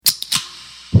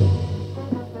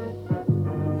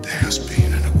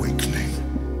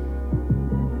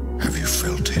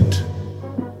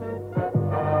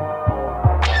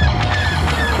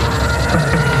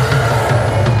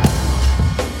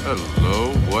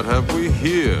what have we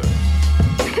here?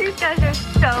 You guys are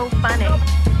so funny.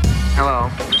 Hello.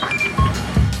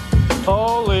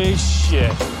 Holy shit.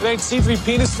 It ain't C3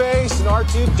 penis face and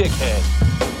R2 dickhead.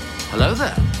 Hello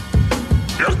there.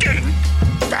 Looking?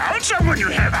 Found someone you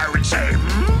have, I would say.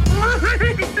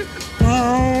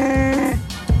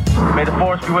 May the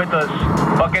force be with us.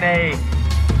 Fucking A.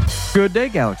 Good day,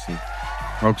 Galaxy.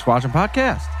 Rogue Squadron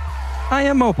Podcast. I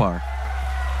am Mopar.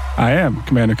 I am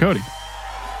Commander Cody.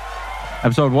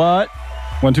 Episode what?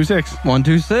 126.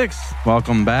 126.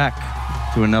 Welcome back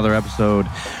to another episode.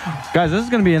 Guys, this is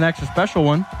going to be an extra special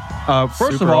one.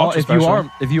 First Super of all,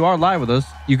 ultra if you are live with us,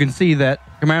 you can see that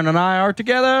Commander and I are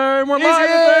together and we're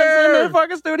live in the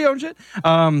fucking studio and shit.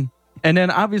 And then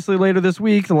obviously later this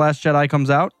week, The Last Jedi comes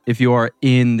out. If you are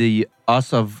in the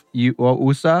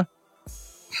USA.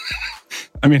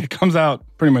 I mean, it comes out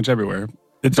pretty much everywhere.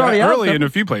 It's already early out, in a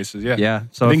few places, yeah. Yeah.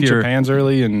 So I think if you're Japan's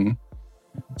early and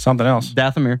something else.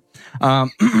 Dathomir.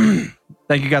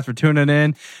 Thank you guys for tuning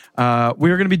in.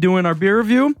 We're going to be doing our beer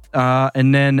review.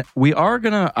 And then we're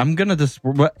going to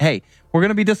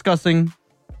be discussing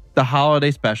the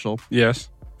holiday special. Yes.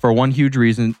 For one huge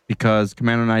reason, because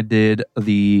Commander and I did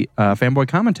the fanboy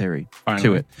commentary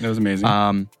to it. It was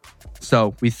amazing.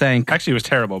 So we thank... Actually, it was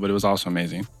terrible, but it was also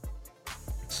amazing.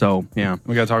 So, yeah.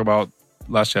 We got to talk about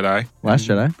Last Jedi. Last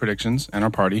Jedi. Predictions and our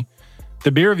party.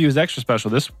 The beer review is extra special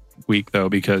this week, though,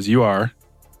 because you are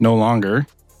no longer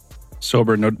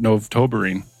sober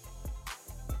Novtobering.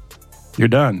 You're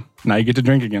done. Now you get to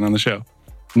drink again on the show.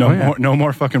 No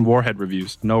more fucking Warhead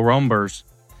reviews. No rumbers.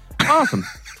 Awesome.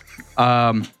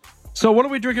 So what are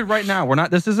we drinking right now?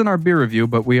 This isn't our beer review,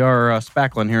 but we are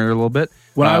spackling here a little bit.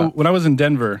 When I was in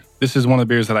Denver, this is one of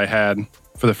the beers that I had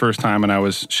for the first time, and I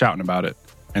was shouting about it.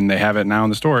 And they have it now in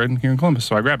the store here in Columbus,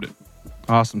 so I grabbed it.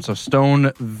 Awesome. So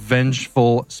Stone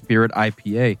Vengeful Spirit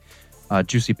IPA.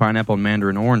 Juicy pineapple and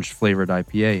mandarin orange flavored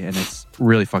IPA, and it's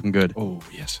really fucking good. Oh,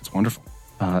 yes. It's wonderful.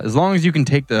 As long as you can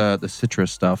take the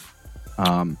citrus stuff.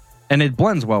 And it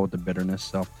blends well with the bitterness.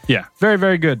 So yeah. Very,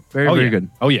 very good. Very good.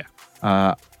 Oh, yeah.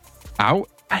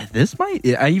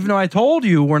 Even though I told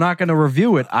you we're not going to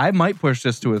review it, I might push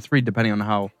this to a 3 depending on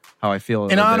how I feel.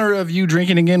 In honor of you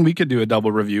drinking again, we could do a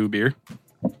double review beer.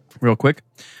 Real quick.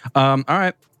 All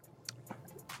right.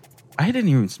 I didn't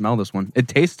even smell this one. It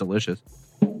tastes delicious.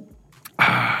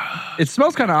 It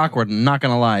smells kind of awkward, I'm not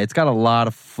going to lie. It's got a lot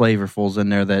of flavorfuls in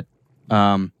there that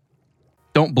don't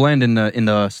blend in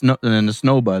the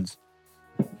snow buds.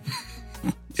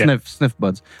 Yeah. Sniff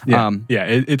buds. Yeah,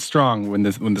 it's strong when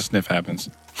the sniff happens.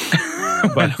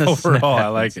 But overall, I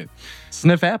like it.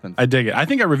 Sniff happens. I dig it. I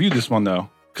think I reviewed this one, though,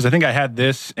 because I think I had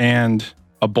this and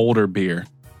a Boulder beer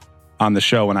on the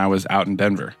show when I was out in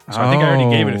Denver. So I think I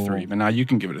already gave it a 3, but now you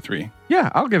can give it a 3.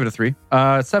 Yeah, I'll give it a 3.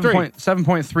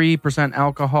 7.3%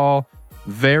 alcohol.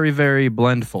 Very, very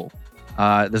blendful.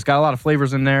 There's got a lot of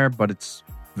flavors in there, but it's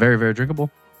very, very drinkable.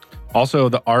 Also,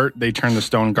 the art, they turned the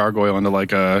stone gargoyle into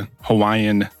like a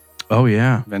Hawaiian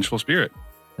vengeful spirit.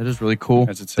 That is really cool.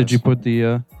 As it says. Did you put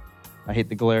the... I hate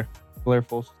the glare. Glare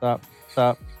full. Stop.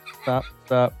 All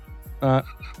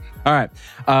right.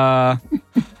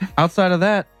 Outside of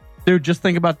that, dude, just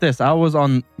think about this. I was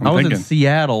in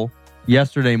Seattle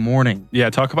yesterday morning. Yeah,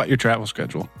 talk about your travel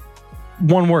schedule.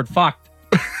 One word, fucked.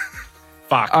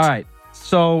 Fucked. All right.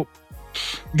 So,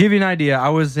 give you an idea. I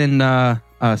was in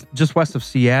just west of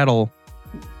Seattle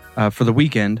for the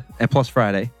weekend and plus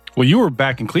Friday. Well, you were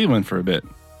back in Cleveland for a bit.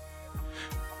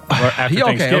 Or after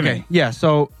Thanksgiving. Okay. Yeah,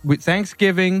 so with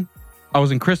Thanksgiving, I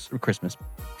was in Christmas.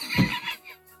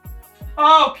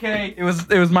 Okay. It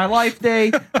was my life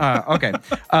day. Okay.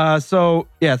 So,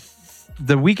 yeah,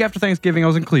 the week after Thanksgiving, I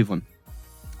was in Cleveland.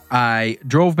 I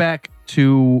drove back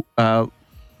to,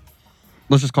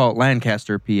 let's just call it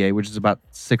Lancaster, PA, which is about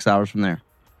 6 hours from there.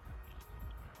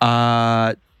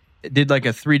 Did like a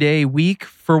 3-day week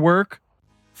for work.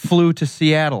 Flew to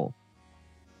Seattle.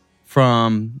 So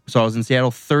I was in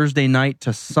Seattle Thursday night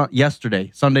to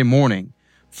Sunday morning.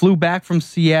 Flew back from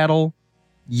Seattle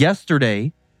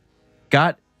yesterday.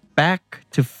 Got back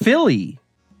to Philly,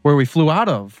 where we flew out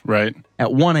of, right,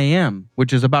 at 1 a.m.,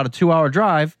 which is about a 2-hour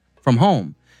drive from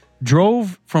home.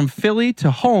 Drove from Philly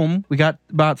to home. We got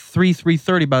about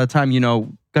 3:30 by the time,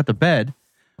 got to bed.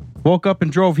 Woke up and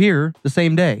drove here the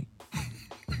same day.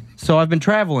 So I've been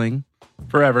traveling.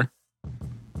 Forever.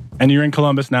 And you're in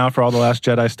Columbus now for all the Last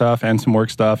Jedi stuff and some work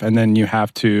stuff. And then you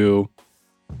have to...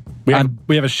 We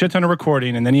have a shit ton of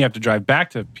recording, and then you have to drive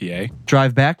back to PA.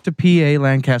 Drive back to PA,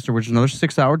 Lancaster, which is another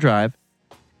 6-hour drive.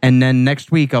 And then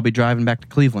next week, I'll be driving back to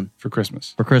Cleveland. For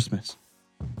Christmas. That's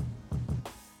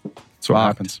what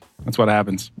happens. That's what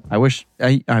happens. I wish.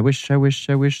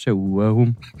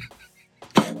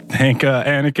 Thank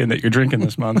Anakin that you're drinking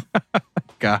this month.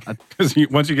 God. Because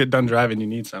once you get done driving, you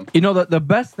need some. You know, the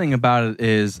best thing about it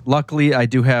is, luckily, I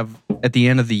do have, at the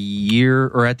end of the year,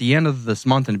 or at the end of this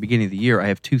month and the beginning of the year, I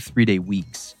have 2 3-day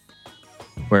weeks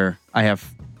where I have...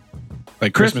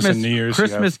 Like Christmas and New Year's.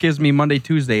 Christmas gives me Monday,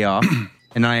 Tuesday off,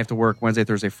 and then I have to work Wednesday,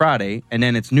 Thursday, Friday, and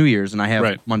then it's New Year's, and I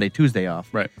have Monday, Tuesday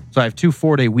off. Right. So I have 2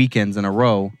 4-day weekends in a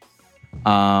row.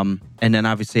 And then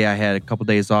obviously I had a couple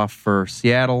days off for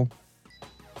Seattle.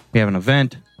 We have an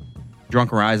event, Drunk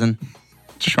Horizon.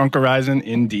 Drunk Horizon,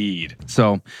 indeed.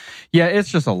 So, yeah,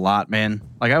 it's just a lot, man.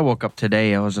 Like, I woke up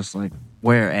today, I was just like,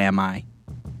 where am I?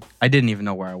 I didn't even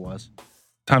know where I was.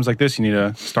 Times like this, you need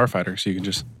a starfighter so you can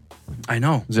just I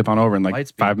know. zip on over in like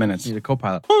Lightspeed. 5 minutes. Need a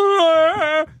co-pilot.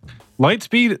 Light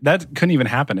speed, that couldn't even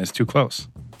happen. It's too close.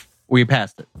 We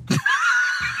passed it.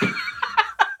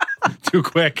 Too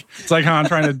quick. It's like Han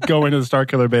trying to go into the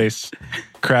Starkiller base,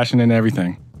 crashing into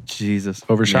everything. Jesus.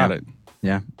 Overshot it.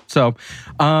 Yeah. So,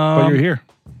 But you're here.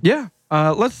 yeah.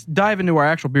 Let's dive into our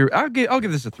actual beer. I'll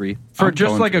give this a 3 for I'm just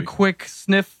going like a 3. quick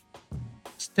sniff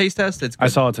taste test. It's good. I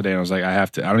saw it today and I was like, I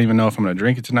don't even know if I'm going to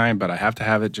drink it tonight, but I have to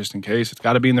have it just in case. It's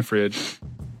got to be in the fridge.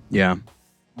 Yeah.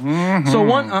 So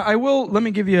let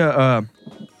me give you a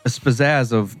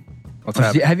spazazz of. What's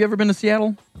happening? Have you ever been to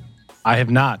Seattle? I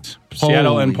have not.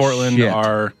 Seattle and Holy Portland shit.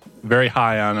 are very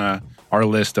high on our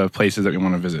list of places that we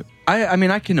want to visit. I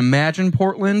mean, I can imagine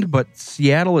Portland, but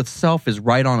Seattle itself is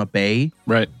right on a bay.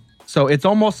 Right. So it's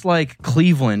almost like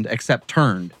Cleveland, except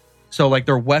turned. So like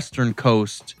their western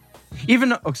coast,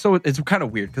 so it's kind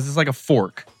of weird because it's like a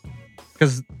fork.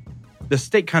 Because the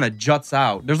state kind of juts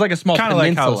out. There's like a small Kind of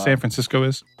peninsula. like how San Francisco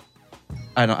is.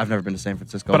 I've never been to San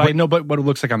Francisco. But I know what it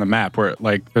looks like on the map where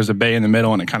like there's a bay in the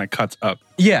middle and it kind of cuts up.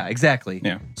 Yeah, exactly.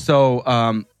 Yeah.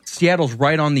 So Seattle's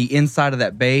right on the inside of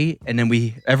that bay, and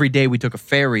then every day we took a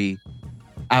ferry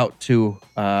out to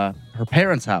her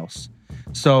parents' house.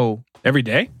 So Every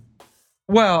day?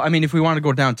 well, I mean, if we want to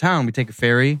go downtown, we take a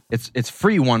ferry. It's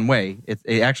free one way.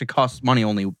 It actually costs money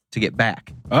only to get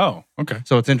back. Oh, okay.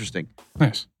 So it's interesting.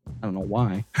 Nice. I don't know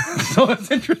why. So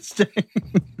it's interesting.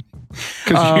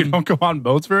 Because you don't go on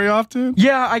boats very often?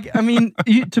 Yeah, I mean,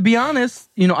 to be honest,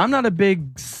 I'm not a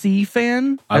big sea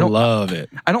fan. I love it.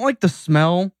 I don't like the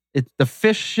smell. The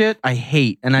fish shit I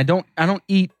hate, and I don't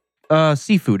eat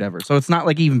seafood ever, so it's not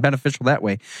like even beneficial that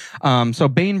way. So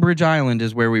Bainbridge Island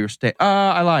is where we were staying.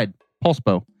 I lied.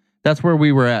 Pulsbo. That's where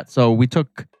we were at. So we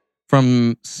took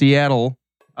from Seattle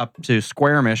up to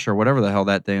Squamish or whatever the hell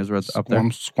that thing is up there.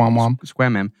 Squamam.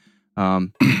 Squamish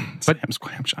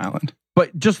Island.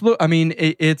 But just look, I mean,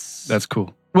 it's... That's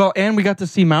cool. Well, and we got to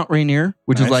see Mount Rainier,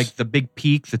 which Nice. is like the big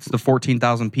peak. It's the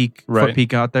 14,000 foot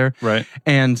peak out there. Right.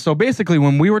 And so basically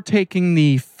when we were taking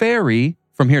the ferry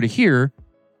from here to here,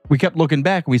 we kept looking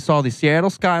back and we saw the Seattle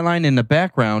skyline in the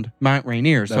background, Mount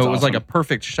Rainier. So That's it was like a awesome.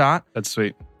 perfect shot. That's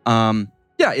sweet.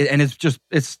 Yeah, and it's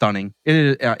stunning.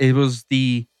 It was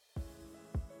the...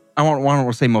 I don't want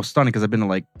to say most stunning because I've been to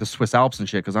like the Swiss Alps and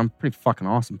shit because I'm pretty fucking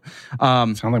awesome.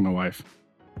 Sound like my wife.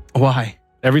 Why?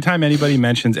 Every time anybody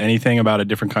mentions anything about a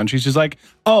different country, she's like,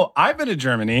 oh, I've been to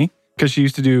Germany. Because she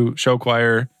used to do show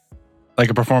choir,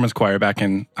 like a performance choir back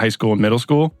in high school and middle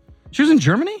school. She was in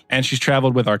Germany? And she's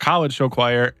traveled with our college show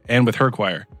choir and with her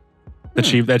choir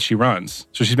that she runs.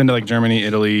 So she's been to like Germany,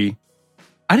 Italy.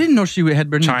 I didn't know she had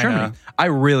been China. to Germany. I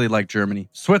really like Germany.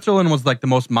 Switzerland was like the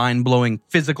most mind-blowing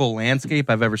physical landscape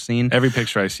I've ever seen. Every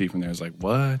picture I see from there is like,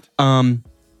 what?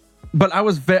 But I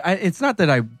was it's not that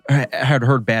I had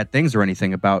heard bad things or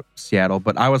anything about Seattle,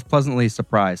 but I was pleasantly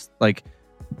surprised. Like,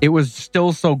 it was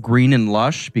still so green and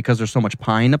lush because there's so much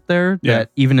pine up there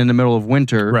that even in the middle of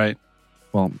winter, Right.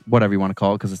 well, whatever you want to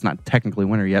call it, because it's not technically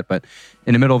winter yet, but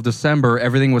in the middle of December,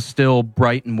 everything was still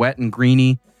bright and wet and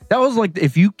greeny. That was like,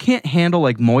 if you can't handle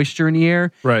like moisture in the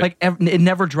air, Right. like it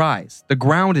never dries. The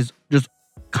ground is just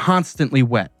constantly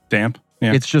wet. Damp.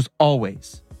 Yeah. It's just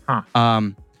always.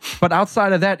 But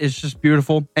outside of that, it's just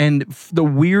beautiful. And the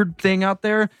weird thing out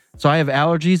there, so I have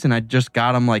allergies and I just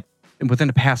got them like within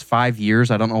the past 5 years.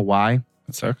 I don't know why.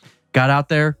 That sucks. Got out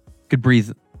there, could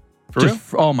breathe. For real?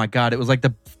 Oh my God. It was like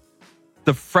the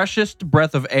freshest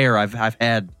breath of air I've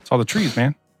had. It's all the trees,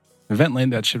 man. Ventilate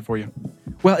that shit for you.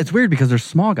 Well, it's weird because there's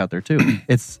smog out there too.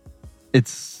 It's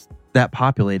that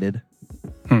populated.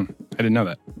 I didn't know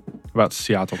that about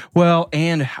Seattle. Well,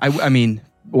 and I mean,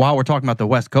 while we're talking about the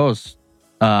West Coast,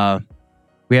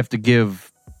 we have to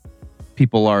give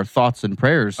people our thoughts and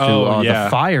prayers to the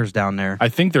fires down there. I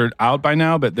think they're out by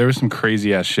now, but there was some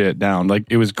crazy ass shit down. Like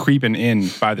it was creeping in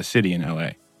by the city in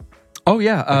LA. Oh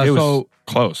yeah, It was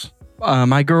close.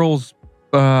 my girl's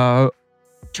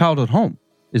childhood home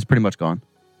is pretty much gone.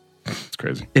 It's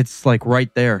crazy. It's like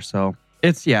right there. So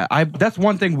it's that's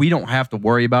one thing we don't have to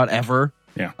worry about ever.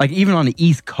 Yeah. Like even on the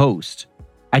East Coast,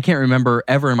 I can't remember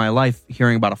ever in my life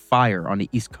hearing about a fire on the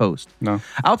East Coast. No.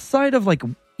 Outside of like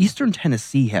Eastern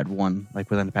Tennessee had one like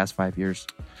within the past 5 years.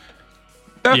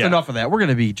 That's enough of that. We're going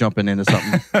to be jumping into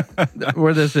something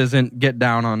where this isn't get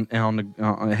down on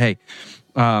the hey.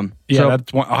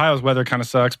 That's one, Ohio's weather kind of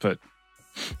sucks, but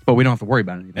we don't have to worry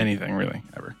about anything really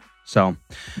ever. So,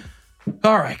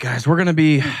 all right, guys, we're going to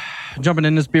be jumping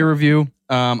in this beer review.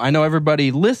 I know everybody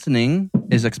listening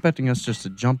is expecting us just to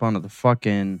jump onto the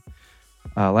fucking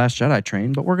Last Jedi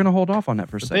train, but we're going to hold off on that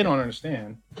for a second. They don't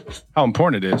understand how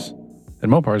important it is that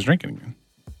Mopar is drinking again.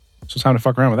 So it's time to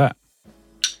fuck around with that.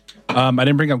 I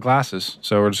didn't bring up glasses,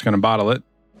 so we're just going to bottle it.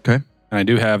 Okay. And I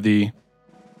do have the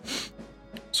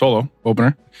Solo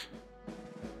opener.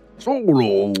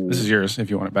 Solo. This is yours if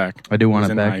you want it back. I do want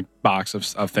it in back. My box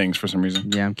of things for some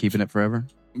reason. Yeah, I'm keeping it forever.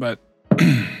 But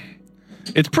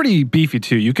it's pretty beefy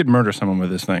too. You could murder someone with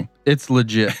this thing. It's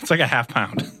legit. It's like a half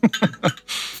pound.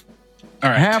 All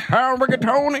right. Half pound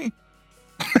rigatoni.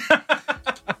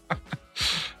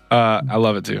 I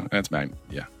love it too. That's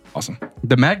yeah, awesome.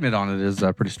 The magnet on it is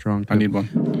pretty strong too. I need one.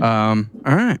 All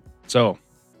right. So,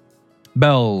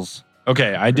 Bells.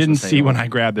 okay, I didn't see ale. when I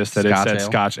grabbed this that Scotch it said ale.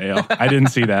 Scotch ale. I didn't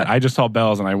see that. I just saw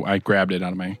Bells and I grabbed it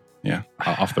out of my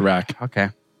off the rack. Okay.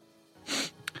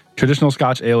 Traditional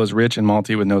Scotch ale is rich and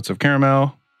malty with notes of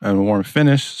caramel and a warm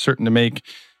finish, certain to make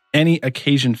any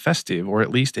occasion festive or at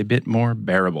least a bit more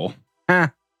bearable.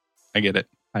 Ah, I get it.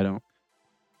 I don't.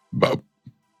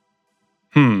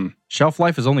 Shelf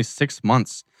life is only 6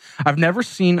 months. I've never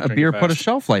seen a Drink beer it put a fast.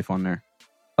 shelf life on there.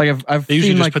 Like I've They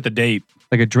usually seen just like put the date.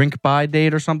 like a drink by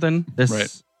date or something.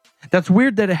 Right. That's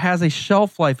weird that it has a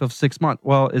shelf life of 6 months.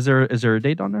 Well, is there a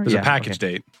date on there? There's a package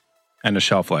date and a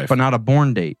shelf life. but not a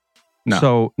born date. No.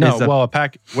 So No, is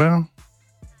the-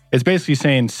 it's basically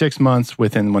saying 6 months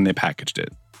within when they packaged it,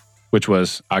 which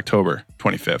was October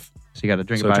 25th. so you got to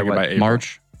drink so it by drink it what, by April.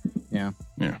 March. Yeah.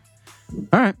 Yeah.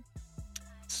 All right.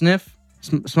 Sniff.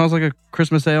 Smells like a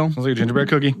Christmas ale. Sounds like a gingerbread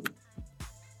cookie.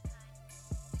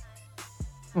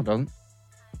 No, it doesn't.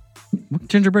 What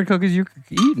gingerbread cookies you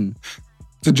eating?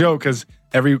 It's a joke because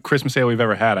every Christmas ale we've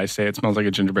ever had, I say it smells like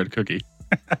a gingerbread cookie.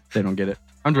 They don't get it.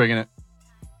 I'm drinking it.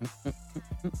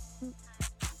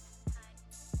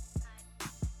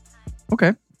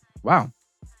 Okay. Wow.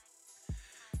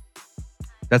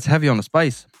 That's heavy on the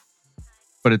spice.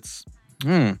 But it's...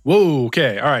 Whoa,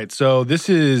 okay. All right. So this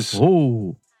is...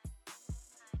 Whoa.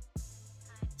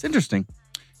 It's interesting.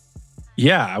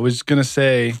 Yeah, I was going to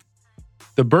say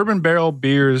the bourbon barrel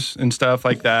beers and stuff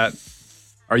like that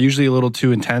are usually a little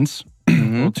too intense, a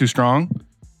little too strong.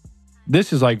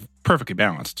 This is like perfectly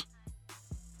balanced.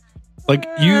 Like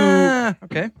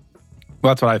Okay.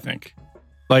 well, that's what I think.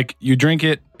 Like you drink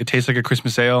it, it tastes like a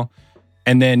Christmas ale,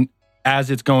 and then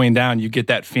as it's going down, you get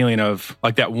that feeling of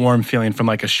like that warm feeling from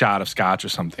like a shot of scotch or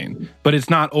something. But it's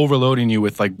not overloading you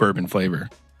with like bourbon flavor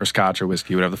or scotch or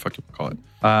whiskey, whatever the fuck you call it.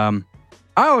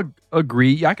 I would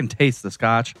agree. I can taste the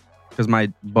scotch because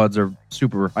my buds are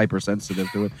super hypersensitive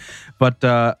to it.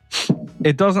 But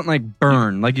it doesn't like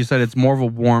burn. Like you said, it's more of a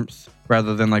warmth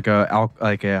rather than like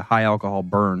a high alcohol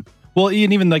burn. Well,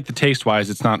 and even like the taste wise,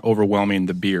 it's not overwhelming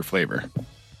the beer flavor.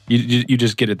 You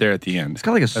just get it there at the end. It's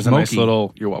got like a That's a nice smoky.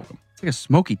 little. You're welcome. It's like a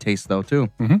smoky taste though too.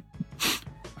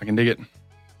 I can dig it.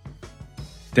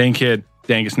 Dang kid,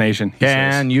 Dangus Nation. he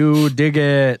Can says. you dig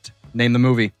it? Name the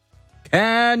movie.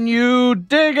 Can you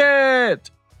dig it?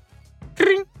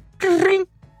 Kring, kring,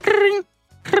 kring,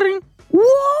 kring. What?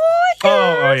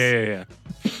 Oh yeah.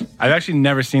 I've actually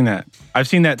never seen that. I've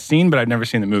seen that scene, but I've never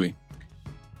seen the movie.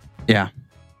 Yeah.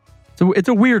 So it's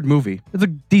a weird movie. It's a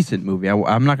decent movie.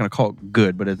 I'm not going to call it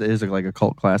good, but it is like a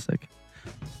cult classic.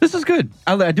 This is good.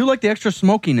 I do like the extra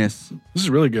smokiness. This is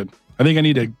really good. I think I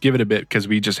need to give it a bit because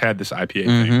we just had this IPA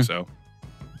thing. So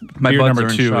My beer buds number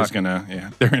are in 2 shock. is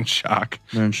gonna. They're in shock.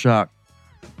 They're in shock.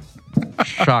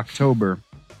 Shocktober.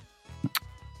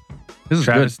 This is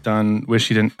Travis good. Dunn. Wish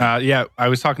he didn't. Yeah, I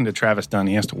was talking to Travis Dunn.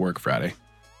 He has to work Friday,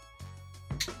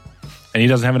 and he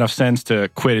doesn't have enough sense to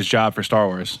quit his job for Star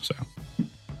Wars. So,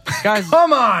 Guys,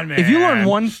 come on, man. if you learn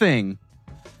one thing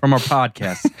from our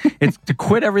podcast, it's to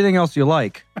quit everything else you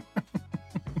like.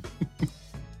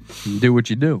 And do what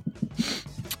you do.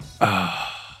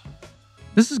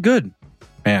 This is good.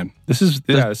 man, this is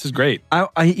great.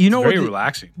 You know Very what?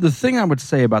 relaxing. The thing I would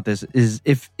say about this is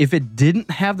if it didn't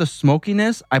have the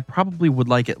smokiness, I probably would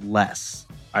like it less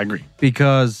I agree.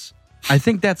 because I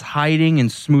think that's hiding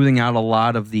and smoothing out a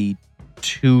lot of the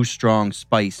too strong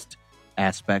spiced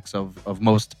aspects of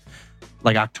most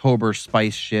like October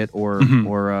spice shit or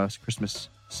Christmas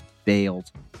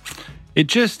bailed.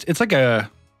 It's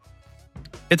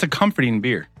a comforting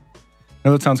beer. I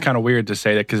know that sounds kind of weird to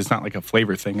say that because it's not like a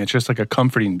flavor thing. It's just like a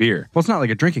comforting beer. Well, it's not like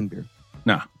a drinking beer.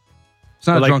 No. It's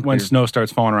not But a like drunk when beer. snow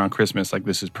starts falling around Christmas, like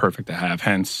this is perfect to have.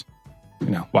 Hence,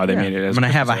 why they made it as I'm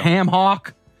going to have a Christmas ale. ham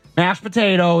hock, mashed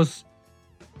potatoes,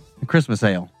 and Christmas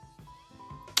ale.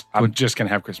 I'm just going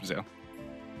to have Christmas ale.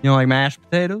 You don't like mashed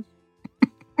potatoes?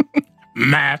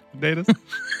 Mashed potatoes?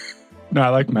 No, I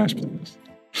like mashed potatoes.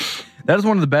 That is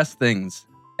one of the best things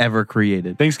ever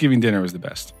created. Thanksgiving dinner was the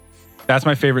best. That's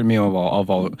my favorite meal of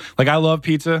all. Like, I love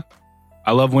pizza.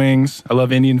 I love wings. I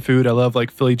love Indian food. I love like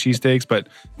Philly cheesesteaks, but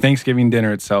Thanksgiving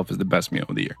dinner itself is the best meal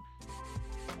of the year.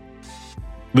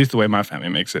 At least the way my family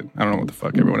makes it. I don't know what the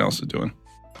fuck everyone else is doing.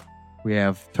 We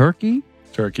have turkey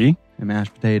Turkey, and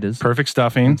mashed potatoes. perfect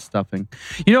stuffing. And stuffing.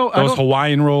 You know, Those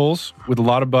Hawaiian rolls with a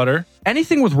lot of butter.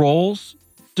 anything with rolls,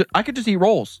 I could just eat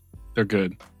rolls. They're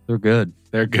good. They're good.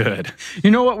 They're good.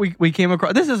 You know what we came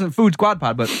across? This isn't Food Squad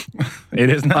Pod, but It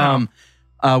is now.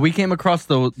 we came across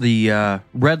the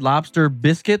Red Lobster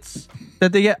biscuits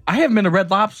that they get. I haven't been to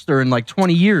Red Lobster in like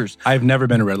 20 years, I've never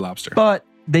been to Red Lobster. but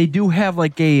they do have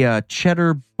like a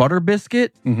cheddar butter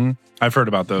biscuit I've heard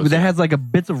about those. that has like a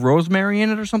bits of rosemary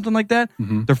in it or something like that.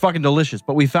 They're fucking delicious.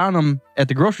 But we found them at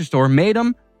the grocery store, made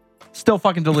them, still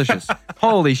fucking delicious.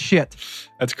 Holy shit.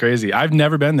 That's crazy. I've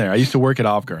never been there. I used to work at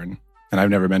Olive Garden, and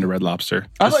I've never been to Red Lobster.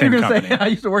 I The thought you same were going to say, company. I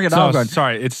used to work at So, Olive Garden.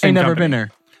 sorry, it's the same Ain't never company. been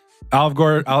there. Olive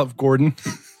Gordon.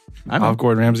 I know. Olive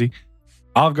Gordon Ramsay.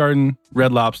 Olive Garden,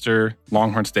 Red Lobster,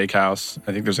 Longhorn Steakhouse.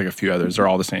 I think there's like a few others. They're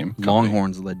all the same. company.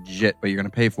 Longhorn's legit, but you're going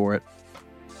to pay for it.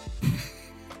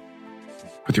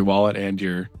 With your wallet and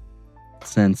your...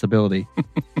 Sensibility.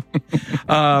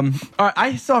 All right,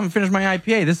 I still haven't finished my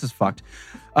IPA. This is fucked.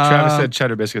 Travis said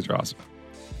cheddar biscuits are awesome.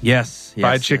 Yes.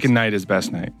 Fried chicken night is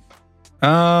best night.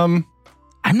 I'm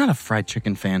not a fried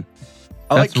chicken fan.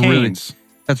 I like That's really- Cane's.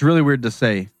 That's really weird to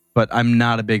say, but I'm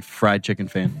not a big fried chicken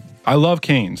fan. I love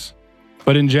Cane's.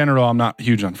 But in general, I'm not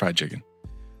huge on fried chicken.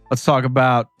 Let's talk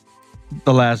about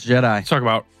The Last Jedi. Let's talk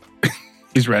about...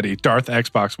 He's ready. Darth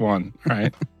Xbox One. All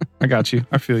right. I got you.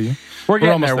 I feel you. We're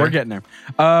getting almost there. there. We're getting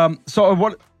there. So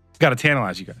what Got to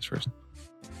tantalize you guys first.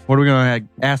 are we going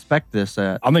to aspect this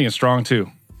at? I'm thinking strong too.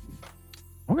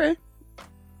 Okay.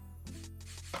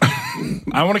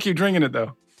 I want to keep drinking it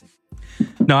though.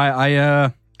 No,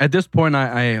 I at this point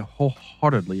I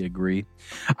wholeheartedly agree.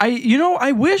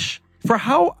 I wish, for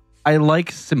how I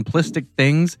like simplistic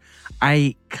things,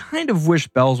 I kind of wish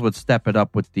Bell's would step it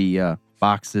up with the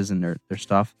boxes and their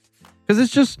stuff, because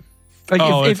it's just like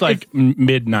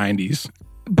mid 90s.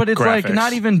 but it's like graphics.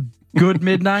 not even good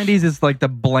mid 90s. It's like the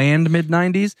bland mid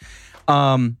 90s.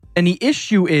 And the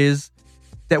issue is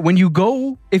that when you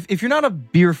go, if you're not a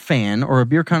beer fan or a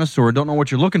beer connoisseur and don't know what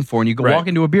you're looking for, and you go Right. walk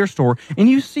into a beer store and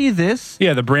you see this,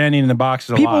 Yeah, the branding in the box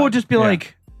is a people lot. would just be Yeah.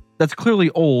 like, "That's clearly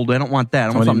old. I don't want that. I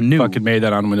want Somebody something new." fucking made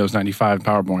that on Windows 95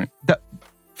 PowerPoint.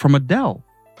 From Adele.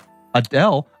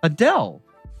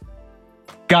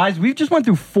 Guys, we've just went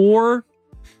through 4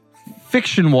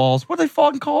 fiction walls. What do they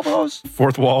fucking call those?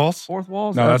 Fourth walls? Fourth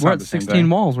walls? No, that's we're not at the same 16 thing.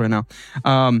 walls right now.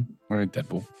 All right,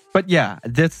 Deadpool. But yeah,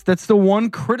 that's the one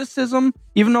criticism.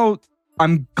 Even though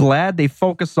I'm glad they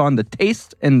focus on the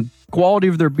taste and quality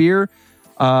of their beer,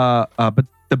 but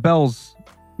the Bell's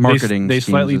marketing They schemes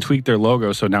slightly is- tweaked their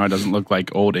logo so now it doesn't look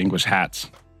like old English hats.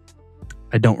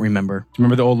 I don't remember. Do you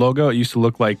remember the old logo? It used to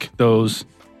look like those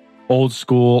old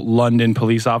school London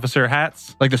police officer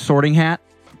hats. Like the sorting hat.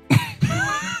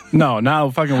 No,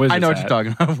 not fucking wizards. I know what hat. you're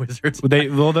talking about, wizards. That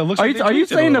looks Are like you, they are you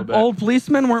tweaked it a saying little the bit. old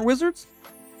policemen weren't wizards?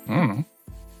 I don't know.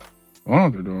 I don't know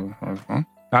what they're doing. Huh?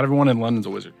 Not everyone in London's a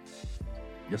wizard.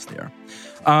 Yes, they are.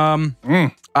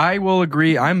 I will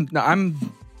agree. I'm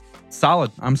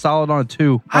solid. I'm solid on a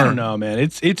 2. I don't know, man.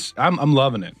 I'm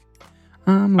loving it.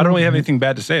 I don't really have anything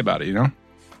bad to say about it, you know?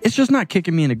 It's just not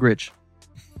kicking me in the gritch.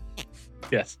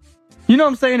 Yes. You know what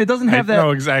I'm saying? It doesn't have I that.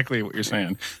 know exactly what you're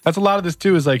saying. That's a lot of this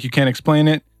too, is like you can't explain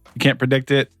it, you can't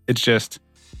predict it. It's just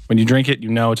when you drink it, you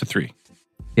know it's a 3.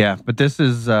 Yeah, but this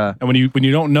is And when you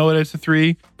don't know that it's a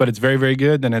 3, but it's very, very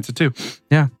good, then it's a 2.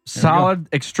 yeah, solid,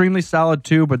 extremely solid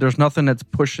 2. But there's nothing that's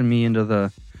pushing me into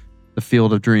the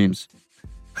field of dreams.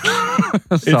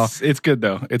 So, It's good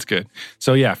though. It's good.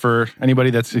 So yeah, for anybody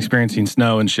that's experiencing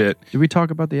snow and shit, did we talk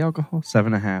about the alcohol?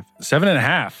 7.5.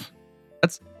 7.5.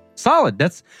 That's solid.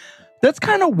 That's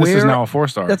kind of This where is now a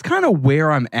 4-star. that's kind of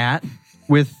where I'm at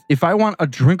with, if I want a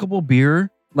drinkable beer,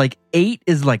 like 8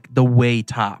 is like the way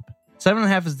top.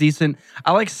 7.5 is decent.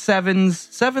 I like 7s.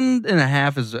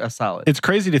 7.5 is a solid. It's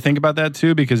crazy to think about that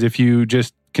too, because if you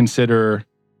just consider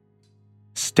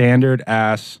standard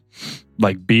ass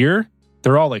like beer,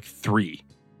 they're all like 3.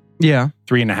 Yeah.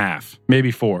 3.5,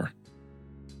 maybe 4.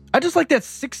 I just like that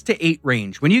 6 to 8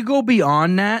 range. When you go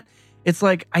beyond that, it's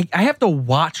like I have to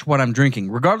watch what I'm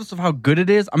drinking. Regardless of how good it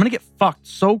is, I'm going to get fucked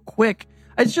so quick.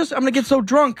 I'm going to get so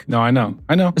drunk. No, I know.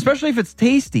 Especially if it's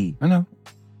tasty. I know.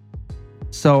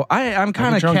 So I'm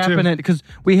kind of drunk capping too. it because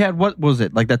we had, what was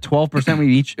it? Like that 12%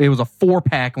 we each, it was a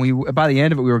 4-pack and by the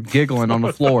end of it, we were giggling on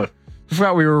the floor. I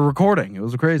forgot we were recording. It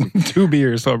was crazy. 2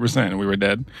 beers, 12%, and we were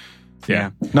dead.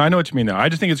 Yeah. No, I know what you mean though. I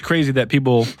just think it's crazy that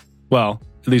people, well,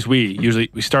 at least we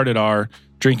started our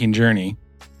drinking journey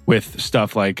with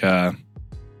stuff like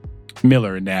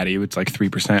Miller and Natty. It's like 3%,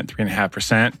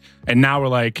 3.5%. And now we're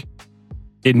like,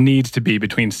 it needs to be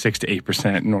between 6 to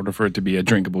 8% in order for it to be a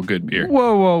drinkable good beer.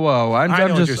 Whoa. I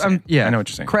know what you're saying. I know what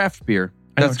you're saying. Craft beer.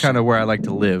 That's kind of where I like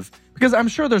to live. Because I'm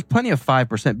sure there's plenty of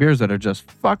 5% beers that are just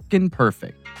fucking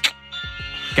perfect.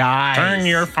 Guys. Turn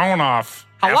your phone off.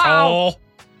 Hello? Asshole.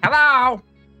 Hello?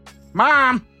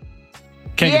 Mom?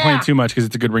 Can't complain too much because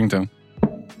it's a good ringtone.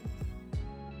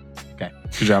 Okay.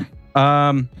 Good job.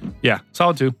 Yeah,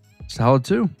 solid 2. Solid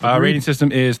 2. Rating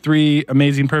system is 3,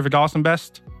 amazing, perfect, awesome,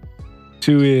 best.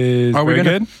 2 is very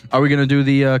good. Are we going to do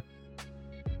the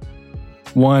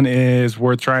 1 is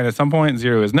worth trying at some point.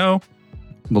 0 is no.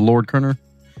 the Lord Kerner?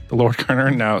 The Lord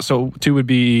Kerner, no. So 2 would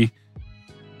be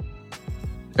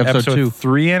episode 2.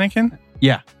 3 Anakin?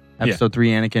 Yeah. Episode 3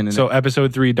 Anakin. And So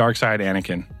episode 3 Dark Side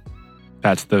Anakin.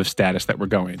 That's the status that we're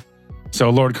going. So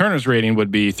Lord Kerner's rating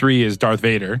would be 3 is Darth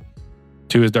Vader.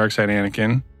 2 is Dark Side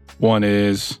Anakin. 1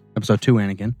 is episode 2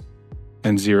 Anakin.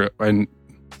 And 0. And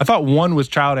I thought 1 was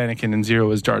Child Anakin and 0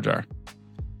 was Jar Jar.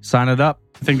 Sign it up.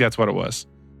 I think that's what it was.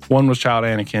 1 was Child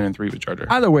Anakin and 3 was Jar Jar.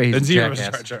 Either way, he's and a 0 was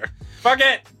jackass. Jar Jar. Fuck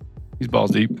it. He's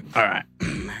balls deep. All right.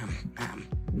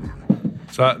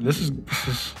 So this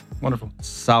is wonderful.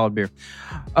 Solid beer.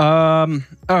 All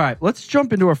right, let's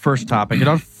jump into our first topic. And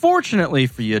unfortunately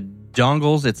for you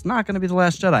dongles, it's not going to be The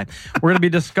Last Jedi. We're going to be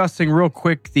discussing real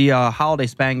quick the holiday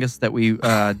Spangus that we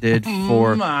did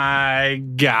for... Oh my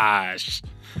gosh.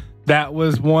 That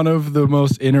was one of the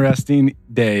most interesting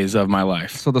days of my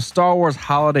life. So the Star Wars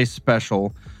Holiday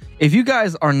Special, if you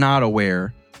guys are not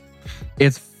aware,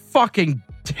 it's fucking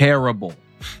terrible.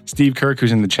 Steve Kirk,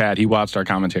 who's in the chat, he watched our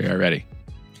commentary already.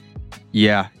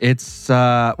 Yeah, it's...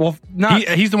 well, not...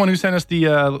 He's the one who sent us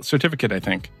the certificate, I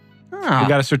think. We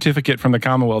got a certificate from the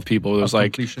Commonwealth people. It was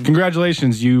like, completion.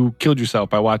 congratulations, you killed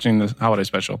yourself by watching the holiday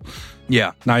special.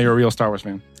 Yeah. Now you're a real Star Wars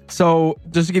fan. So,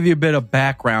 just to give you a bit of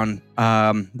background,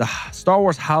 the Star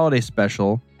Wars Holiday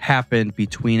Special happened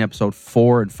between episode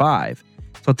 4 and 5.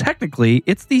 So, technically,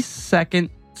 it's the second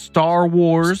Star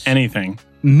Wars Anything.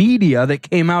 media that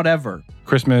came out ever.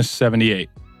 Christmas 78.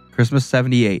 Christmas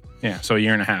 78. Yeah, so a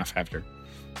year and a half after.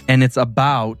 And it's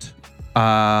about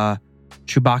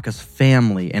Chewbacca's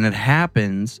family. And it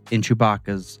happens in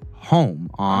Chewbacca's home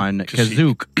on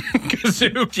Kashyyyk.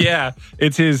 Kashyyyk, yeah.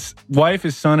 It's his wife,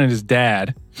 his son, and his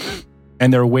dad.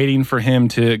 And they're waiting for him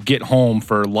to get home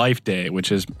for Life Day,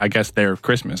 which is, I guess, their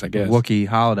Christmas, I guess. Wookiee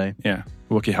holiday. Yeah,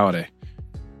 Wookiee holiday.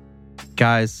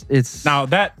 Guys, it's... Now,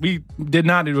 that we did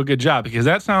not do a good job because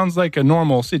that sounds like a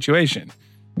normal situation.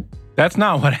 That's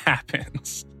not what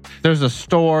happens. There's a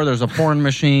store, there's a porn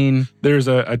machine. There's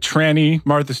a tranny,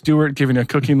 Martha Stewart, giving a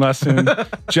cooking lesson.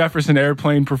 Jefferson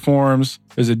Airplane performs.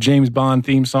 There's a James Bond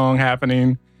theme song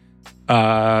happening.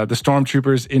 The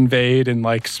stormtroopers invade and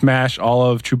like smash all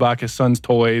of Chewbacca's son's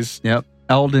toys. Yep.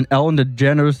 Ellen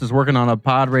DeGeneres is working on a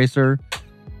pod racer.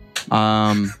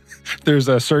 There's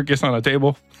a circus on a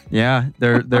table. Yeah.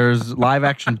 There's live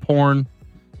action porn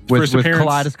with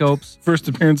kaleidoscopes. First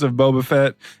appearance of Boba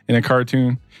Fett in a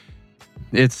cartoon.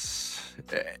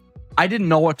 I didn't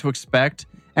know what to expect,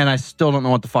 and I still don't know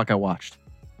what the fuck I watched.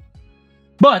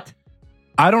 But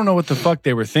I don't know what the fuck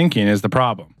they were thinking is the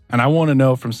problem. And I want to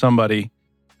know from somebody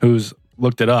who's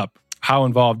looked it up how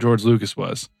involved George Lucas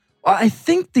was. I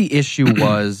think the issue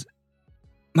was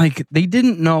like they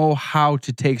didn't know how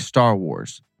to take Star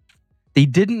Wars. They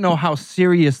didn't know how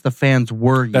serious the fans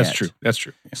were yet. That's true. That's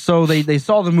true. Yeah. So they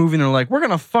saw the movie and they're like, we're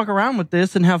going to fuck around with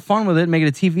this and have fun with it, make it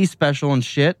a TV special and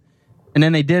shit. And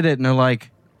then they did it and they're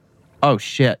like, oh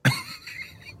shit.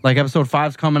 Like episode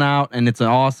 5's coming out and it's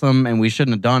awesome and we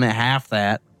shouldn't have done it half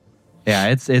that. Yeah,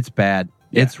 it's bad.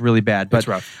 Yeah. It's really bad. But it's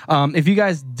rough. If you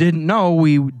guys didn't know,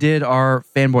 we did our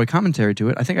fanboy commentary to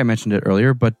it. I think I mentioned it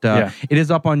earlier, but it is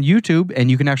up on YouTube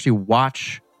and you can actually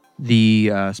watch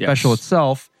the special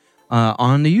itself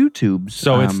on the YouTube.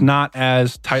 So it's not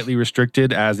as tightly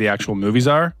restricted as the actual movies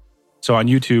are. So on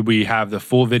YouTube, we have the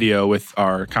full video with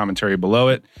our commentary below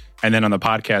it. And then on the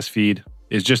podcast feed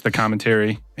is just the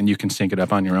commentary, and you can sync it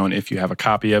up on your own if you have a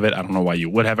copy of it. I don't know why you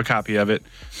would have a copy of it,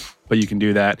 but you can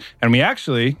do that. And we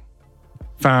actually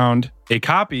found a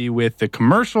copy with the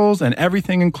commercials and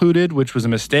everything included, which was a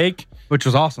mistake. Which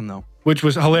was awesome, though. Which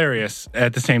was hilarious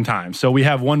at the same time. So we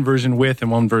have one version with and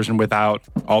one version without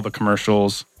all the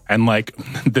commercials and like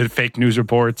the fake news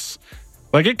reports.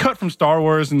 Like it cut from Star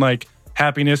Wars and like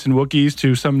happiness and Wookiees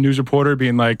to some news reporter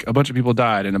being like a bunch of people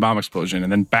died in a bomb explosion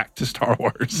and then back to Star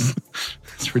Wars.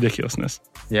 It's ridiculousness.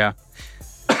 Yeah.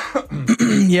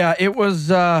 Yeah, it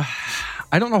was, I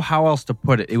don't know how else to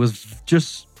put it. It was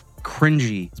just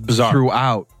cringy. It's bizarre.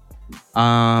 Throughout.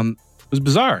 It was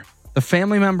bizarre. The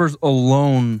family members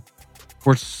alone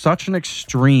were such an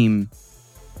extreme.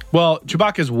 Well,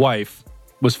 Chewbacca's wife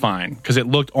was fine because it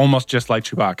looked almost just like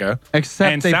Chewbacca.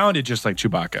 Except and they sounded just like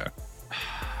Chewbacca.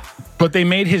 But they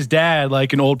made his dad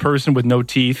like an old person with no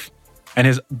teeth and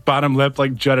his bottom lip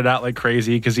like jutted out like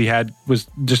crazy because was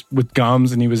just with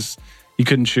gums and he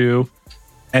couldn't chew.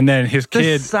 And then his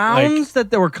kid, the sounds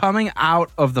that were coming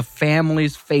out of the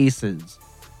family's faces,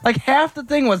 like half the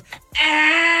thing was,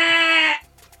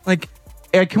 like,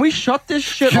 can we shut this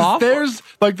shit off? There's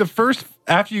like the first,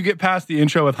 after you get past the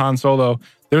intro with Han Solo,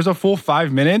 there's a full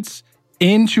 5 minutes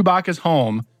in Chewbacca's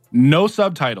home, no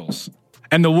subtitles.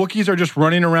 And the Wookiees are just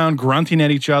running around grunting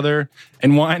at each other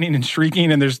and whining and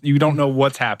shrieking, and you don't know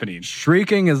what's happening.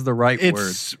 Shrieking is the right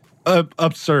word. It's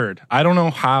absurd. I don't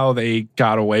know how they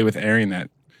got away with airing that.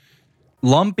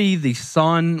 Lumpy, the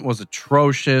son, was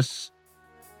atrocious,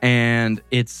 and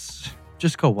it's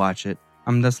just go watch it.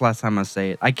 That's the last time I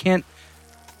say it. I can't.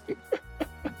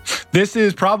 This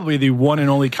is probably the one and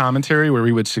only commentary where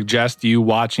we would suggest you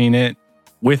watching it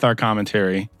with our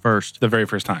commentary first, the very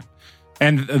first time,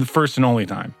 and the first and only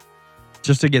time,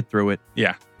 just to get through it.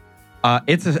 Yeah,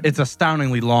 it's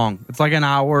astoundingly long. It's like an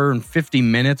hour and 50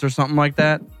 minutes or something like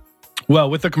that. Well,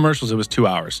 with the commercials, it was 2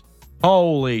 hours.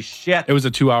 Holy shit! It was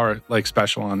a 2 hour like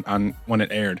special on when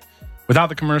it aired. Without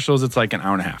the commercials, it's like an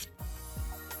hour and a half.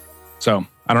 So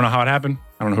I don't know how it happened.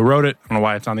 I don't know who wrote it. I don't know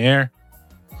why it's on the air.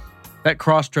 That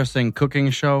cross-dressing cooking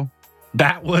show.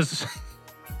 That was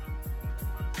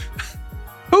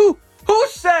who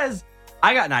says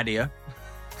I got an idea.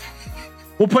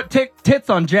 We'll put tits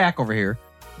on Jack over here,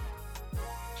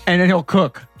 and then he'll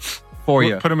cook for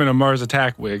you. Put him in a Mars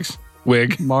Attack wig.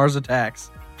 Mars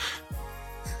Attacks.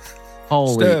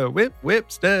 Holy. Stir,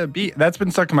 whip, stir, beat. That's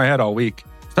been stuck in my head all week.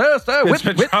 Stir, whip, it's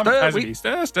been whip, traumatizing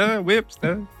me. Stir, whip,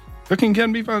 stir. Cooking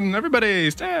can be fun. Everybody,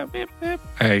 stir, whip, whip.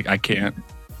 I can't.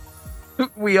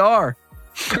 We are.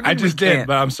 I just did,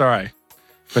 but I'm sorry.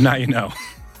 But now you know.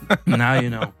 Now you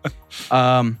know.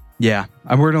 Yeah,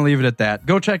 we're going to leave it at that.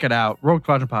 Go check it out. Rogue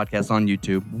Quadrant Podcast on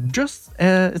YouTube. Just,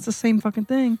 it's the same fucking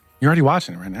thing. You're already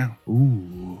watching it right now.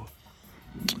 Ooh.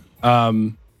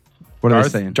 What are they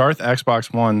saying? Darth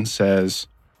Xbox One says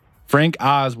Frank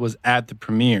Oz was at the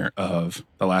premiere of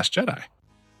The Last Jedi.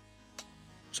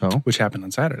 So? Which happened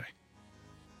on Saturday.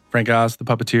 Frank Oz, the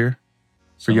puppeteer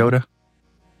for Yoda.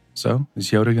 So, is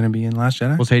Yoda going to be in Last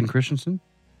Jedi? Was Hayden Christensen?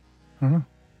 I don't know.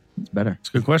 It's better. It's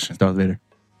a good question. Darth Vader.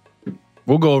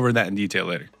 We'll go over that in detail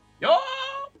later. Yo!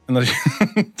 And let's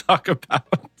talk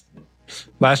about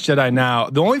Last Jedi now.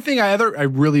 The only thing I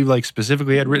really like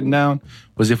specifically had written down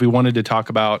was if we wanted to talk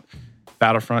about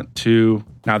Battlefront 2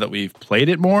 now that we've played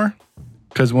it more.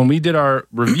 Because when we did our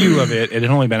review of it, it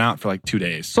had only been out for like 2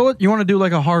 days. So you want to do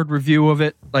like a hard review of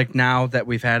it, like now that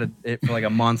we've had it for like a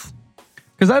month?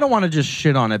 Because I don't want to just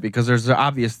shit on it because there's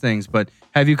obvious things, but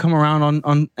have you come around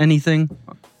on anything?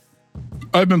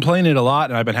 I've been playing it a lot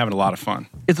and I've been having a lot of fun.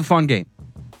 It's a fun game.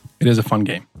 It is a fun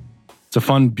game. It's a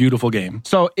fun, beautiful game.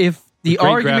 So if the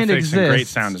argument exists, and great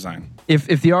sound design. If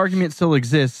the argument still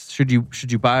exists, should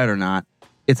you buy it or not?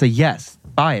 It's a yes.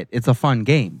 Buy it. It's a fun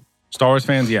game. Star Wars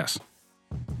fans, yes.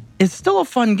 It's still a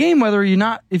fun game whether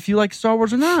if you like Star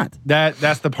Wars or not.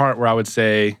 That's the part where I would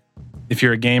say if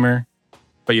you're a gamer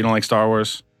but you don't like Star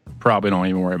Wars, probably don't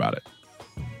even worry about it.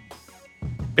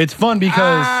 It's fun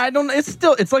because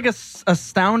it's like a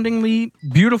astoundingly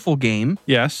beautiful game.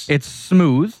 Yes. It's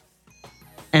smooth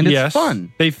and it's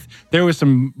fun. There was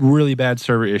some really bad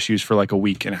server issues for like a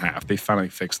week and a half. They finally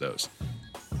fixed those.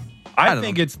 I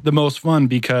think it's the most fun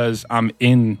because I'm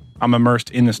immersed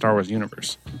in the Star Wars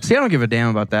universe. See, I don't give a damn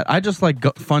about that. I just like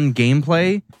fun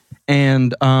gameplay.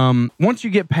 And once you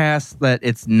get past that,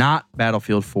 it's not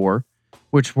Battlefield 4,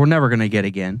 which we're never going to get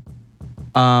again.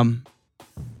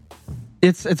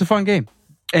 It's a fun game,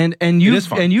 and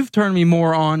you've turned me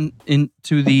more on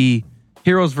into the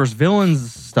heroes versus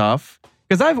villains stuff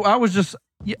because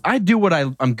I do what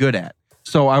I'm good at.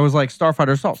 So I was like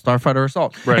Starfighter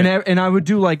Assault, right? And I would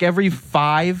do like every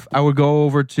 5, I would go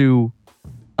over to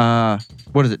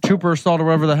what is it, Trooper Assault or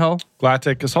whatever the hell,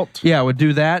 Galactic Assault. Yeah, I would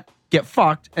do that, get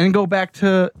fucked, and go back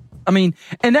to I mean,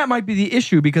 and that might be the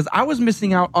issue because I was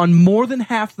missing out on more than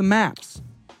half the maps.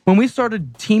 When we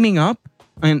started teaming up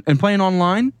and playing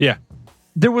online, Yeah.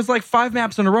 there was like 5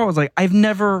 maps in a row. I was like, I've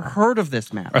never heard of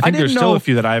this map. I think there's didn't still know- a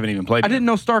few that I haven't even played. I didn't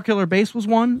know Starkiller Base was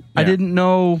one. I Yeah. didn't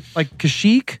know like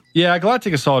Kashyyyk. Yeah,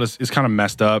 Galactic Assault is kind of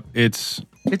messed up. It's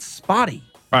It's spotty.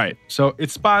 all right. So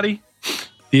it's spotty.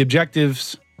 The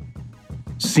objectives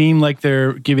seem like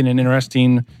they're giving an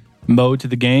interesting mode to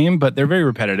the game, but they're very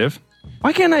repetitive.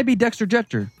 Why can't I be Dexter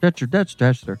Jetcher?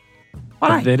 Dexter.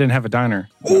 Why? They didn't have a diner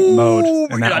mode Ooh,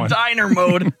 in we that got a one. diner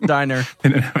mode. Diner. They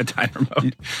didn't have a diner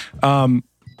mode.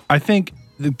 I think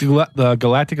the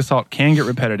Galactic Assault can get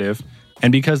repetitive,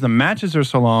 and because the matches are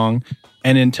so long,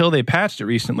 and until they patched it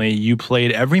recently, you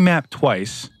played every map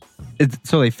twice,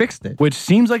 So they fixed it, which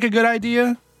seems like a good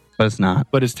idea, but it's not.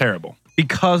 but it's terrible.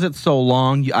 Because it's so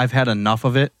long, I've had enough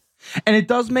of it. And it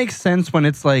does make sense when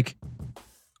it's like,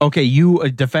 okay, you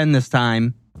defend this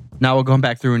time. Now we'll go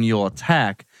back through and you'll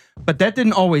attack. But that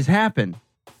didn't always happen.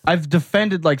 I've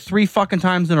defended like 3 fucking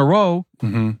times in a row,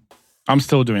 I'm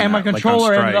still doing and that. my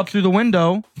controller like on ended up Strike. through the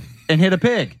window and hit a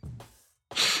pig.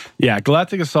 Yeah,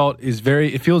 Galactic Assault is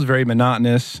it feels very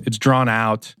monotonous. It's drawn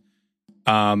out.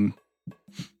 And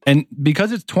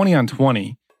because it's 20 on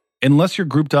 20, unless you're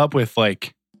grouped up with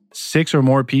like 6 or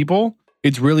more people,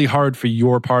 it's really hard for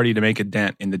your party to make a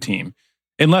dent in the team.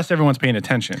 Unless everyone's paying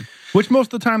attention, which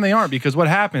most of the time they aren't, because what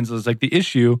happens is like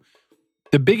the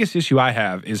biggest issue I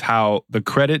have is how the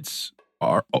credits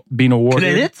are being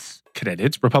awarded.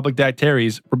 Credits, Republic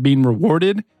Dactaries are being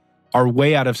rewarded are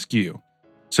way out of skew.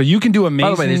 So you can do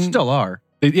amazing. By the way, they still are.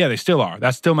 They still are.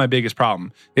 That's still my biggest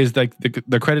problem is like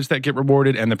the credits that get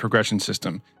rewarded and the progression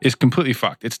system is completely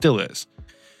fucked. It still is.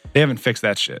 They haven't fixed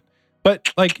that shit. But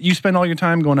like you spend all your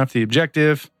time going after the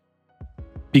objective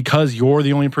because you're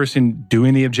the only person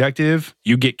doing the objective,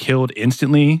 you get killed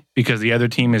instantly because the other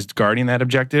team is guarding that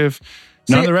objective.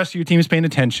 None of the rest of your team is paying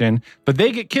attention, but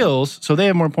they get kills, so they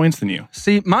have more points than you.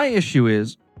 See, my issue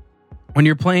is when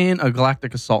you're playing a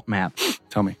Galactic Assault map,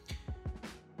 Tell me.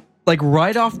 like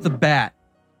right off the bat,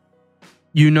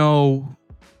 you know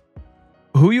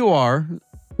who you are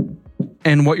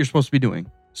and what you're supposed to be doing.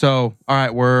 So, all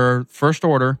right, we're first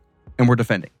order and we're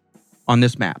defending on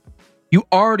this map. You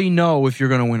already know if you're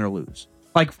going to win or lose.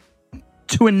 Like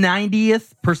to a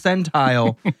 90th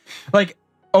percentile. Like,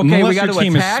 okay, Unless we got your to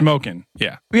team attack. is smoking.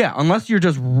 Yeah. Yeah, unless you're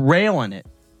just railing it.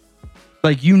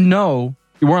 Like, you know,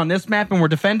 we're on this map and we're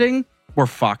defending, we're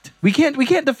fucked. We can't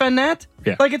defend that.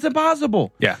 Yeah. Like, it's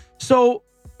impossible. Yeah. So,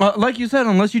 like you said,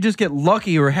 unless you just get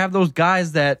lucky or have those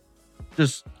guys that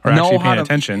just Or know actually how paying to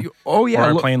attention. Oh yeah, Or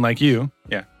are look- playing like you.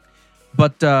 Yeah.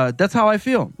 but that's how I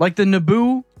feel. Like the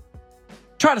Naboo,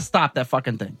 try to stop that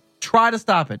fucking thing. Try to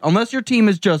stop it. Unless your team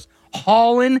is just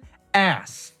hauling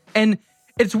ass. And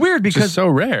it's weird Because because so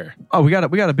rare. we got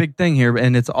a big thing here,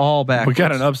 and it's all back. We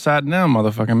got an upside down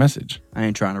motherfucking message. I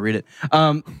ain't trying to read it.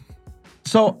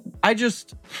 So I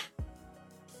just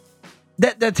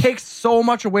that takes so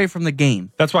much away from the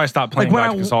game. That's why I stopped playing Like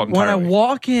Galactic Assault when I entirely.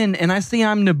 walk in and I see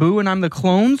I'm Naboo and I'm the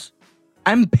clones,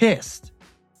 I'm pissed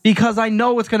because I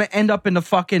know it's going to end up in the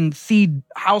fucking seed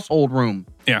household room.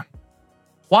 Yeah.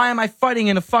 Why am I fighting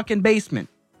in a fucking basement?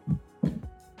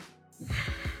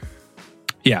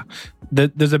 Yeah.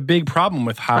 There's a big problem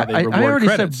with how they reward I already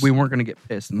credits. said we weren't going to get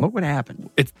pissed, and look what happened.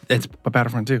 It's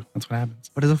Battlefront 2. That's what happens.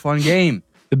 But it's a fun game.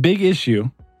 The big issue,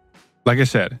 like I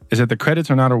said, is that the credits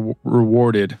are not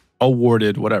awarded,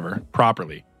 whatever,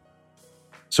 properly.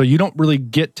 So you don't really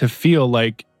get to feel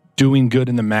like doing good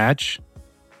in the match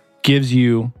gives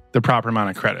you the proper amount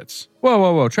of credits.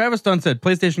 Whoa. Travis Dunn said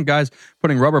PlayStation guys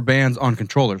putting rubber bands on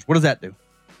controllers. What does that do?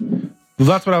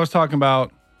 That's what I was talking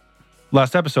about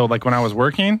last episode. Like when I was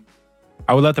working,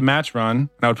 I would let the match run and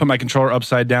I would put my controller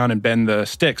upside down and bend the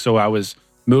stick so I was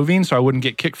moving so I wouldn't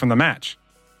get kicked from the match.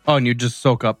 Oh, and you just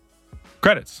soak up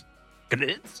Credits.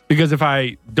 Because if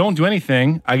I don't do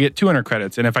anything, I get 200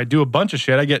 credits. And if I do a bunch of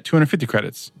shit, I get 250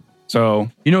 credits. So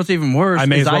You know what's even worse? I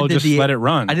may is as well did just let it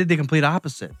run. I did the complete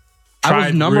opposite. I Tried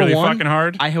was number really one. fucking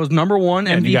hard. I was number one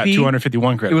MVP. and you got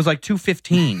 251 credits. It was like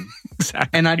 215, exactly.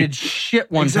 and I did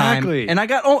shit one Exactly. time. And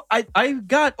I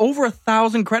got over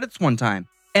 1,000 credits one time,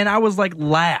 and I was like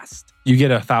last. You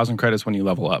get 1,000 credits when you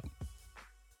level up.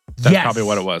 That's Yes. probably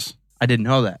what it was. I didn't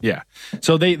know that. Yeah.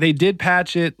 So they did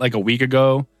patch it like a week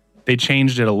ago. They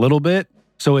changed it a little bit.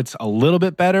 So it's a little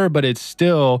bit better, but it's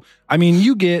still, I mean,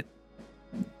 you get,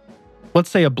 let's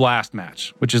say a blast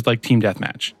match, which is like team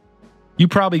deathmatch. You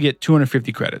probably get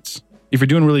 250 credits. If you're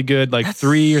doing really good, like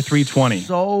 3 or 320.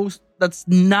 So that's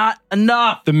not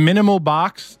enough. The minimal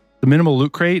box, the minimal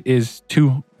loot crate is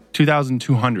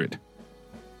 2,200.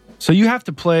 So you have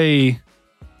to play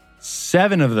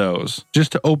 7 of those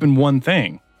just to open one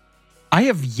thing. I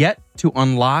have yet to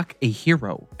unlock a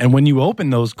hero. And when you open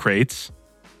those crates,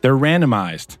 they're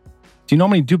randomized. Do you know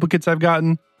how many duplicates I've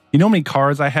gotten? You know how many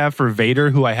cards I have for Vader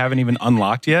who I haven't even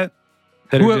unlocked yet?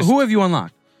 Who have you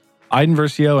unlocked? Iden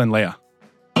Versio and Leia.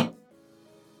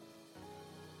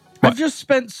 I've just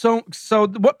spent so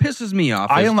what pisses me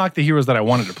off I is, unlocked the heroes that I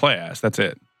wanted to play as. That's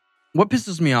it. what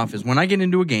pisses me off is when I get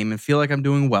into a game and feel like I'm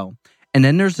doing well, and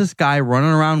then there's this guy running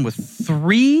around with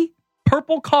 3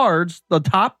 purple cards, the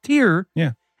top tier,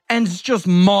 Yeah. and it's just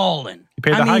mauling. You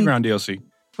paid the high ground DLC.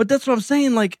 But that's what I'm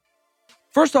saying. Like,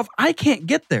 first off, I can't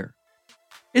get there.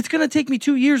 It's going to take me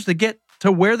 2 years to get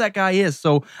to where that guy is.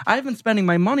 So I've been spending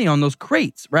my money on those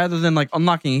crates rather than like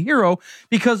unlocking a hero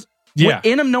because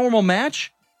in a normal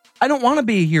match, I don't want to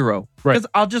be a hero. Right. Because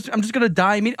I'm just going to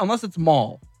die immediately unless it's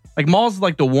Maul. Like Maul's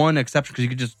like the one exception because you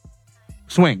could just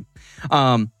swing.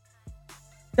 Yeah,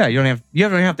 you don't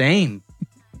have to aim.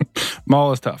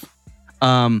 Maul is tough.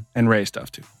 And Rey's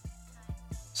tough too.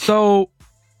 So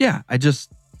yeah, it's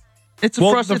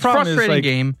a frustrating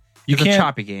game. It's a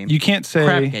choppy game. You can't say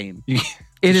crap game.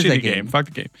 It is a shitty game. Fuck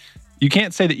the game. You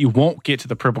can't say that you won't get to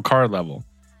the purple card level.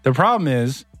 The problem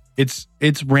is it's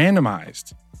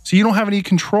randomized, so you don't have any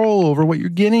control over what you're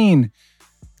getting.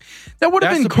 That would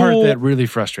have been the cool. part that really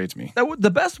frustrates me. The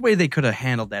best way they could have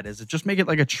handled that is to just make it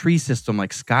like a tree system,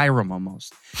 like Skyrim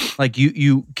almost. Like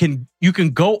you can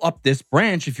go up this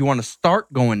branch if you want to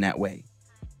start going that way,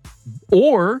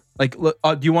 or like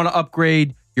do you want to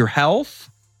upgrade your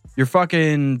health, your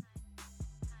fucking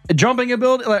jumping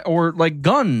ability, or like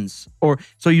guns, or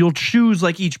so you'll choose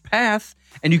like each path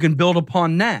and you can build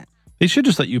upon that. They should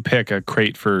just let you pick a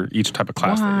crate for each type of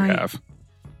class that you have.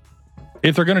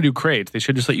 If they're going to do crates, they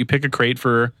should just let you pick a crate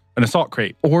for an assault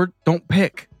crate. Or don't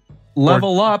pick.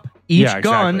 Level up each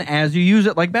gun as you use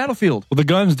it, like Battlefield. Well, the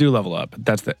guns do level up.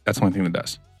 That's the only thing that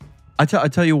does. I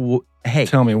tell you, hey.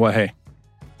 Tell me what, hey.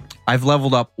 I've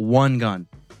leveled up one gun.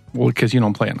 Well, because you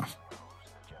don't play enough.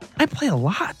 I play a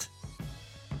lot.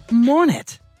 I'm on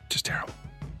it. Just terrible.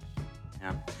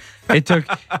 Yeah.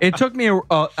 It took me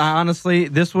honestly,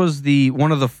 this was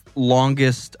one of the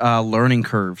longest learning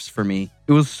curves for me.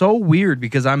 It was so weird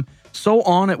because I'm so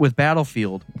on it with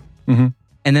Battlefield. Mm-hmm.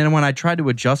 And then when I tried to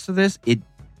adjust to this,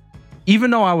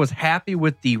 even though I was happy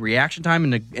with the reaction time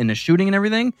and the shooting and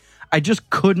everything, I just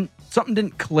couldn't, something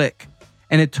didn't click.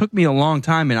 And it took me a long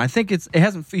time, and I think it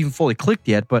hasn't even fully clicked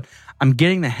yet, but I'm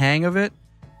getting the hang of it.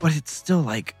 But it's still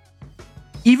like,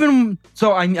 even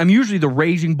so, I'm usually the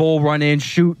Raging Bull, run in,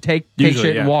 shoot, take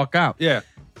shit, and walk out. Yeah.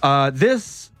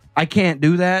 This, I can't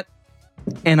do that.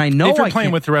 And I know if you're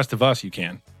playing with the rest of us, you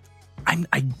can.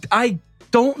 I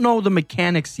don't know the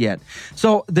mechanics yet.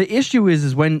 So the issue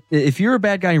is if you're a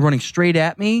bad guy and you're running straight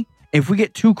at me, if we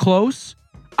get too close,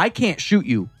 I can't shoot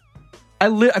you.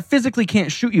 I physically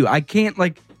can't shoot you. I can't,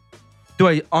 like, do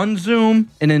I unzoom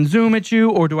and then zoom at you,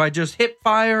 or do I just hip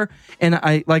fire? And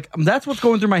that's what's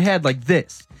going through my head, like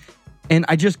this. And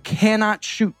I just cannot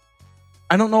shoot.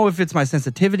 I don't know if it's my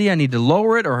sensitivity. I need to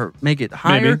lower it or make it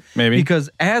higher. Maybe. Because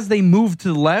as they move to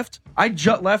the left, I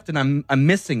jut left and I'm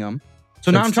missing them. So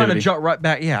now I'm trying to jut right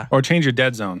back. Yeah. Or change your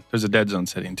dead zone. There's a dead zone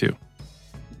setting too.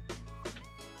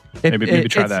 Maybe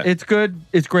try that. It's good.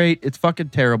 It's great. It's fucking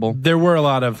terrible. There were a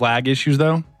lot of lag issues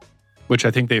though, which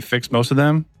I think they fixed most of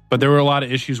them. But there were a lot of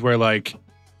issues where, like,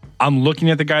 I'm looking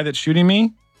at the guy that's shooting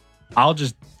me, I'll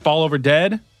just fall over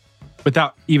dead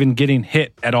without even getting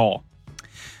hit at all.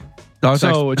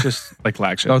 So it's just like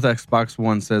lag shit. Xbox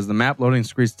One says the map loading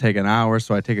screens take an hour,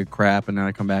 so I take a crap and then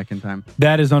I come back in time.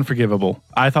 That is unforgivable.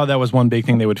 I thought that was one big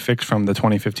thing they would fix from the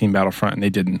 2015 Battlefront, and they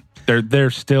didn't.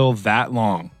 They're still that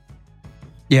long.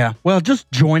 Yeah. Well,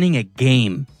 just joining a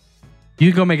game.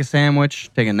 You can go make a sandwich,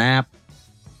 take a nap.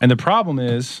 And the problem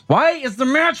is, why is the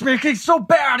matchmaking so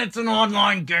bad? It's an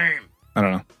online game. I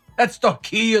don't know. That's the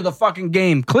key of the fucking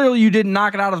game. Clearly, you didn't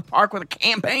knock it out of the park with a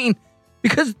campaign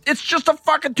because it's just a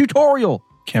fucking tutorial.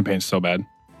 Campaign's so bad.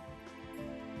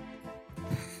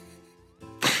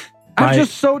 I'm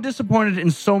just so disappointed in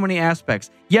so many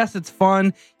aspects. Yes, it's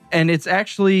fun, and it's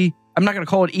actually, I'm not going to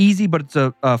call it easy, but it's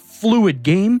a fluid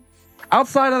game.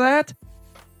 Outside of that,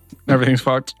 everything's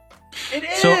fucked. It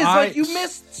is. You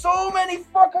missed so many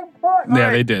fucking parts. Yeah,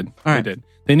 they did. They did.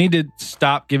 They need to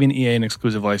stop giving EA an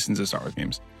exclusive license to Star Wars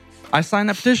games. I signed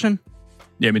that petition.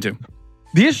 Yeah, me too.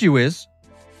 The issue is,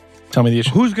 tell me the issue.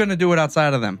 Who's going to do it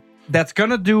outside of them? That's going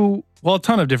to do... Well, a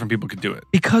ton of different people could do it.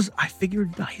 Because I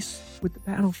figured dice with the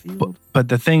Battlefield. But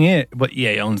the thing is,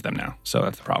 EA owns them now, so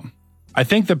that's the problem. I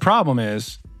think the problem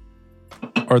is,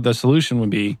 or the solution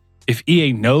would be, if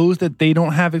EA knows that they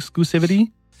don't have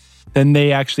exclusivity, then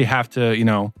they actually have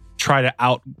to, try to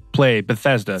outplay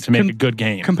Bethesda to make a good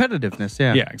game. Competitiveness,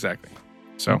 yeah. Yeah, exactly.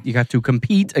 So You got to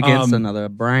compete against another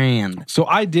brand. So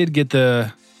I did get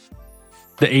the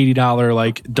 $80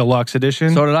 like deluxe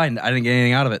edition. So did I. I didn't get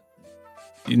anything out of it.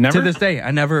 You never? To this day, I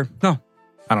never. No.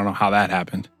 I don't know how that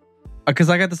happened. Because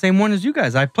I got the same one as you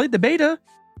guys. I played the beta.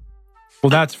 Well,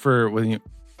 that's for when you.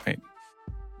 Wait.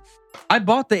 I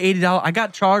bought the $80. I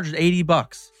got charged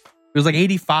 $80. It was like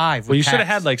 85. Well, you should have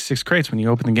had like 6 crates when you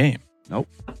opened the game. Nope.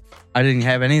 I didn't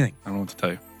have anything. I don't know what to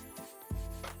tell you.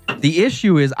 The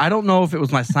issue is, I don't know if it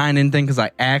was my sign-in thing because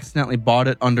I accidentally bought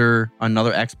it under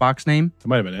another Xbox name. That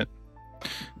might have been it.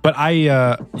 But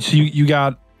I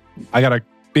got a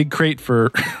big crate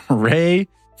for Ray,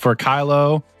 for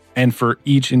Kylo, and for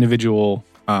each individual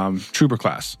trooper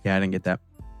class. Yeah, I didn't get that.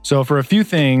 So for a few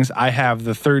things, I have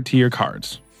the 3rd tier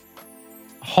cards.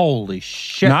 Holy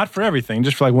shit. Not for everything,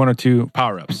 just for like 1 or 2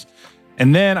 power-ups.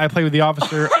 And then I played with the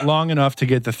officer long enough to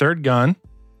get the 3rd gun,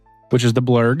 which is the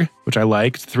Blurg, which I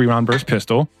like. It's a 3-round burst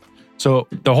pistol. So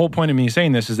the whole point of me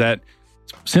saying this is that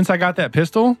since I got that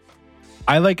pistol,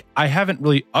 I haven't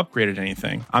really upgraded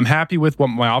anything. I'm happy with what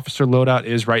my officer loadout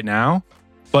is right now,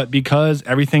 but because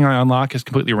everything I unlock is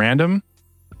completely random,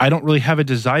 I don't really have a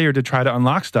desire to try to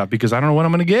unlock stuff because I don't know what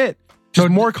I'm going to get. Just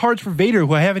more cards for Vader,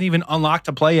 who I haven't even unlocked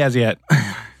to play as yet.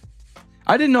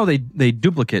 I didn't know they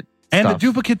duplicate And stuff. the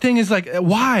duplicate thing is like,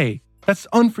 why? That's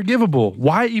unforgivable.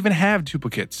 Why even have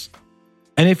duplicates?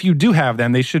 And if you do have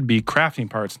them, they should be crafting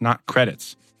parts, not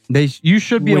credits. You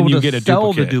should be When able you to get a sell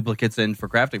duplicate. the duplicates in for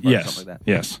crafting parts, Yes. something like that.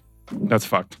 Yes. That's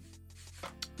fucked.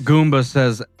 Goomba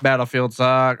says Battlefront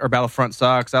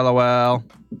sucks. LOL.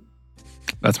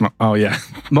 That's my. Oh, yeah.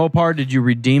 Mopar, did you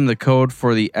redeem the code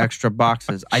for the extra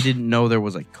boxes? I didn't know there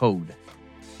was a code.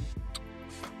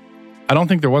 I don't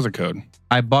think there was a code.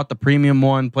 I bought the premium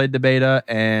one, played the beta,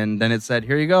 and then it said,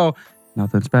 here you go.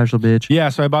 Nothing special, bitch. Yeah,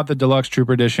 so I bought the Deluxe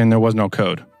Trooper Edition. There was no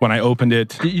code. When I opened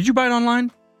it, Did you buy it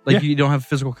online? Like Yeah. you don't have a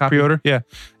physical copy? pre-order, yeah.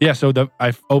 Yeah, so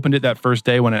I opened it that first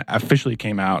day when it officially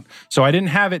came out. So I didn't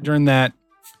have it during that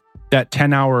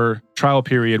 10-hour trial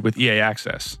period with EA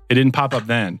Access. It didn't pop up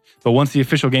then. But once the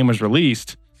official game was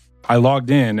released, I logged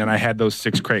in and I had those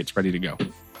 6 crates ready to go.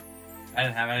 I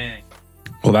didn't have anything.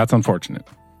 Well, that's unfortunate.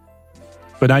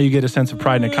 But now you get a sense of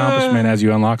pride and accomplishment as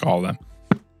you unlock all of them.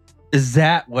 Is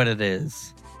that what it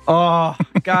is? Oh,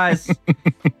 guys.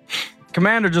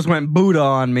 Commander just went Buddha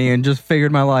on me and just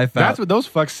figured my life out. That's what those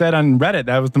fucks said on Reddit.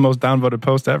 That was the most downvoted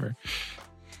post ever.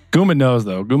 Goomba knows,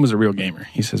 though. Goomba's a real gamer.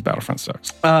 He says Battlefront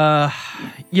sucks.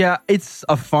 Yeah, it's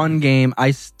a fun game.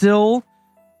 I still,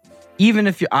 even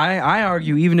if you, I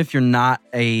argue, even if you're not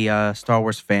a Star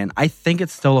Wars fan, I think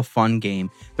it's still a fun game.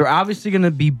 They're obviously going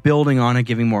to be building on it,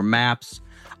 giving more maps.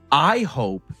 I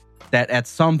hope that at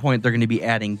some point they're going to be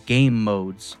adding game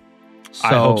modes.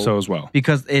 I hope so as well.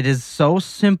 Because it is so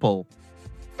simple.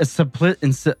 It's split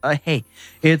and hey,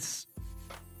 it's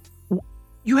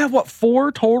you have what,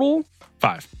 4 total?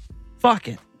 5. Fuck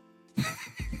it.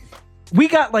 We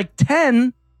got like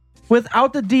 10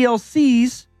 without the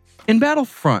DLCs in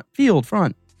Battlefront, Field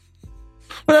Front.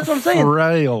 But that's what I'm saying.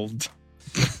 Railed.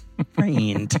 But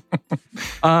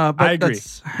I agree.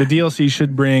 The DLC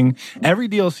should bring, every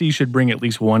DLC should bring at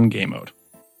least 1 game mode.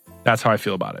 That's how I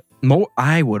feel about it.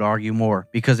 I would argue more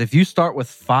because if you start with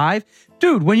 5,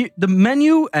 dude, when the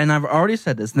menu, and I've already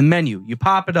said this, the menu, you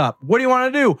pop it up. What do you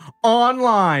want to do?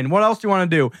 Online. What else do you want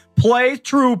to do? Play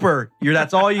Trooper.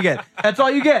 That's all you get. That's all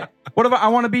you get. What if I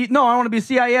want to be? No, I want to be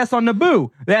CIS on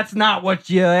Naboo. That's not what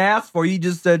you asked for. You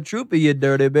just said Trooper, you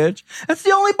dirty bitch. That's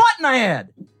the only button I had.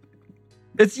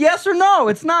 It's yes or no.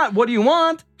 It's not. What do you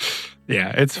want?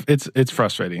 Yeah, it's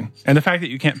frustrating, and the fact that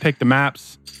you can't pick the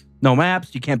maps. No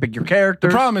maps. You can't pick your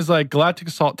characters. The problem is like Galactic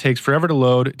Assault takes forever to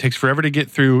load. It takes forever to get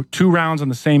through 2 rounds on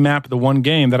the same map of the one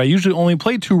game that I usually only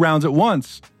play 2 rounds at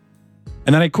once.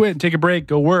 And then I quit and take a break,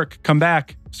 go work, come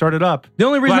back, start it up. The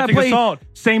only reason Galactic I play Assault,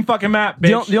 same fucking map,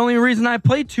 bitch. The only reason I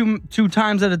play two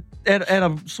times at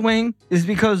a swing is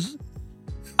because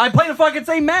I play the fucking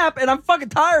same map and I'm fucking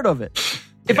tired of it.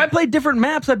 If I played different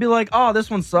maps, I'd be like, oh, this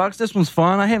one sucks. This one's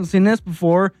fun. I haven't seen this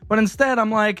before. But instead,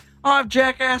 I'm like, oh, I've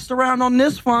jackassed around on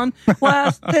this one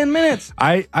last 10 minutes.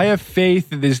 I have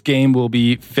faith that this game will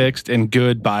be fixed and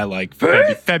good by like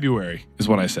February is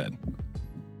what I said.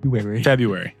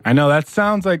 February. I know that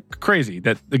sounds like crazy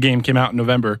that the game came out in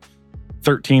November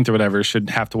 13th or whatever. Should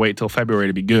have to wait till February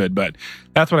to be good. But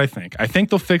that's what I think. I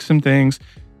think they'll fix some things.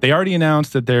 They already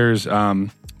announced that there's the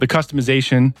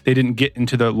customization. They didn't get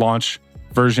into the launch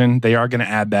version. They are going to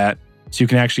add that. So you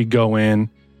can actually go in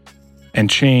and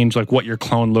change like what your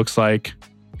clone looks like,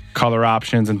 color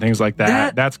options and things like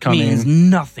that. That's coming. Means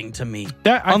nothing to me.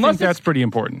 I think that's pretty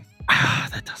important.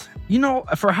 That doesn't. You know,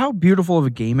 for how beautiful of a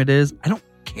game it is, I don't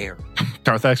care.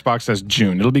 Darth Xbox says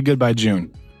June. It'll be good by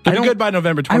June. It'll be don't- good by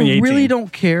November 2018. I really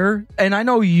don't care. And I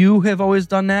know you have always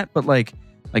done that, but like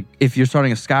if you're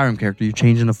starting a Skyrim character, you're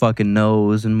changing the fucking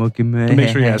nose and looking. Make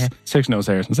sure he has 6 nose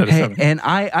hairs instead of 7. And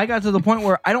I got to the point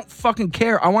where I don't fucking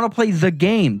care. I want to play the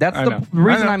game. That's I the know.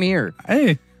 reason I know. I'm here.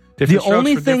 Hey, The different strokes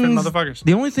only for different things, motherfuckers.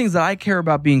 the only things that I care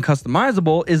about being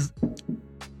customizable is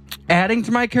adding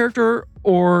to my character,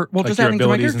 or Like just your adding to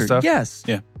my abilities and character. stuff? Yes.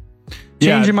 Yeah.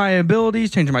 Changing my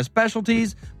abilities, changing my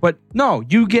specialties. But no,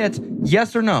 you get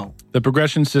yes or no. The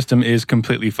progression system is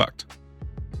completely fucked.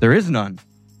 There is none.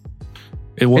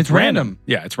 It's random.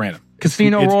 Yeah, it's random.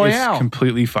 Casino Royale. It's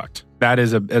completely fucked. That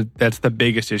is that's the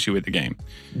biggest issue with the game.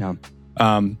 Yeah.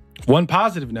 One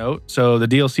positive note. So the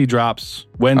DLC drops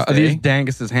Wednesday. These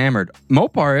Dangus is hammered.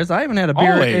 Mopar is. I haven't had a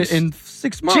beer Always. in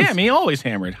 6 months. Jamie always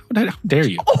hammered. How dare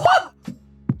you?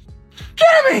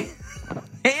 Jamie!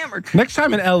 Hammered. Next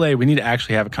time in LA, we need to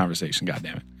actually have a conversation. God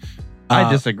damn it. I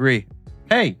disagree.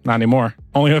 Hey, Not anymore.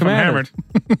 Only if Commander.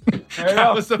 I'm hammered.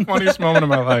 That was the funniest moment of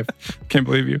my life. Can't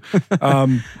believe you.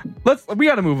 we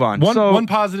got to move on. One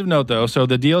positive note though. So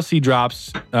the DLC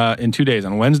drops in 2 days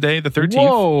on Wednesday, the 13th.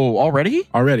 Whoa, already?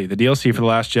 Already, the DLC for The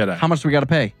Last Jedi. How much do we got to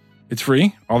pay? It's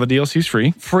free. All the DLC is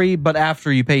free. Free, but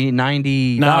after you pay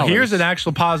 $90. Now, here's an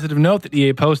actual positive note that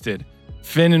EA posted.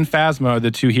 Finn and Phasma are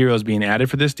the 2 heroes being added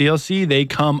for this DLC. They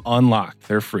come unlocked.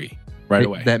 They're free right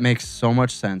away. That makes so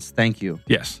much sense. Thank you.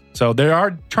 Yes. So they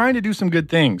are trying to do some good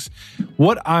things.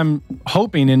 What I'm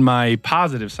hoping in my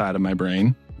positive side of my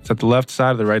brain, it's at the left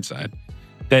side or the right side,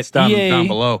 that Down EA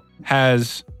below.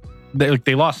 has,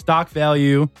 they lost stock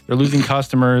value. They're losing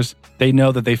customers. They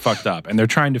know that they fucked up and they're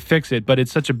trying to fix it, but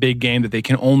it's such a big game that they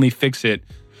can only fix it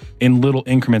in little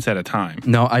increments at a time.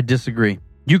 No, I disagree.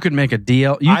 You could make a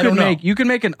DL. You could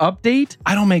make an update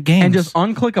I don't make games. and just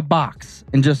unclick a box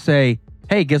and just say,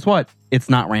 "Hey, guess what? It's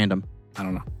not random. I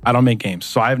don't know. I don't make games,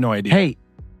 so I have no idea. Hey,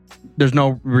 there's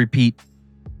no repeat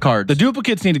cards. The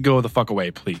duplicates need to go the fuck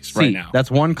away, please, right now. That's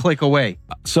one click away.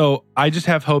 So I just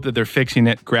have hope that they're fixing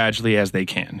it gradually as they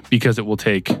can, because it will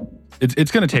take,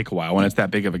 it's going to take a while when it's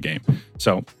that big of a game.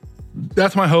 So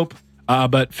that's my hope.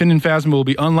 But Finn and Phasma will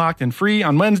be unlocked and free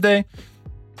on Wednesday.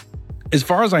 As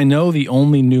far as I know, the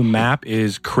only new map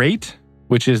is Crate,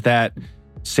 which is that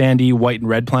sandy white and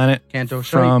red planet Canto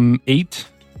from 8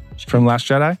 from Last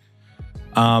Jedi.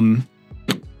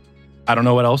 I don't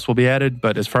know what else will be added,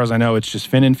 but as far as I know, it's just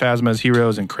Finn and Phasma as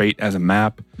heroes and Crate as a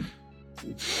map.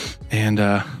 And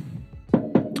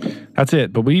that's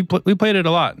it. But we played it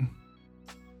a lot.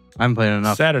 I haven't played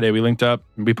enough. Saturday, we linked up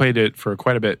and we played it for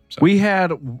quite a bit. So. We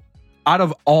had, out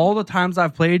of all the times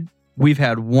I've played, we've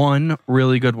had one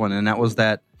really good one, and that was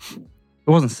that. It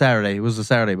wasn't Saturday. It was the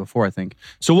Saturday before, I think.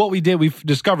 So what we did, we've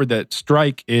discovered that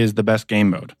Strike is the best game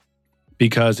mode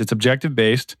because it's objective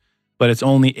based, but it's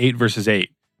only 8 versus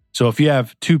 8. So if you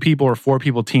have 2 people or 4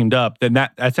 people teamed up, then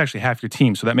that's actually half your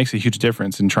team. So that makes a huge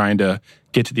difference in trying to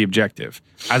get to the objective,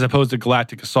 as opposed to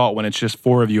Galactic Assault when it's just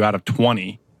 4 of you out of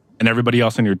 20 and everybody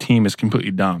else on your team is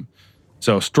completely dumb.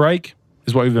 So Strike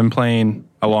is what we've been playing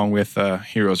along with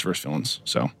Heroes vs. Villains.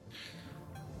 So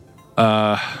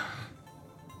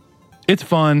it's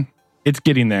fun. It's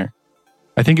getting there.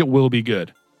 I think it will be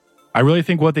good. I really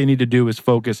think what they need to do is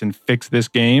focus and fix this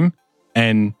game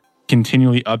and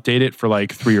continually update it for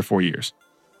like 3 or 4 years.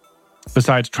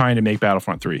 Besides trying to make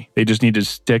Battlefront 3. They just need to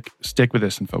stick with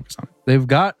this and focus on it. They've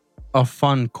got a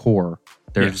fun core.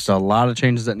 There's Yes. a lot of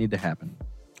changes that need to happen.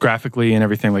 Graphically and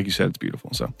everything, like you said, it's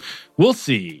beautiful. So we'll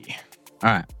see. All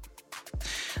right.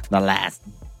 The Last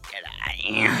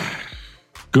Jedi.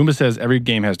 Goomba says every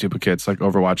game has duplicates like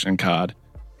Overwatch and COD.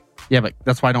 Yeah, but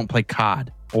that's why I don't play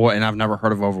COD. And I've never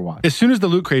heard of Overwatch. As soon as the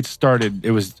loot crates started,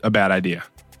 it was a bad idea.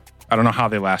 I don't know how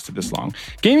they lasted this long.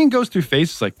 Gaming goes through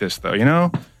phases like this, though, you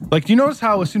know? Like, do you notice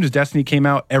how as soon as Destiny came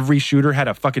out, every shooter had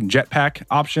a fucking jetpack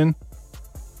option?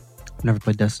 I've never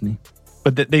played Destiny.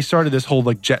 But they started this whole,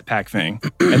 like, jetpack thing.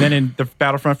 And then in the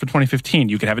Battlefront for 2015,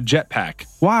 you could have a jetpack.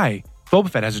 Why? Boba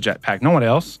Fett has a jetpack. No one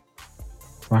else.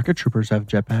 Rocket Troopers have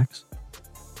jetpacks.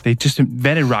 They just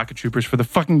invented rocket troopers for the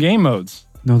fucking game modes.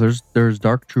 No, there's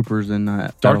Dark Troopers in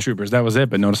Dark Troopers, that was it.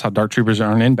 But notice how Dark Troopers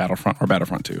aren't in Battlefront or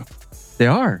Battlefront 2. They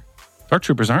are. Dark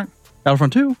Troopers aren't.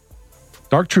 Battlefront 2.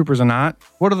 Dark Troopers are not.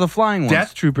 What are the flying ones?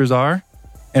 Death Troopers are.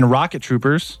 And Rocket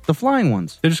Troopers. The flying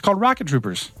ones. They're just called Rocket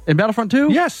Troopers. In Battlefront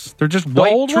 2? Yes. They're just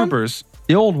white old one? troopers.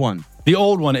 The old one. The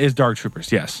old one is Dark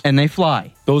Troopers, yes. And they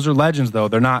fly. Those are legends, though.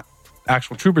 They're not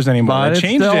actual troopers anymore. But They it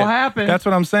changed still it. happened. That's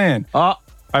what I'm saying.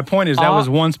 My point is that was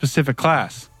one specific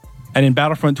class. And in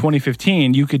Battlefront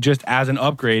 2015, you could just, as an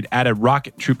upgrade, add a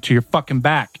rocket troop to your fucking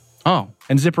back. Oh.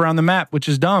 and zip around the map, which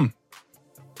is dumb.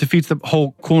 Defeats the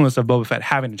whole coolness of Boba Fett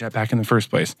having a jetpack in the first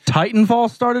place. Titanfall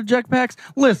started jetpacks?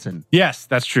 Listen. Yes,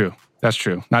 that's true. That's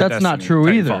true. That's not true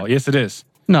either. Titanfall. Yes, it is.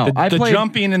 No, the I played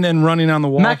jumping and then running on the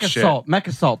wall. Mech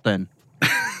Assault then.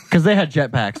 Because they had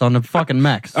jetpacks on the fucking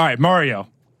mechs. All right, Mario.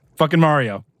 Fucking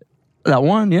Mario. That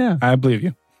one, yeah. I believe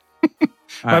you.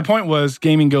 My point was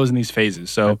gaming goes in these phases.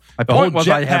 So My the whole point was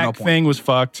I had no jetpack point. thing was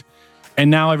fucked. And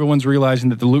now everyone's realizing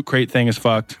that the loot crate thing is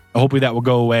fucked. Hopefully that will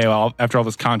go away after all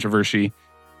this controversy.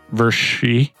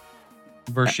 Versio.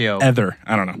 Ether.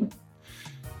 I don't know.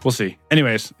 We'll see.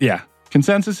 Anyways, yeah.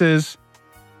 Consensus is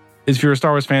if you're a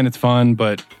Star Wars fan, it's fun,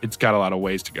 but it's got a lot of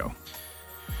ways to go.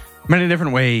 Many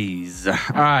different ways. All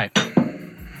right.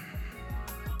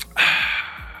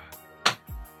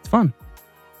 It's fun.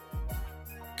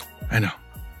 I know.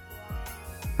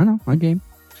 My game.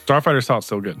 Starfighter Assault's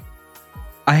still good.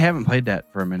 I haven't played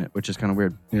that for a minute, which is kind of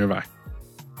weird. Neither have I.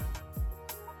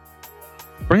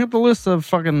 Bring up the list of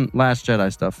fucking Last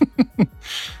Jedi stuff. All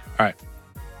right.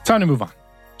 Time to move on.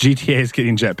 GTA is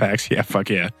getting jetpacks. Yeah, fuck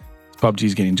yeah.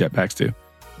 PUBG's getting jetpacks too.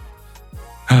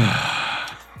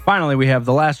 Finally, we have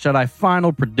the Last Jedi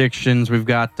final predictions. We've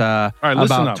got right,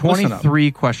 listen about up,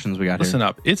 23 questions we got Listen here.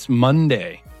 up. It's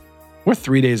Monday. We're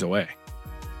 3 days away.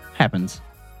 Happens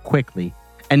quickly.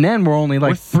 And then we're only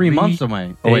like We're 3 3 months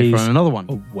away days from another one.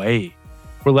 Away.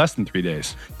 We're less than 3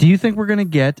 days. Do you think we're going to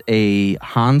get a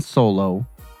Han Solo?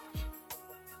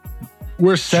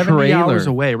 We're 70 Trailer. hours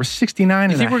away. We're 69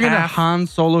 You and think a we're going to half. Han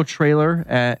Solo trailer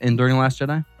during Last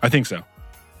Jedi? I think so.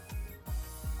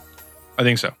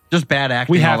 Just bad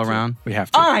acting We have all to. around. We have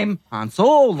to. I'm Han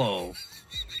Solo.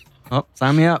 Oh,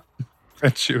 sign me up.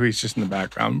 And Chewie's just in the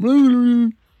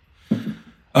background.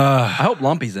 I hope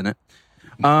Lumpy's in it.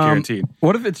 Guaranteed.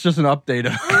 What if it's just an update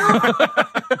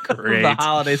of Great. the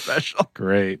holiday special?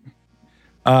 Great.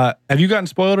 Have you gotten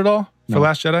spoiled at all for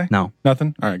Last Jedi? No.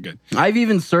 Nothing? All right, good. I've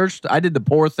even searched. I did the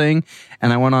poor thing,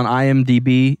 and I went on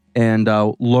IMDb and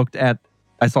looked at.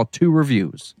 I saw 2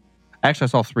 reviews. Actually, I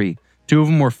saw 3. 2 of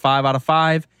them were 5 out of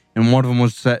 5, and one of them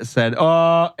was said,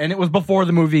 and it was before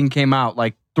the movie came out,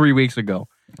 like 3 weeks ago.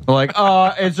 So like,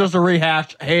 it's just a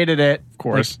rehash. Hated it. Of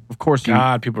course. Like, of course. You,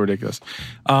 God, people are ridiculous.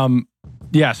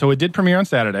 Yeah, so it did premiere on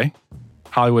Saturday.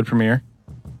 Hollywood premiere.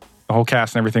 The whole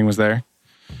cast and everything was there.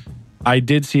 I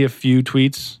did see a few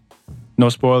tweets, no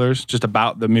spoilers, just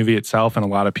about the movie itself, and a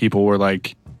lot of people were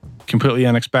like, completely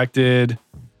unexpected,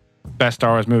 best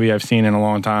Star Wars movie I've seen in a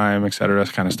long time, etc.,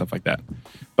 kind of stuff like that.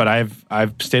 But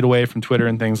I've stayed away from Twitter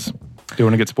and things. Don't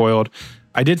want to get spoiled.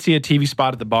 I did see a TV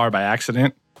spot at the bar by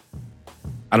accident.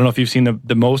 I don't know if you've seen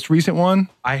the most recent one.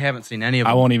 I haven't seen any of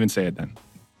them. I won't even say it then.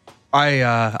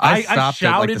 I stopped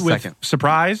shouted at like the with second.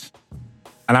 surprise,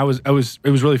 and it was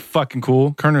really fucking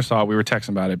cool. Kerner saw it. We were texting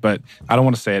about it, but I don't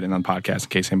want to say it on podcast in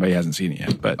case anybody hasn't seen it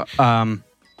yet. But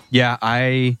Yeah,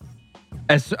 I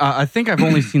think I've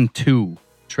only seen 2,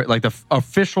 like the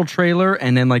official trailer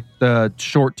and then like the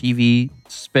short TV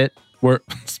spit. where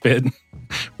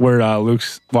Luke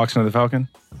walks into the Falcon.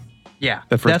 Yeah,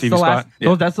 The first that's TV the last, spot?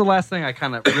 Yeah. That's the last thing I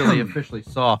kind of really officially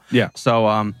saw. Yeah.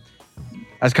 So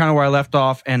that's kind of where I left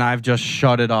off, and I've just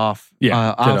shut it off.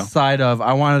 Yeah, ditto. Outside of,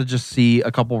 I wanted to just see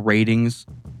a couple ratings,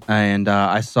 and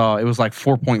I saw it was like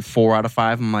 4.4 out of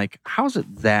 5. I'm like, how's it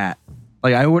that?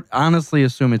 Like, I would honestly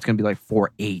assume it's gonna be like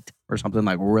 4.8 or something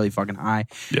like really fucking high.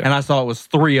 Yeah. And I saw it was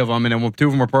 3 of them, and then 2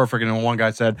 of them were perfect, and then one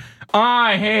guy said,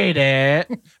 "I hate it."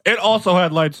 It also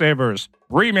had lightsabers.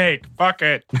 Remake. Fuck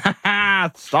it.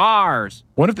 Stars.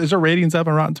 What if there's a ratings up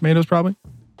on Rotten Tomatoes? Probably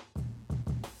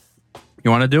You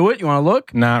want to do it? You want to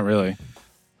look? not really.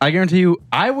 I guarantee you,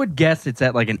 I would guess it's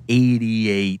at like an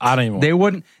 88. I don't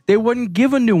even. They wouldn't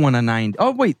give a new one a 90.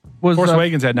 Oh wait, was Force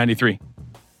Awakens had 93.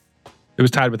 It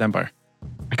was tied with Empire.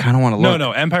 I kind of want to look.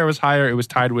 No, Empire was higher. It was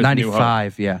tied with New Hope.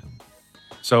 95. Yeah,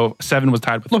 So 7 was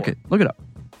tied with 4. look it up.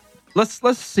 Let's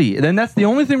see. And then that's the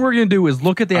only thing we're gonna do is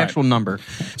look at the All right. actual number.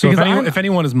 So Because if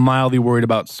anyone is mildly worried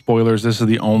about spoilers, this is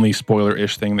the only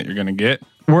spoiler-ish thing that you're going to get.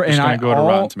 we're just gonna go to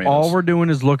Rotten Tomatoes. all we're doing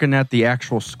is looking at the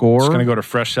actual score. Just going to go to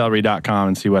freshcelery.com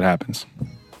and see what happens.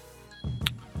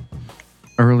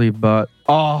 Early, but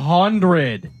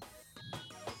 100.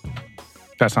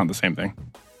 That's not the same thing.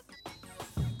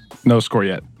 No score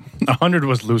yet. 100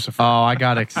 was Lucifer. Oh, I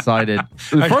got excited. I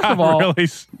First got of all, really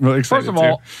excited first of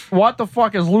all, what the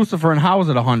fuck is Lucifer and how is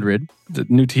it 100? the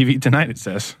new TV tonight, it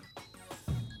says.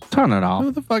 Turn it off.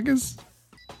 Who the fuck is...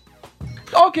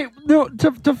 Okay, no,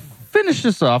 to finish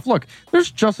this off, look,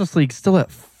 there's Justice League still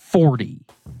at 40.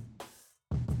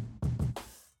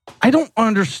 I don't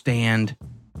understand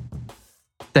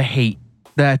the hate.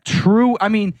 I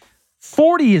mean,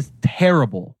 40 is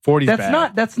terrible. 40's that's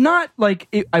bad. That's not like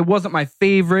I wasn't my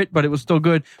favorite, but it was still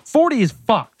good. 40 is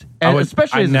fucked. And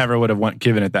I never would have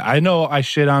given it that. I know I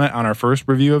shit on it on our first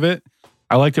review of it.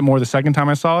 I liked it more the second time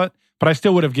I saw it, but I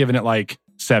still would have given it like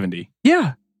 70.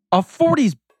 Yeah. A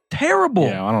 40's terrible.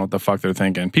 Yeah, I don't know what the fuck they're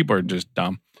thinking. People are just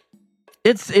dumb.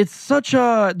 It's such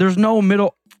a, there's no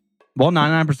middle. Well,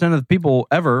 99% of the people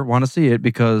ever want to see it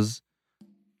because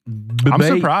I'm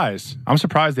surprised. I'm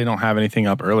surprised they don't have anything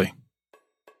up early.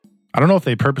 I don't know if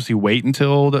they purposely wait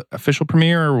until the official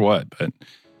premiere or what, but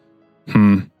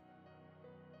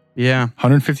yeah.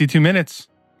 152 minutes.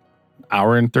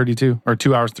 Hour and 32 or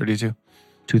 2 hours 32.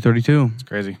 2:32. It's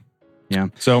crazy. Yeah.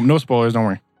 So no spoilers, don't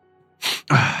worry.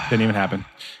 Didn't even happen.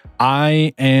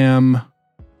 I am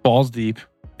balls deep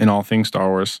in all things Star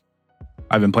Wars.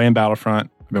 I've been playing Battlefront.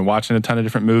 I've been watching a ton of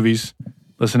different movies,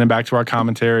 listening back to our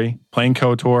commentary, playing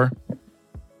KOTOR.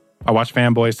 I watched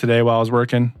Fanboys today while I was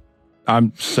working.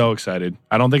 I'm so excited.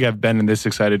 I don't think I've been this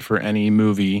excited for any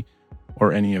movie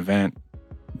or any event,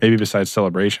 maybe besides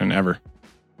Celebration, ever.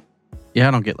 Yeah,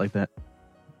 I don't get like that.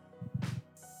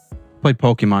 Played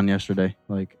Pokemon yesterday.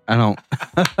 Like, I don't.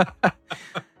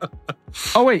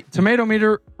 Oh, wait. Tomato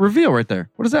meter reveal right there.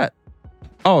 What is that?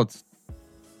 Oh, it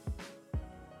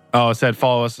said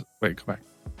follow us. Wait, go back.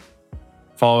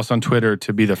 Follow us on Twitter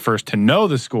to be the first to know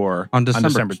the score on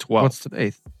December 12th. What's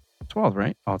today? 12th,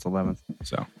 right? Oh, it's 11th.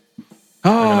 So,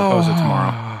 we're going to post it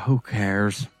tomorrow. Who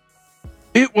cares?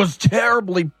 It was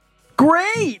terribly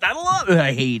great. I love it.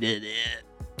 I hated it.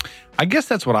 I guess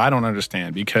that's what I don't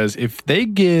understand, because if they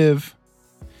give,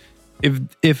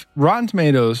 if Rotten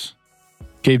Tomatoes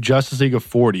gave Justice League a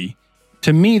 40,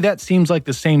 to me that seems like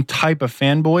the same type of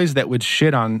fanboys that would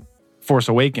shit on Force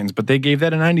Awakens, but they gave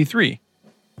that a 93.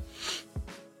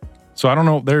 So I don't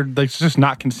know, they're just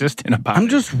not consistent about it. I'm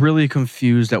just really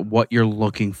confused at what you're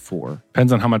looking for.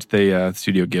 Depends on how much the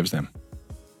studio gives them.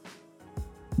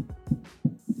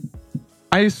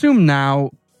 I assume now,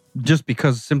 just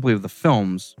because simply of the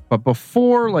films, but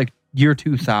before like year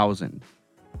 2000,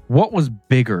 what was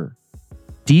bigger,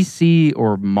 DC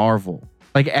or Marvel?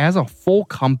 Like as a full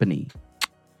company.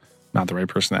 Not the right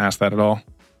person to ask that at all.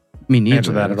 Me neither.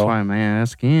 Answer that at That's all. why I'm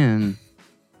asking.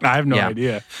 I have no Yeah.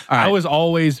 idea. All right. I was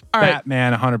always All right.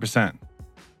 Batman 100%.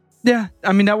 Yeah,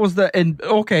 I mean that was and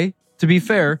okay, to be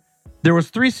fair, there was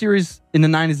 3 series in the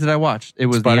 90s that I watched. It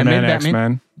was Spider-Man, the animated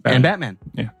X-Men, and Batman.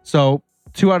 Yeah. So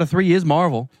 2 out of 3 is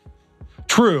Marvel.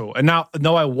 True. And now,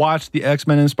 though I watched the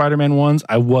X-Men and Spider-Man ones,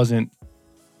 I wasn't,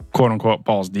 quote unquote,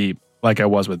 balls deep like I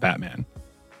was with Batman.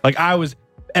 Like I was,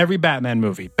 every Batman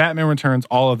movie, Batman Returns,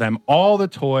 all of them, all the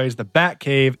toys, the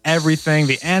Batcave, everything,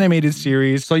 the animated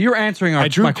series. So you're answering I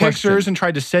drew my pictures question. and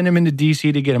tried to send them into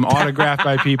DC to get them autographed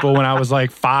by people when I was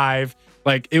like 5.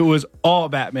 Like it was all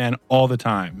Batman all the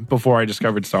time before I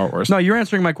discovered Star Wars. No, you're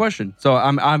answering my question. So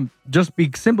I'm just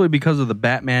simply because of the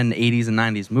Batman 80s and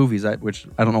 90s movies, which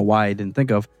I don't know why I didn't think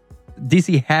of.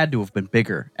 DC had to have been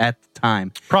bigger at the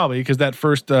time. Probably because that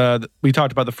first, we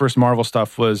talked about the first Marvel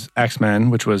stuff was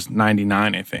X-Men, which was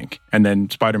 99, I think. And then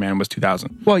Spider-Man was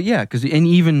 2000. Well, yeah, because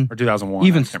even Or 2001.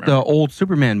 even I can't the remember. old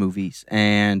Superman movies,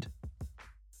 and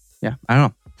yeah, I don't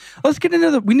know. Let's get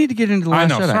into we need to get into the Last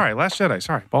Jedi. Sorry, Last Jedi.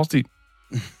 Sorry, balls deep.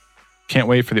 Can't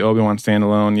wait for the Obi-Wan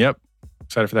standalone. Yep,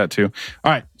 excited for that too.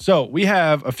 All right, so we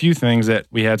have a few things that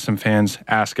we had some fans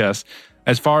ask us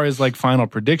as far as like final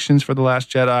predictions for the Last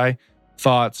Jedi,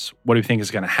 thoughts. What do you think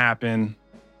is going to happen?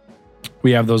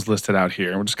 We have those listed out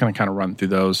here. We're just going to kind of run through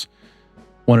those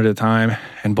one at a time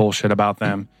and bullshit about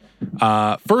them.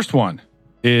 First one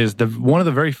is one of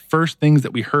the very first things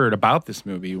that we heard about this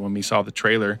movie when we saw the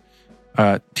trailer,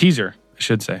 teaser, I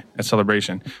should say, at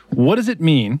Celebration. What does it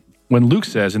mean when Luke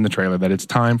says in the trailer that it's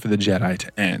time for the Jedi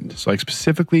to end? So, like,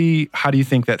 specifically, how do you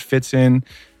think that fits in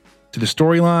to the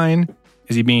storyline?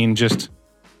 Is he being just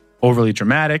overly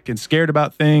dramatic and scared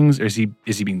about things? Or is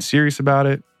he being serious about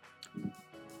it?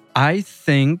 I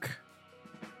think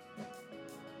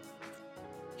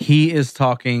he is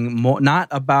talking more not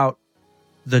about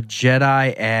the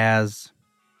Jedi as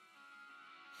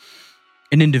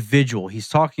an individual. He's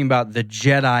talking about the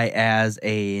Jedi as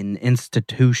an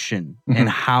institution and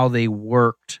how they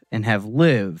worked and have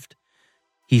lived.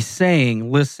 He's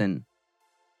saying, listen,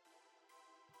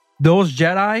 those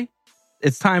Jedi,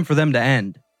 it's time for them to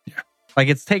end. Yeah. Like,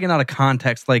 it's taken out of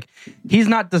context. Like, he's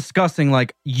not discussing,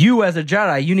 like, you as a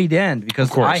Jedi, you need to end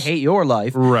because I hate your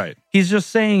life. Right. He's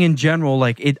just saying in general,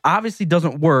 like, it obviously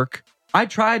doesn't work. I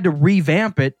tried to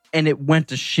revamp it and it went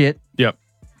to shit. Yep.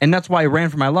 And that's why I ran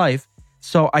for my life.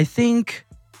 So I think,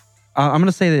 I'm going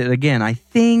to say that again. I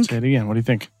think, Say it again. What do you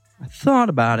think? I thought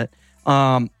about it.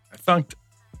 I thunked.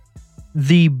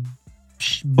 The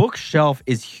bookshelf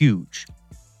is huge.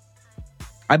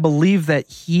 I believe that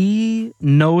he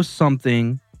knows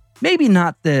something, maybe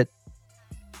not that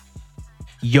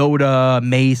Yoda,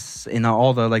 Mace, and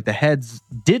all the the heads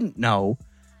didn't know,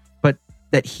 but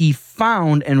that he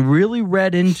found and really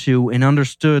read into and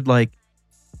understood,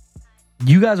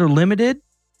 you guys are limited,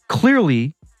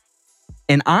 clearly,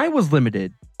 and I was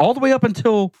limited all the way up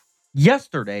until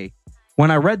yesterday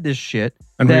when I read this shit.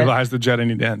 And realized the Jedi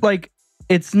need to end.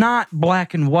 It's not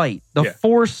black and white. The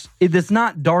Force, it's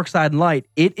not dark side and light.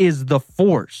 It is the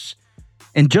Force.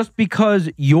 And just because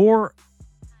your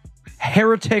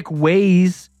heretic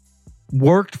ways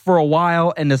worked for a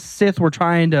while and the Sith were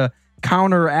trying to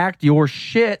counteract your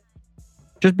shit,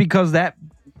 just because that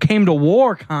came to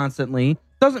war constantly,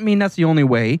 doesn't mean that's the only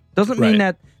way. Doesn't mean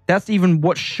that that's even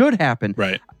what should happen.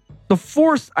 Right. The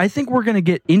Force, I think we're going to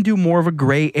get into more of a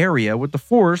gray area with the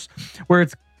Force, where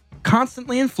it's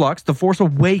constantly in flux. The Force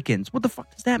Awakens. What the fuck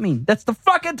does that mean? That's the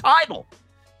fucking title.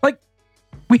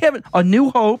 We have A New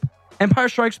Hope, Empire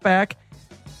Strikes Back,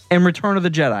 and Return of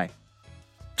the Jedi.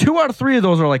 2 out of 3 of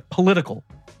those are political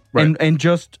and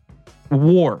just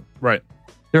war. Right.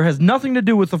 There has nothing to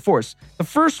do with the Force. The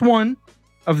first one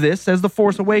of this says The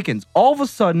Force Awakens. All of a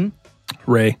sudden,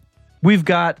 Rey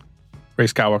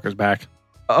Skywalker's back.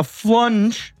 A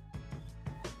flunge.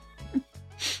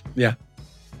 Yeah.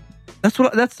 That's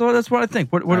what I think.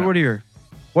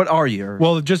 What are your?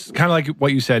 Well, just kind of like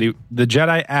what you said, the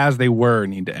Jedi as they were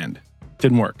need to end.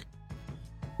 Didn't work.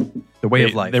 The way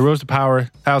of life. They rose to power.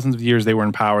 Thousands of years they were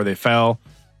in power. They fell.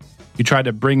 You tried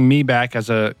to bring me back as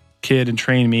a kid and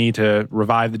train me to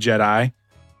revive the Jedi.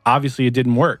 Obviously, it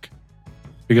didn't work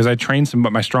because I trained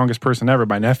my strongest person ever,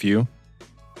 my nephew,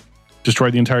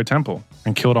 destroyed the entire temple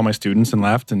and killed all my students and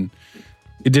left, and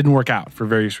it didn't work out for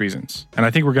various reasons. And I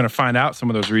think we're going to find out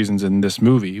some of those reasons in this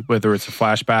movie, whether it's a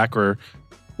flashback or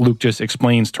Luke just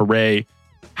explains to Rey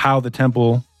how the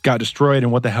temple got destroyed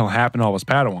and what the hell happened to all his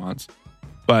Padawans.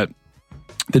 But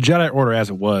the Jedi Order as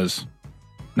it was,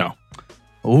 no.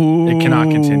 Ooh. It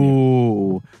cannot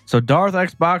continue. So Darth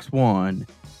Xbox One,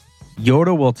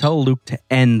 Yoda will tell Luke to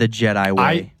end the Jedi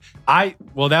way.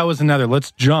 Well, that was another.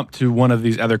 Let's jump to one of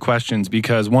these other questions,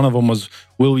 because one of them was,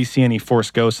 will we see any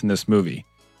Force ghosts in this movie?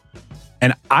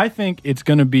 And I think it's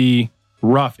going to be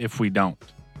rough if we don't.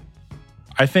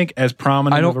 I think as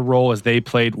prominent of a role as they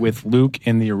played with Luke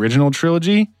in the original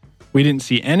trilogy, we didn't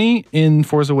see any in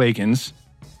Force Awakens.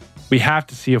 We have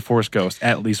to see a Force ghost,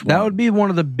 at least one. That would be one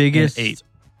of the biggest. 8.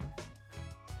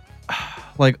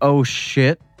 Oh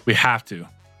shit. We have to.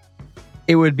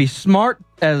 It would be smart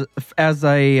as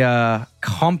a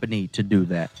company to do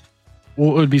that.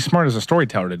 Well, it would be smart as a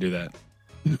storyteller to do that.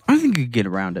 I think you could get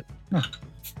around it.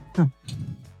 Oh.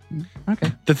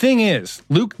 Okay. The thing is,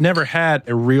 Luke never had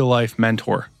a real life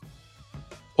mentor.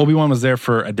 Obi-Wan was there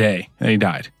for a day and he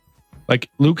died.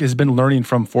 Luke has been learning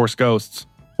from Force ghosts.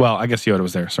 Well, I guess Yoda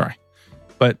was there, sorry.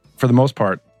 But for the most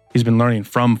part, he's been learning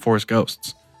from Force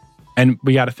ghosts. And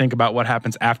we got to think about what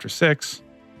happens after 6.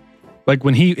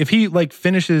 If he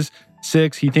finishes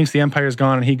 6, he thinks the Empire's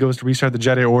gone and he goes to restart the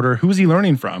Jedi Order. Who's he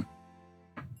learning from?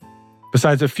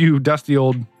 Besides a few dusty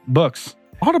old books.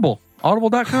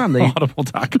 Audible.com.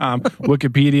 Audible.com.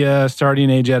 Wikipedia, starting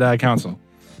a Jedi Council.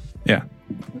 Yeah.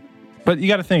 But you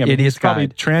got to think, he's probably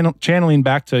channeling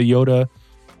back to Yoda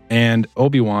and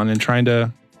Obi-Wan and trying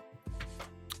to...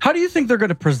 How do you think they're going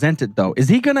to present it, though? Is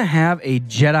he going to have a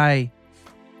Jedi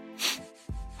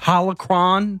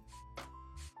holocron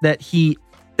that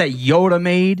Yoda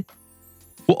made?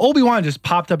 Well, Obi-Wan just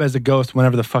popped up as a ghost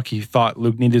whenever the fuck he thought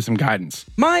Luke needed some guidance.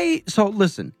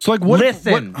 Listen. So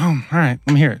listen. Oh, all right,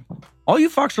 let me hear it. All you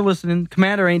fucks are listening.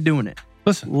 Commander ain't doing it.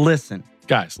 Listen.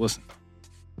 Guys, listen.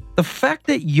 The fact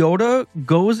that Yoda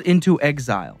goes into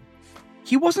exile,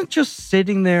 he wasn't just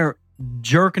sitting there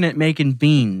jerking it, making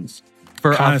beans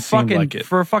for a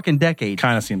fucking decade.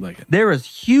 Kind of seemed like it. There is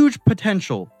huge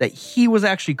potential that he was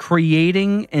actually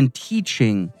creating and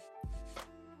teaching,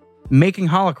 making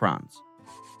holocrons.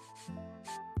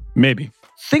 Maybe.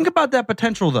 Think about that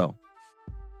potential, though.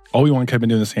 Obi-Wan could have been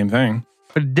doing the same thing.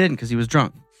 But it didn't, because he was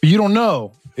drunk. But you don't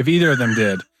know if either of them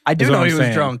did. I do know he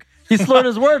was drunk. He slurred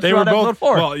his words throughout episode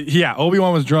 4. Well, yeah,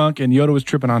 Obi-Wan was drunk and Yoda was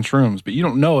tripping on shrooms, but you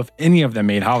don't know if any of them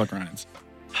made holocrons.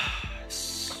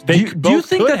 They both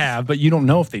could have, but you don't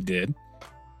know if they did,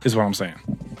 is what I'm saying.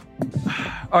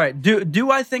 All right,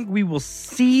 do I think we will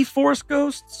see Force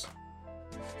ghosts?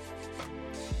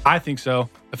 I think so.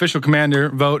 Official commander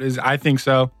vote is I think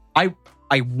so. I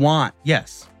want.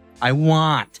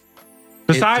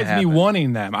 Besides me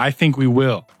wanting them, I think we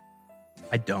will.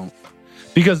 I don't.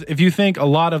 Because if you think a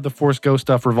lot of the Force Ghost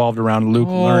stuff revolved around Luke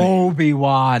learning.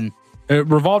 Obi-Wan. It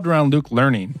revolved around Luke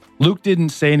learning. Luke didn't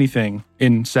say anything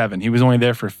in 7. He was only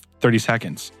there for 30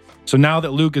 seconds. So now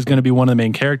that Luke is going to be one of the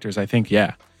main characters, I think,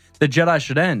 yeah. The Jedi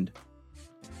should end.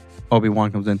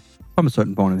 Obi-Wan comes in from a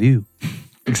certain point of view.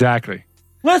 Exactly.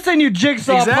 Listen, you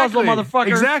jigsaw puzzle motherfucker.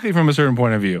 Exactly from a certain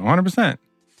point of view. 100%.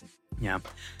 Yeah.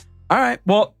 All right.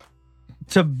 Well,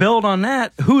 to build on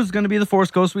that, who's going to be the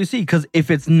Force Ghost we see? Because if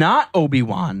it's not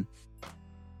Obi-Wan,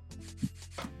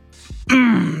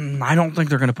 I don't think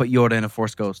they're going to put Yoda in a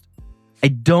Force Ghost. I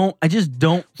just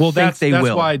don't think they will.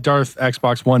 That's why Darth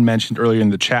Xbox One mentioned earlier in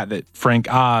the chat that Frank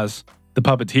Oz, the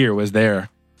puppeteer, was there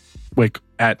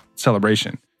at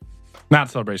Celebration. Not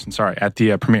Celebration, sorry, at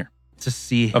the premiere. To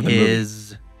see of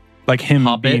his... Like him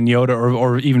puppet? being Yoda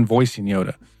or even voicing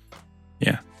Yoda.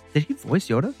 Yeah. Did he voice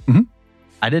Yoda? Mm-hmm.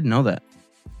 I didn't know that.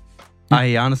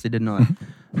 I honestly didn't know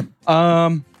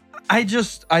that.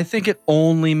 I think it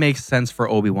only makes sense for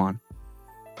Obi-Wan.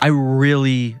 I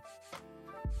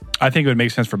think it would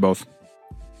make sense for both.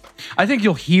 I think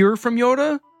you'll hear from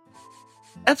Yoda.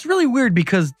 That's really weird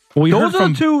because we those heard are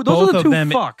from the two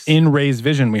fucks. In Rey's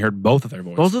vision, we heard both of their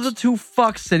voices. Those are the two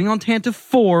fucks sitting on Tantive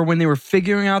 4 when they were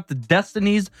figuring out the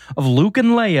destinies of Luke and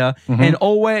Leia. Mm-hmm. And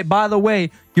oh wait, by the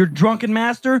way, your drunken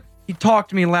master, he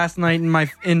talked to me last night and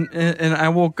I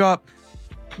woke up.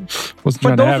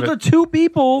 But those are the two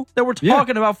people that were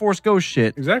talking about Force Ghost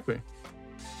shit. Exactly.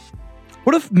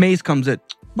 What if Mace comes in?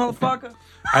 Motherfucker.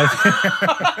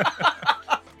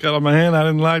 Got on my hand. I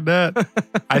didn't like that.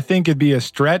 I think it'd be a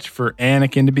stretch for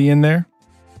Anakin to be in there.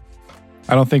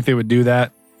 I don't think they would do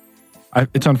that.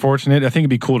 It's unfortunate. I think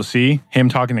it'd be cool to see him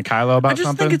talking to Kylo about something.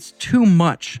 I just think it's too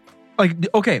much. Like,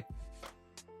 okay.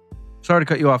 Sorry to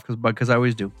cut you off because I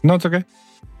always do. No, it's okay.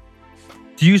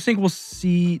 Do you think we'll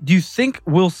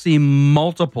see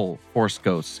multiple Force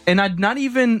Ghosts? And I'd not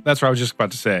even... That's what I was just about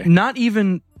to say. Not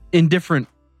even in different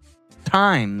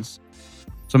times.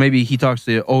 So maybe he talks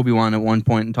to Obi-Wan at one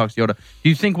point and talks to Yoda. Do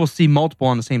you think we'll see multiple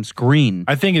on the same screen?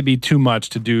 I think it'd be too much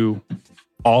to do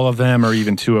all of them or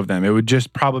even two of them. It would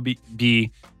just probably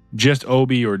be just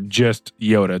Obi or just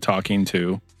Yoda talking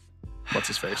to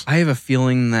what's-his-face. I have a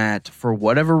feeling that for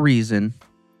whatever reason,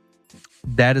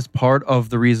 that is part of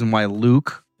the reason why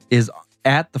Luke is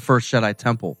at the First Jedi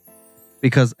Temple.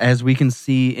 Because as we can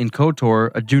see in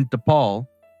KOTOR, Ajun Tapal,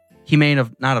 he may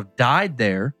not have died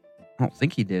there. I don't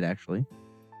think he did, actually.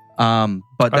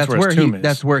 But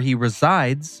that's where he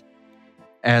resides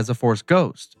as a Force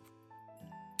Ghost.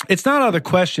 It's not out of the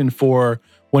question for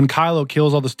when Kylo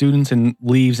kills all the students and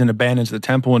leaves and abandons the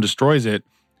temple and destroys it,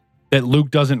 that Luke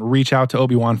doesn't reach out to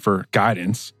Obi-Wan for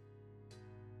guidance.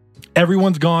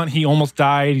 Everyone's gone. He almost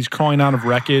died. He's crawling out of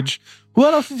wreckage.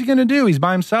 What else is he going to do? He's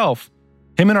by himself.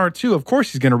 Him and R2, of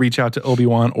course he's going to reach out to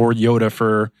Obi-Wan or Yoda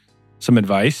for some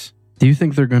advice. Do you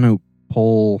think they're going to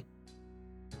pull...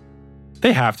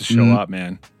 They have to show up,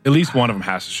 man. At least one of them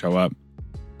has to show up.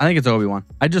 I think it's Obi-Wan.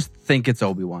 I just think it's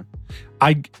Obi-Wan.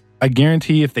 I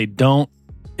guarantee if they don't,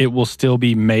 it will still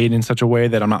be made in such a way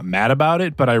that I'm not mad about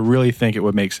it, but I really think it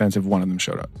would make sense if one of them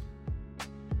showed up.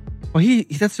 Well,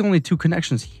 that's the only two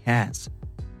connections he has.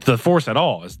 To the Force at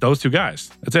all is those two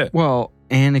guys. That's it. Well,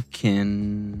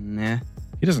 Anakin,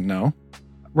 he doesn't know.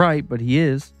 Right, but he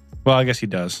is. Well, I guess he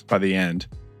does by the end.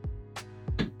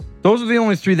 Those are the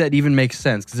only three that even make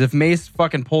sense. Because if Mace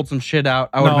fucking pulled some shit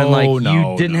out, I would have been like,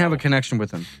 you didn't have a connection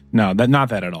with him. No, not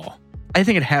that at all. I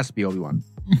think it has to be Obi-Wan.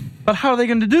 But how are they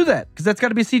going to do that? Because that's got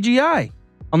to be CGI.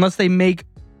 Unless they make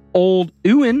old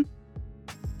Ewan.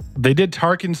 They did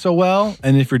Tarkin so well,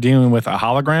 and if you're dealing with a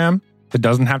hologram that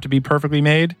doesn't have to be perfectly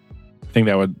made, I think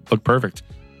that would look perfect.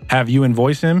 Have Ewan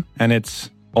voice him, and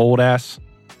it's old-ass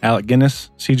Alec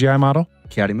Guinness CGI model.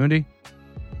 Ki-Adi-Mundi?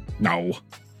 No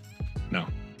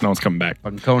one's coming back.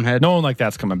 Fucking Conehead? No one like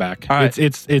that's coming back. Right.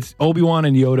 It's Obi-Wan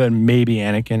and Yoda and maybe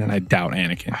Anakin, and I doubt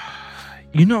Anakin.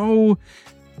 You know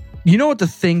what the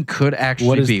thing could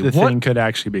actually be? What is the thing could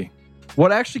actually be?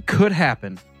 What actually could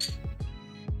happen?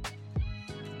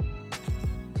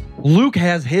 Luke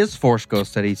has his Force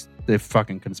Ghost that he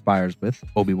fucking conspires with.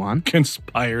 Obi-Wan.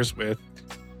 Conspires with.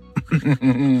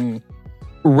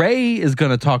 Rey is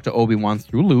going to talk to Obi-Wan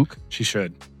through Luke. She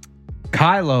should.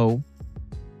 Kylo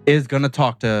is going to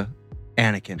talk to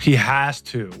Anakin. He has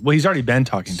to. Well, he's already been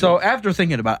talking to him. So after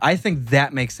thinking about it, I think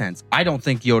that makes sense. I don't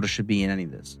think Yoda should be in any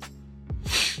of this.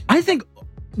 I think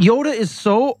Yoda is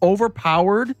so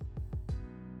overpowered.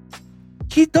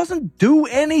 He doesn't do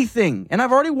anything. And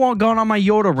I've already gone on my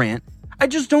Yoda rant. I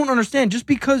just don't understand. Just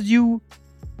because you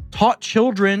taught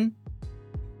children...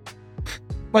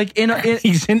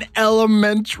 He's an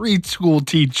elementary school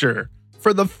teacher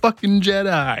for the fucking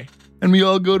Jedi. And we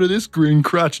all go to this green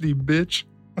crotchety bitch.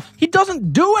 He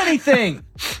doesn't do anything.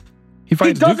 He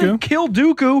fights doesn't Dooku. kill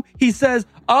Dooku. He says,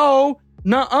 "Oh,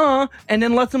 nuh-uh," and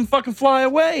then lets him fucking fly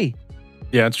away.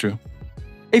 Yeah, that's true.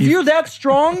 If you're that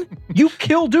strong, you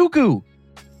kill Dooku.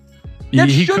 That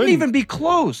He shouldn't couldn't. even be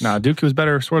close. Nah, Dooku was a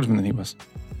better swordsman than he was.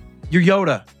 You're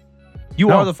Yoda. You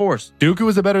No. are the Force. Dooku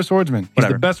was a better swordsman. He's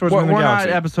Whatever. the best swordsman in the We're not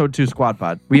galaxy. episode 2 Squad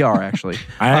Pod. We are actually.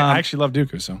 I actually love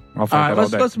Dooku, so I'll all fight right, that all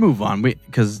day. let's move on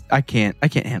because I can't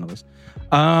handle this.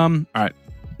 All right.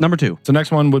 Number 2. So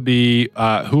next one would be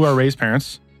who are Rey's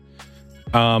parents.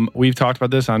 We've talked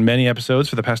about this on many episodes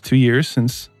for the past 2 years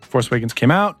since Force Awakens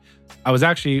came out. I was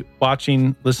actually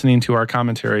listening to our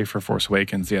commentary for Force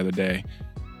Awakens the other day.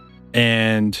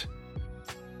 And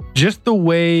just the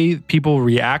way people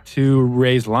react to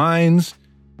Rey's lines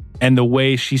and the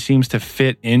way she seems to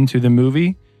fit into the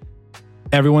movie,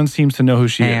 everyone seems to know who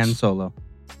she Han is. Solo.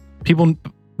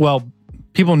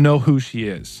 People know who she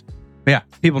is. Yeah,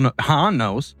 people know. Han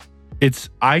knows.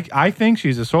 I think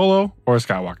she's a Solo or a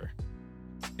Skywalker.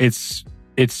 It's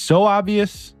so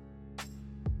obvious,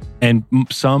 and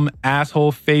some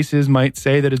asshole faces might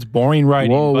say that it's boring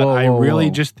writing, but I really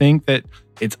just think that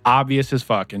it's obvious as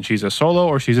fuck, and she's a Solo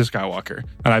or she's a Skywalker,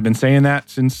 and I've been saying that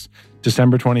since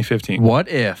December 2015. What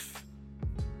if?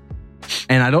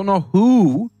 And I don't know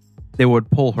who they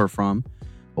would pull her from,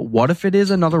 but what if it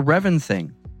is another Revan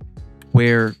thing,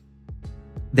 where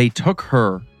they took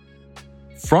her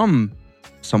from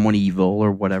someone evil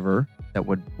or whatever that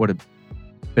would have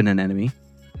been an enemy,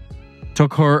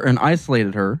 took her and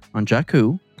isolated her on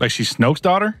Jakku. Like she's Snoke's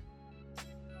daughter?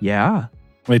 Yeah.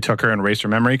 They took her and erased her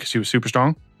memory because she was super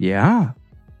strong? Yeah.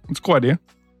 That's a cool idea.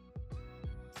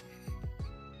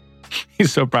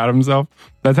 He's so proud of himself.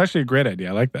 That's actually a great idea.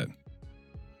 I like that.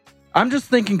 I'm just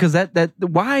thinking because that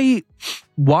why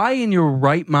in your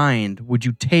right mind would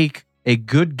you take a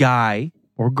good guy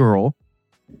or girl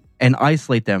and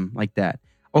isolate them like that?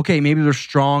 Okay, maybe they're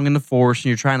strong in the Force and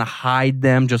you're trying to hide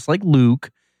them just like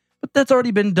Luke, but that's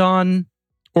already been done.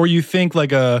 Or you think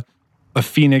like a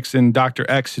Phoenix in Dr.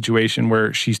 X situation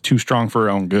where she's too strong for her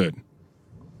own good.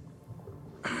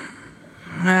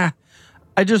 I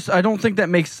don't think that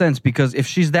makes sense because if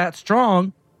she's that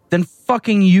strong, then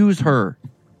fucking use her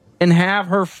and have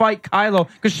her fight Kylo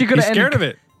because she could have. He's scared of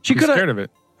it. She He's could have. scared of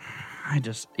it. I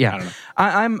don't know.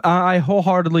 I I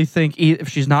wholeheartedly think if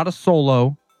she's not a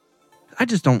Solo, I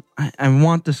just don't. I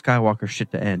want the Skywalker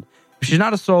shit to end. If she's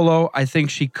not a Solo, I think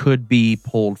she could be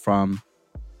pulled from.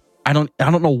 I don't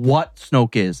know what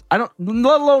Snoke is. Let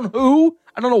alone who.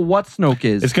 I don't know what Snoke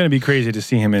is. It's going to be crazy to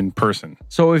see him in person.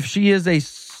 So if she is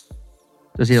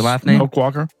does he have a last name? Snoke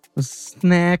Walker? A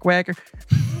snack whacker.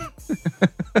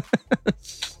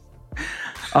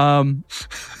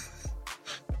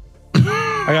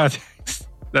 I got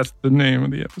that's the name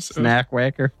of the episode. Snack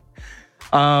whacker.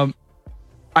 I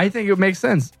think it makes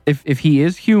sense. If he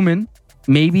is human,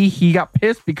 maybe he got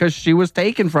pissed because she was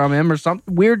taken from him or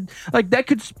something weird. Like that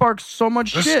could spark so much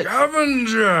shit.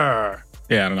 Scavenger.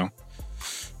 Yeah, I don't know.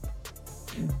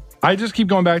 I just keep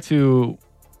going back to.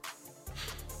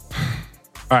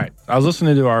 All right, I was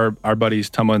listening to our buddies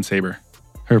Tumba and Saber,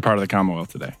 who are part of the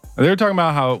Commonwealth today. They were talking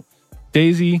about how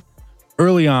Daisy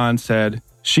early on said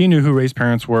she knew who Rey's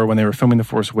parents were when they were filming The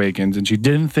Force Awakens, and she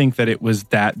didn't think that it was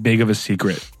that big of a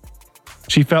secret.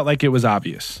 She felt like it was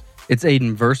obvious. It's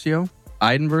Aiden Versio.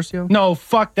 No,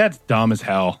 fuck, that's dumb as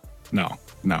hell. No.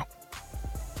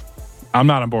 I'm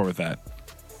not on board with that.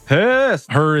 Pissed.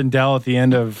 Her and Dell at the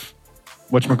end of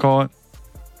whatchamacallit?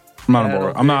 I'm not on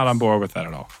board. I'm not on board with that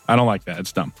at all. I don't like that.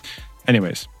 It's dumb.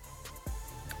 Anyways.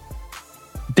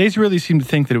 Daisy really seemed to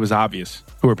think that it was obvious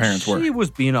who her parents were. She was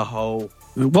being a hoe.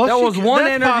 Well, That was one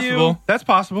that's interview. Possible.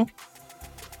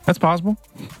 That's possible.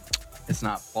 It's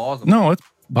not plausible. No, it's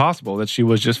possible that she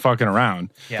was just fucking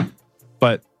around. Yeah.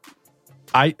 But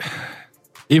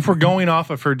if we're going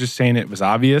off of her just saying it was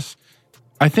obvious,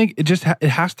 I think it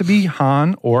has to be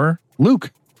Han or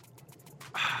Luke.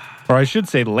 Or I should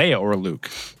say Leia or Luke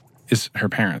is her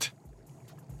parent.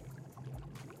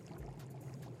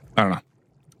 I don't know.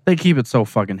 They keep it so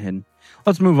fucking hidden.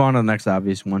 Let's move on to the next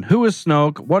obvious one. Who is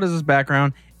Snoke? What is his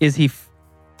background? Is he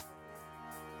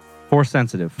Force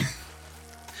sensitive?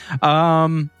 Who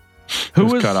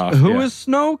is cut off, Who yeah. is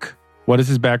Snoke? What is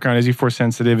his background? Is he Force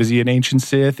sensitive? Is he an ancient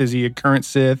Sith? Is he a current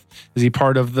Sith? Is he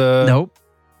part of the Nope.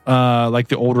 like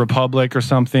the Old Republic or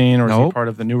something? Or is he Nope. part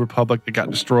of the New Republic that got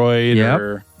destroyed? Yep.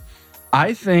 Or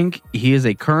I think he is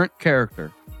a current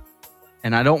character.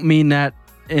 And I don't mean that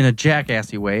in a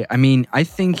jackassy way. I mean, I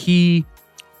think he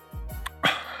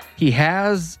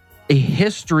has a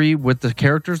history with the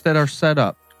characters that are set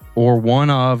up or one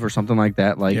of or something like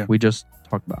that, like we just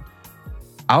talked about.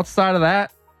 Outside of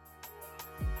that,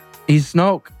 he's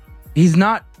Snoke. He's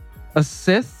not a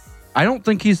Sith. I don't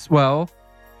think he's, well,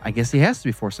 I guess he has to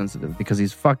be force sensitive because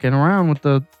he's fucking around with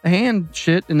the hand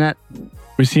shit and that.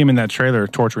 We see him in that trailer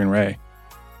torturing Rey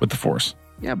with the Force.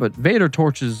 Yeah, but Vader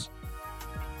tortures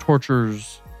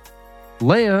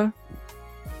Leia.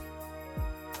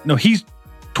 No, he's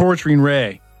torturing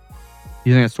Rey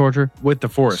You think that's torture? with the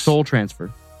Force. Soul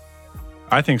transfer.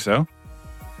 I think so.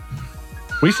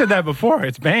 We said that before.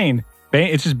 It's Bane.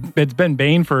 It's been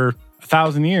Bane for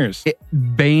 1,000 years.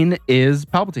 Bane is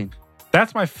Palpatine.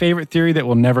 That's my favorite theory that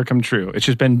will never come true. It's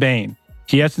just been Bane.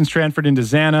 He essence transferred into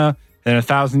Xana, and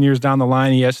 1,000 years down the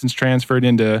line, he essence transferred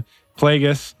into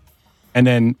Plagueis, and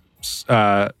then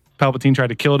Palpatine tried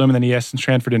to kill him, and then he essence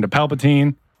transferred into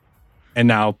Palpatine, and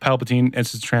now Palpatine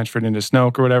essence transferred into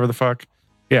Snoke or whatever the fuck.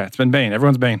 Yeah, it's been Bane.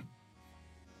 Everyone's Bane.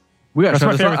 We got That's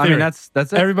my favorite I theory. mean, that's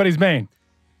it. Everybody's Bane.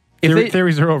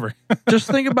 Theories are over. Just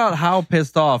think about how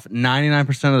pissed off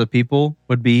 99% of the people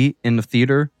would be in the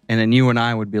theater, and then you and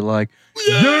I would be like,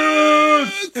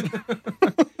 yes!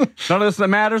 None of this that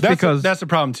matters because that's the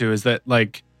problem too, is that,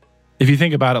 like, if you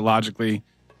think about it logically,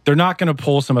 they're not going to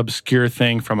pull some obscure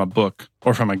thing from a book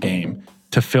or from a game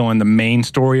to fill in the main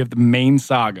story of the main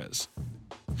sagas.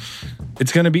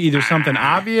 It's going to be either something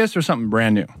obvious or something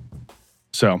brand new.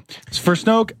 So for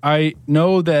Snoke, I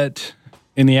know that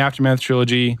in the Aftermath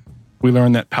trilogy, we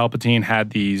learned that Palpatine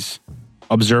had these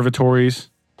observatories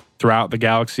throughout the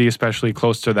galaxy, especially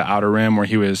close to the Outer Rim, where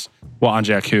he was, well, on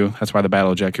Jakku. That's why the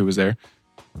Battle of Jakku was there,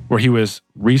 where he was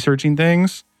researching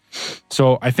things.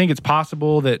 So I think it's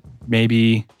possible that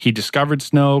maybe he discovered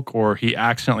Snoke, or he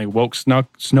accidentally woke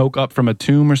Snoke up from a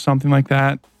tomb or something like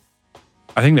that.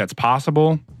 I think that's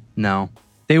possible. no,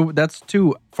 that's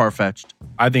too far-fetched.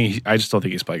 I just still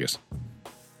think he's Plagueis.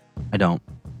 I don't.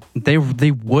 They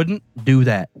wouldn't do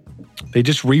that. They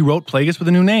just rewrote Plagueis with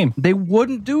a new name. They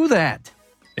wouldn't do that.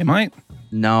 They might.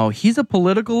 No, he's a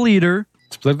political leader,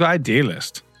 It's a political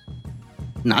idealist.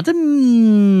 not a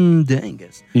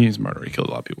dangus. He's a murderer. He killed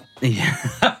a lot of people. Yeah.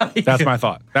 That's my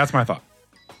thought.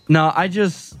 No,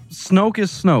 Snoke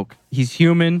is Snoke. He's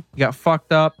human. He got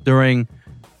fucked up during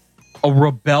a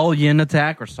rebellion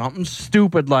attack or something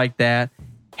stupid like that.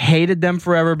 Hated them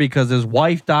forever because his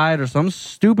wife died or something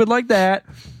stupid like that.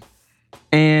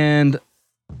 And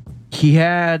he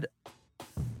had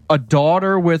a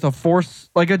daughter with a Force,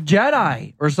 like a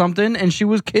Jedi or something, and she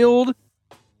was killed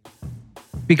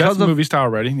because That's movie style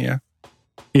already, yeah.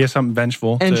 He has something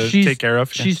vengeful to take care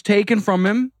of. She's taken from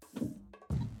him.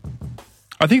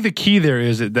 I think the key there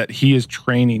is that he is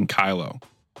training Kylo.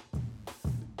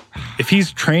 If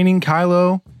he's training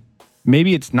Kylo,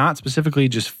 maybe it's not specifically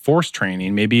just Force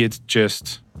training. Maybe it's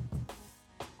just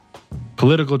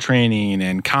political training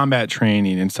and combat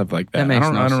training and stuff like that. That makes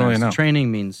I don't really know.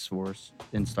 Training means Force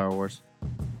in Star Wars.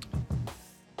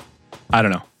 I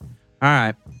don't know. All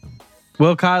right.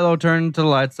 Will Kylo turn to the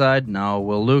light side? No.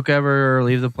 Will Luke ever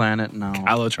leave the planet? No.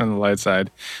 Kylo turned to the light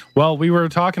side. Well, we were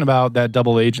talking about that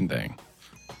double agent thing,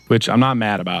 which I'm not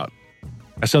mad about.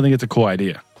 I still think it's a cool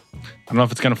idea. I don't know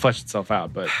if it's going to flesh itself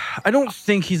out, but I don't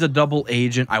think he's a double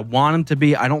agent. I want him to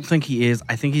be. I don't think he is.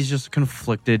 I think he's just a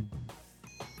conflicted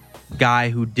guy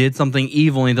who did something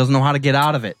evil and he doesn't know how to get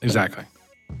out of it. exactly.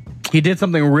 He did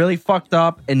something really fucked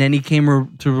up and then he came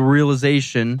to a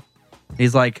realization.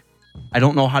 He's like, I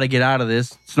don't know how to get out of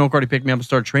this. Snoke already picked me up and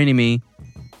started training me.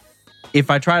 If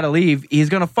I try to leave, he's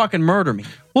going to fucking murder me.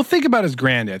 Well, think about his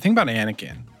granddad. Think about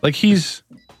Anakin. Like it's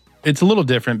a little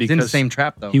different because He's in the same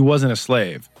trap though. he wasn't a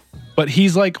slave, but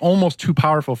he's like almost too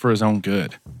powerful for his own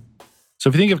good. So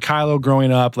if you think of Kylo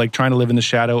growing up, like trying to live in the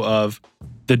shadow of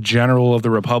the general of the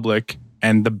Republic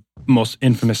and the most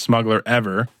infamous smuggler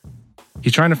ever,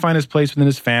 he's trying to find his place within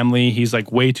his family. He's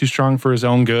like way too strong for his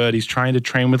own good. He's trying to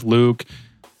train with Luke.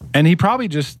 And he probably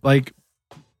just like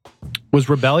was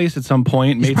rebellious at some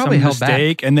point, He's made some probably held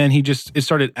mistake, and then it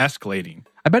started escalating.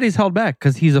 I bet he's held back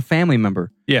because he's a family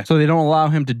member. Yeah. So they don't allow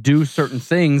him to do certain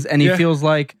things and he Yeah. feels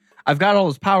like, I've got all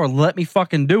this power. Let me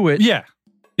fucking do it. Yeah.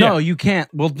 No, you can't.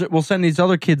 We'll send these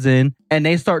other kids in and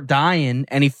they start dying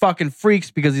and he fucking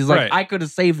freaks because he's like, Right. I could have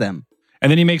saved them.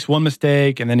 And then he makes one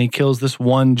mistake, and then he kills this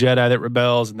one Jedi that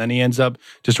rebels, and then he ends up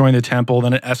destroying the temple.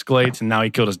 Then it escalates, and now he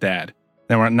killed his dad.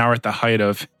 Then we're at the height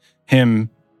of him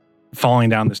falling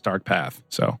down this dark path.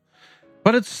 So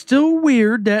But it's still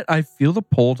weird that I feel the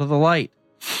pull to the light.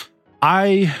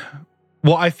 I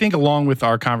think along with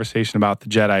our conversation about the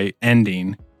Jedi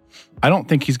ending, I don't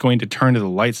think he's going to turn to the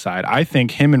light side. I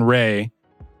think him and Rey,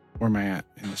 where am I at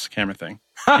in this camera thing?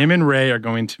 Him and Rey are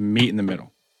going to meet in the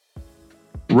middle.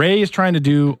 Rey is trying to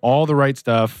do all the right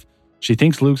stuff. She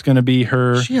thinks Luke's going to be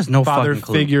her She has no father fucking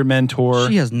clue. figure mentor.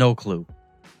 She has no clue.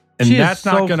 And She is that's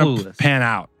not so going to clueless. pan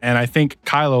out. And I think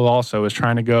Kylo also is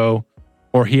trying to go,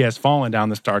 or he has fallen down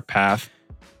this dark path,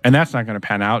 and that's not going to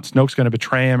pan out. Snoke's going to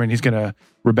betray him, and he's going to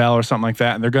rebel or something like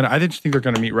that. And I just think they're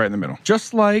going to meet right in the middle.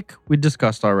 Just like we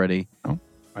discussed already, I didn't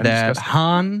that discuss it.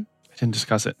 Han I didn't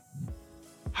discuss it.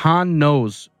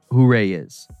 knows who Rey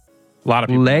is. A lot of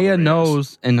people. know who Leia he is.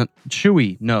 knows, and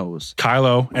Chewie knows.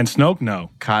 Kylo and Snoke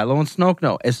know. Kylo and Snoke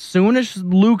know. As soon as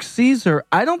Luke sees her,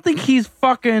 I don't think he's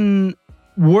fucking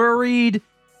worried,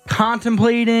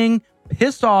 contemplating,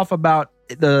 pissed off about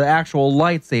the actual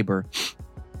lightsaber.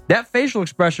 That facial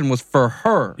expression was for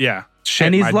her. Yeah. Shit,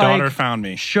 And he's my like, daughter found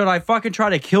me. Should I fucking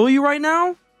try to kill you right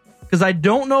now? Because I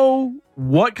don't know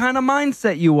what kind of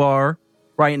mindset you are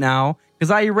right now.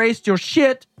 Because I erased your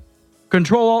shit.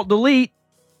 Control Alt Delete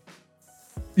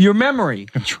your memory.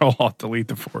 Control Alt Delete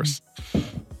the Force.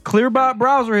 Clearbot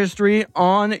browser history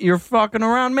on your fucking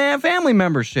around man family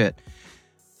member shit.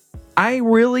 I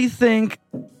really think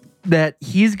that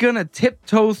he's gonna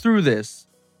tiptoe through this.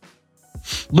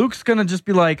 Luke's gonna just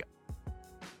be like,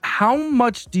 how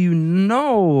much do you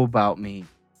know about me?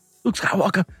 Luke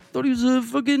Skywalker thought he was a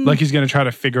fucking... Like he's going to try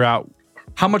to figure out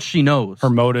how much she knows. her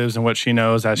motives and what she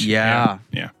knows as she Yeah.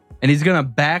 Yeah. And he's gonna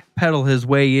backpedal his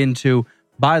way into,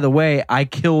 by the way, I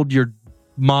killed your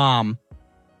mom,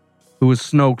 who was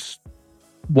Snoke's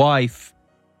wife,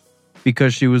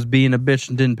 because she was being a bitch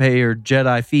and didn't pay her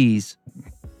Jedi fees.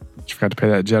 She forgot to pay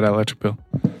that Jedi electric bill.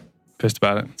 Pissed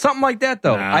about it. Something like that,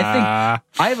 though. I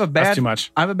think I have a bad. That's too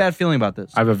much. I have a bad feeling about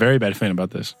this. I have a very bad feeling about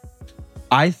this.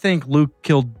 I think Luke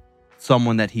killed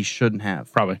someone that he shouldn't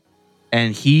have, Probably.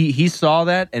 and he saw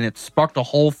that, and it sparked a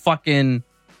whole fucking.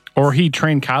 Or he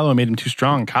trained Kylo and made him too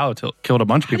strong. Kylo killed a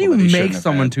bunch of How do people. you that he make shouldn't have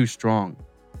someone had. too strong?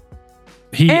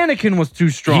 He Anakin was too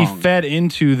strong. He fed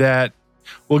into that.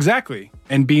 Well, exactly.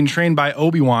 And being trained by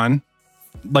Obi-Wan,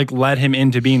 like, led him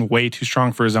into being way too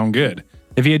strong for his own good.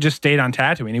 If he had just stayed on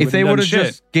Tatooine, he if they would would have have done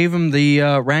shit. just gave him the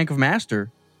rank of master,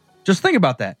 just think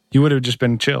about that. He would have just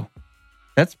been chill.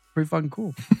 That's pretty fucking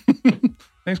cool.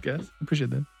 Thanks, guys. Appreciate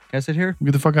that. Can I sit here?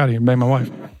 Get the fuck out of here. Bang my wife.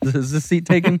 Is this seat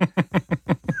taken?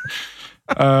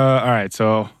 All right.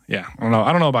 So, yeah. I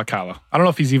don't know about Kylo. I don't know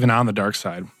if he's even on the dark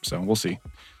side. So, we'll see.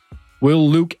 Will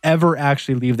Luke ever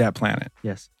actually leave that planet?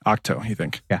 Yes. Octo, you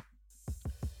think? Yeah.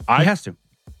 He has to.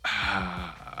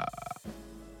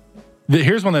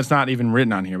 Here's one that's not even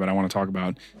written on here, but I want to talk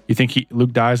about. You think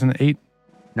Luke dies in 8?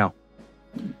 No.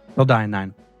 He'll die in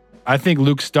 9. I think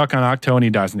Luke's stuck on Octo and he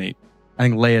dies in 8. I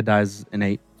think Leia dies in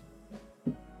 8.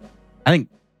 I think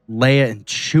Leia and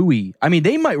Chewie. I mean,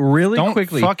 they might really Don't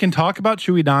quickly. fucking talk about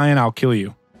Chewie dying. I'll kill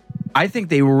you. I think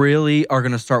they really are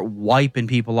going to start wiping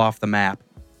people off the map.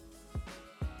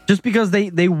 Just because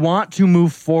they want to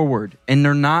move forward and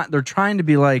they're not. They're trying to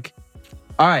be like,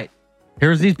 all right,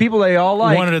 here's these people they all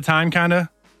like. One at a time, kind of.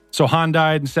 So Han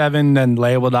died in 7, then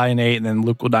Leia will die in 8, and then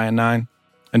Luke will die in 9.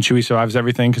 And Chewie survives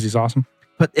everything because he's awesome.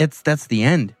 But that's the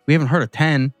end. We haven't heard of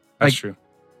 10. That's Like, true.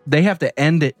 They have to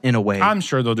end it in a way. I'm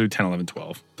sure they'll do 10, 11,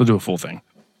 12. They'll do a full thing.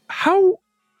 How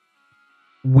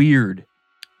weird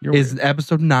You're is weird.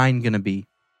 episode 9 going to be?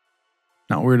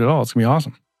 Not weird at all. It's going to be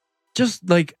awesome. Just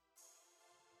like,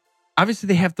 obviously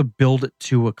they have to build it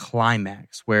to a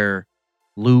climax where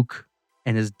Luke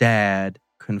and his dad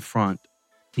confront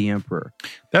the Emperor.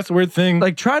 That's a weird thing.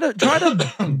 Like, try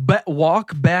to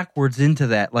walk backwards into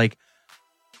that. Like,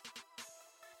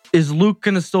 is Luke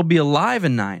going to still be alive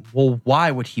in 9? Well, why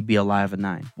would he be alive in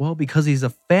 9? Well, because he's a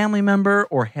family member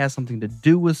or has something to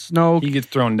do with Snoke. he gets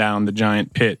thrown down the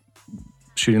giant pit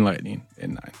shooting lightning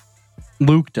in 9.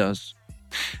 Luke does.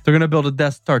 They're going to build a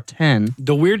Death Star 10.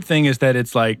 The weird thing is that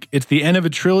it's like, it's the end of a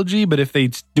trilogy, but if they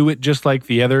do it just like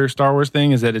the other Star Wars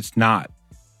thing, is that it's not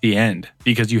the end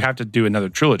because you have to do another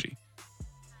trilogy.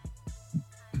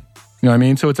 You know what I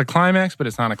mean? So it's a climax, but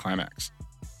it's not a climax.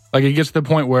 Like it gets to the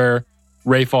point where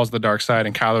Rey falls to the dark side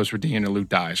and Kylo's redeemed and Luke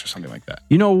dies or something like that.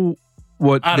 You know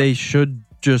what they should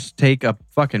just take a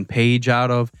fucking page out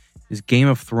of is Game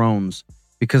of Thrones,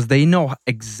 because they know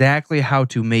exactly how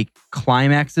to make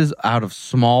climaxes out of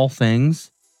small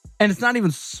things. And it's not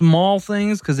even small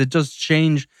things because it just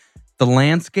changed the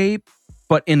landscape,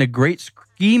 but in a great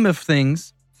scheme of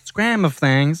things,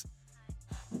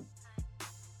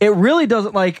 it really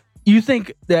doesn't. Like, you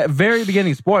think that very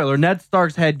beginning, spoiler, Ned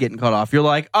Stark's head getting cut off. You're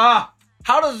like,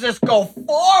 how does this go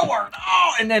forward?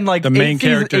 Oh, and then like The main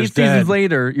character's 8 seasons dead.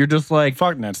 later, you're just like,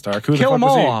 Fuck Ned Stark. Who the kill fuck them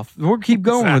was all he? off. We'll keep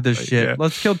going with this Exactly, shit. yeah.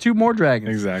 Let's kill 2 more dragons.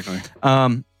 Exactly.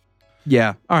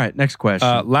 Yeah. All right. Next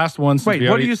question. Last one. since Wait, we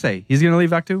what already- do you say? He's gonna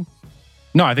leave Actu?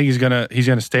 No, I think he's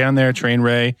gonna stay on there, train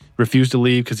Rey, refuse to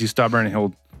leave because he's stubborn, and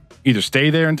he'll either stay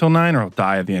there until 9 or he'll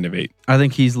die at the end of 8. I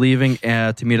think he's leaving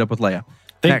to meet up with Leia.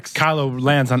 Next. Kylo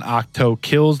lands on Octo,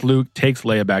 kills Luke, takes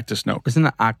Leia back to Snoke. Isn't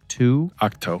it Octu?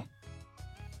 Octo.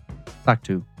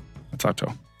 Octu. That's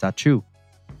Octo. Zachu.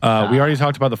 We already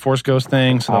talked about the Force Ghost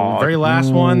thing. So the very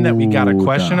last one that we got a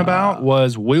question about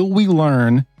was, will we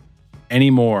learn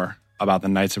any more about the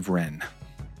Knights of Ren?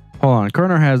 Hold on.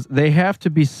 Kerner they have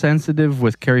to be sensitive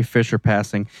with Carrie Fisher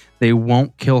passing. They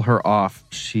won't kill her off.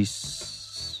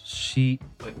 Wait,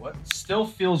 what? Still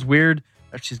feels weird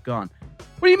that she's gone.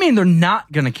 What do you mean they're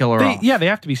not going to kill her off? Yeah, they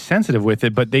have to be sensitive with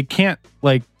it, but they can't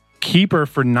like keep her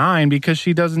for 9 because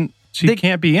she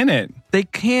can't be in it. They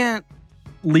can't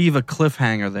leave a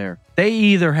cliffhanger there. They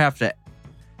either have to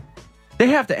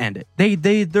end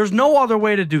it. There's no other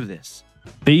way to do this.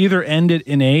 They either end it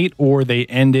in 8 or they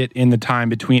end it in the time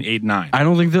between 8 and 9. I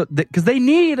don't think that, because they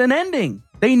need an ending.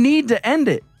 They need to end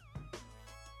it.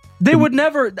 They would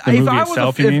never. If I was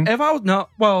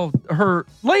her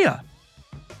Leia.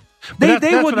 That's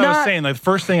would what not. I was saying. Like the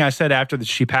first thing I said after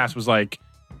she passed was like,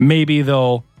 maybe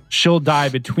she'll die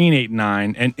between 8 and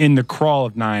 9, and in the crawl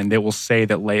of 9, they will say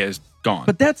that Leia is gone.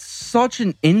 But that's such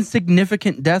an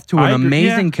insignificant death to an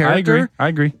amazing character. I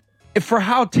agree. For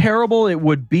how terrible it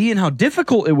would be and how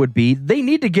difficult it would be, they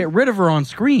need to get rid of her on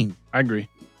screen. I agree.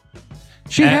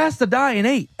 She has to die in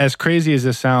 8. As crazy as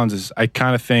this sounds, is I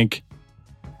kind of think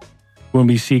when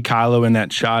we see Kylo in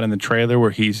that shot in the trailer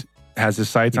where he has his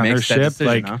sights on her ship,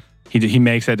 he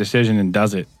makes that decision and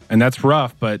does it, and that's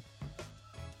rough. But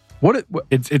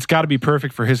it's got to be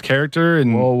perfect for his character.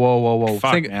 And whoa!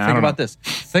 Fuck, think man, about this.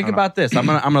 Think about this. I'm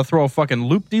gonna throw a fucking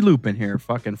loop-de-loop in here.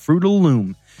 Fucking Fruit of the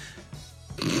Loom.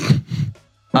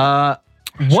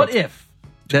 What if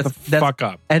that's fuck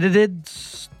up edited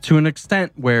to an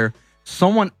extent where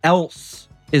someone else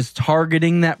is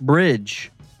targeting that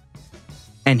bridge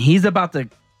and he's about to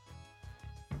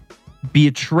be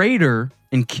a traitor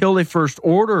and kill a First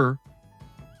Order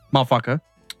motherfucker?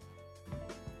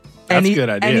 That's a good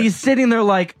idea. And he's sitting there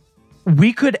like,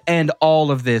 we could end all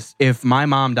of this if my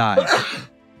mom dies.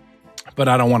 But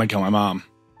I don't want to kill my mom.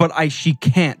 But she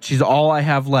can't. She's all I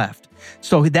have left.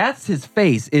 So that's his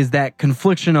face, is that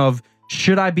confliction of,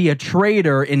 should I be a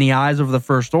traitor in the eyes of the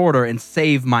First Order and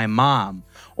save my mom?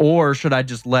 Or should I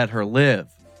just let her live?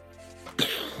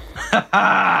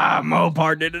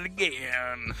 Mopar did it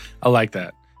again. I like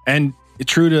that. And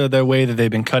true to the way that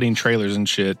they've been cutting trailers and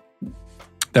shit,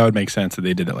 that would make sense that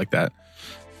they did it like that.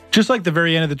 Just like the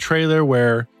very end of the trailer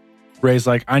where Rey's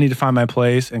like, I need to find my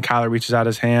place, and Kylo reaches out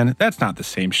his hand. That's not the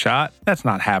same shot. That's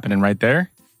not happening right there.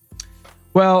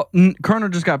 Well, Kerner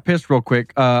just got pissed real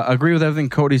quick. Agree with everything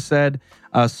Cody said.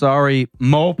 Sorry,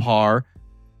 Mopar.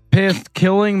 Pissed.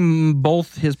 Killing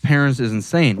both his parents is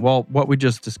insane. Well, what we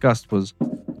just discussed was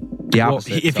the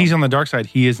opposite. Well, if he's on the dark side,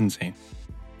 he is insane.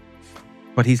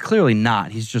 But he's clearly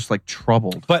not. He's just like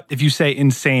troubled. But if you say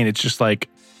insane, it's just like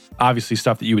obviously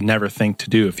stuff that you would never think to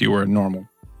do if you were a normal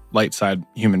light side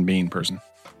human being person.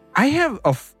 I have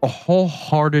a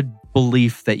wholehearted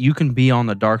belief that you can be on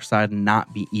the dark side and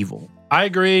not be evil. I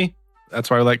agree. That's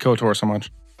why I like KOTOR so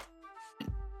much.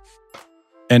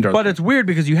 But it's weird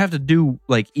because you have to do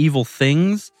like evil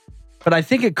things. But I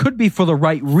think it could be for the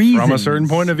right reason. From a certain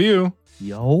point of view.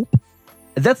 Yup.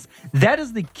 That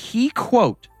is the key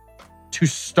quote to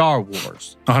Star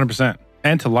Wars. 100%.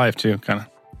 And to life too, kind of.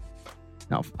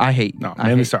 No, I hate. No,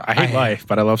 mainly Star. I hate life,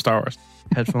 but I love Star Wars.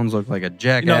 Headphones look like a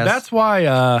jackass. No, that's why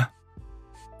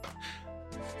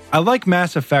I like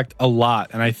Mass Effect a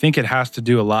lot, and I think it has to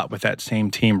do a lot with that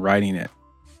same team writing it.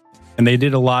 And they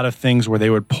did a lot of things where they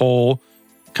would pull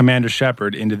Commander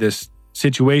Shepard into this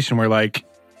situation where, like,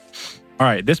 all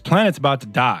right, this planet's about to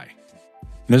die.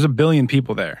 And there's 1 billion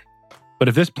people there. But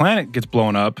if this planet gets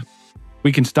blown up,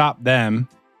 we can stop them,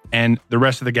 and the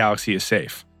rest of the galaxy is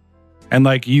safe. And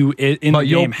like you in the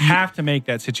game have to make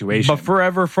that situation. But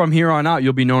forever from here on out,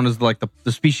 you'll be known as like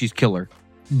the species killer.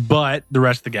 But the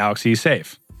rest of the galaxy is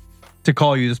safe. To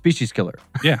call you the species killer.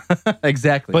 Yeah.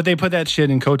 Exactly. But they put that shit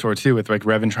in KOTOR too with like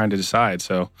Revan trying to decide.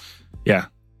 So yeah.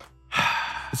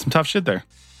 It's some tough shit there.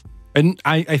 And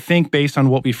I think based on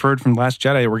what we've heard from Last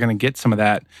Jedi, we're going to get some of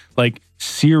that like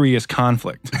serious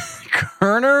conflict.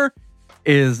 Kerner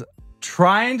is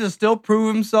trying to still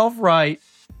prove himself right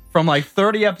from like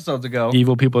 30 episodes ago.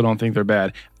 Evil people don't think they're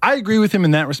bad. I agree with him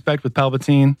in that respect with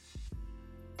Palpatine.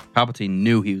 Palpatine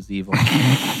knew he was evil.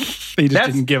 He just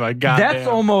didn't give a goddamn. That's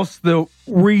almost the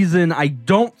reason I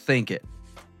don't think it.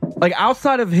 Like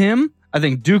outside of him, I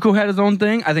think Dooku had his own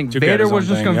thing. I think Vader was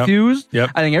just confused. Yep.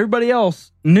 I think everybody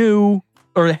else knew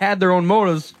or had their own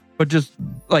motives, but just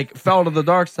like fell to the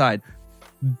dark side.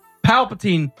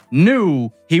 Palpatine knew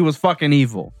he was fucking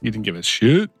evil. He didn't give a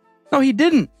shit. No, he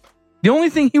didn't. The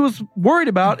only thing he was worried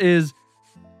about is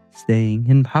staying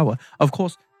in power. Of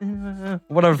course,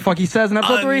 whatever the fuck he says in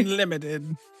episode 3.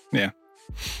 Unlimited. Yeah.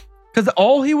 Because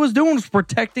all he was doing was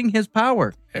protecting his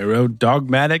power. Arrow,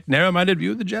 dogmatic, narrow-minded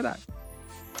view of the Jedi.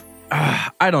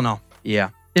 I don't know.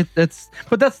 Yeah.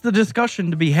 But that's the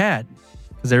discussion to be had.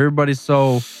 Because everybody's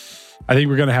so... I think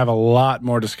we're going to have a lot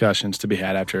more discussions to be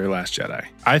had after Last Jedi.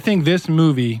 I think this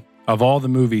movie, of all the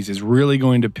movies, is really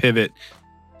going to pivot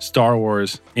Star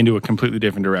Wars into a completely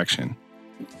different direction.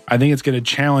 I think it's going to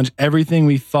challenge everything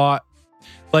we thought.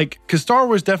 Like, because Star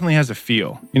Wars definitely has a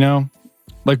feel, you know?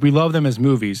 Like, we love them as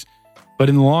movies. But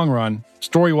in the long run,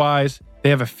 story-wise, they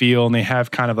have a feel and they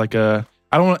have kind of like a,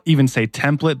 I don't want to even say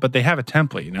template, but they have a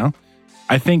template, you know?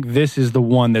 I think this is the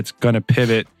one that's going to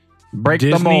pivot. Break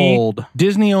the mold.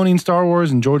 Disney owning Star Wars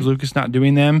and George Lucas not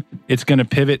doing them, it's going to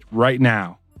pivot right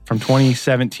now from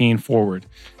 2017 forward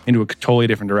into a totally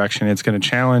different direction. It's going to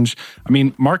challenge. I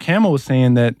mean, Mark Hamill was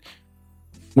saying that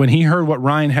when he heard what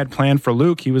Ryan had planned for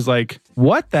Luke, he was like,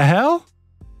 what the hell?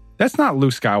 That's not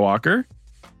Luke Skywalker.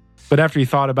 But after he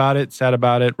thought about it, sat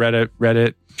about it, read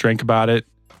it, drank about it,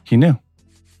 he knew.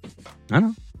 I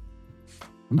know.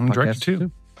 I'm a director too.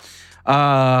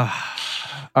 All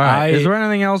right. Is there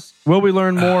anything else? Will we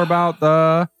learn more about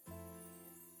the...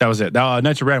 That was it.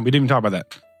 Knights of Ren. We didn't even talk about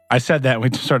that. I said that and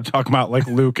we started talking about like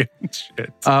Luke and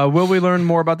shit. Will we learn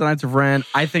more about the Knights of Ren?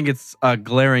 I think it's a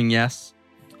glaring yes.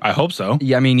 I hope so.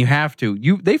 Yeah, I mean, you have to.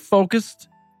 They focused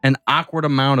an awkward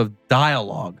amount of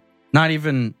dialogue. Not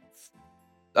even...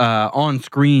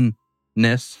 on-screenness,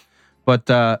 but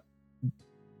the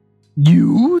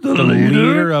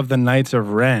leader of the Knights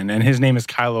of Ren, and his name is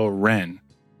Kylo Ren.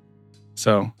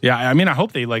 So, yeah, I mean, I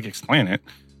hope they, like, explain it.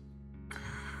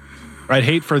 I'd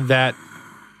hate for that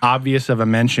obvious of a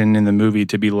mention in the movie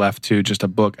to be left to just a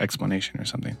book explanation or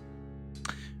something.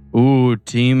 Ooh,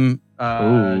 Team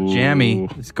Jammy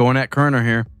is going at Kerner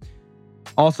here.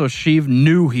 Also, Sheev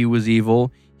knew he was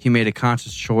evil. He made a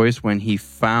conscious choice when he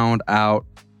found out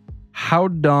how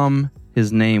dumb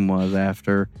his name was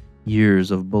after years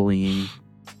of bullying.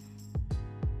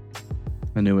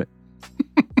 I knew it.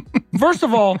 First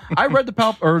of all, I read the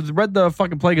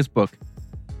fucking Plagueis book.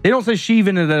 They don't say Sheev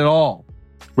in it at all.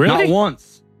 Really? Not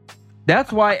once.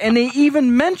 That's why, and they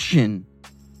even mention,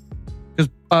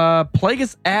 because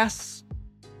Plagueis asks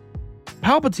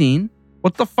Palpatine,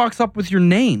 "What the fuck's up with your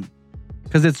name?"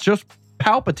 Because it's just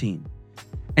Palpatine.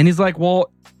 And he's like,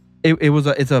 well,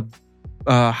 it's a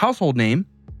household name,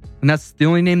 and that's the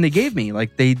only name they gave me.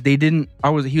 Like he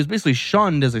was basically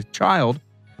shunned as a child,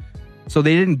 so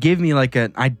they didn't give me like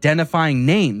an identifying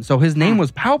name. So his name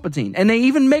was Palpatine, and they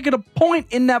even make it a point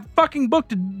in that fucking book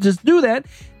to just do that.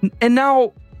 And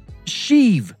now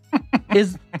Sheev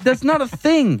that's not a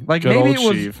thing. Like good maybe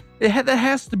old it was. Sheev. That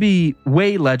has to be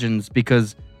way legends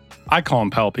because I call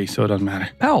him Palpy, so it doesn't matter.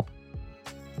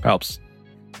 Palps.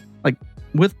 Like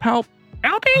with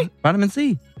Palpy? Vitamin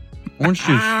C. Orange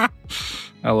juice. I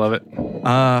love it.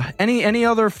 Any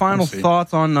other final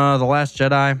thoughts on The Last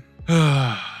Jedi?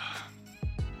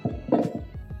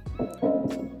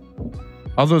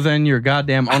 Other than your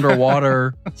goddamn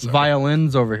underwater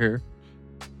violins over here.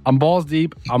 I'm balls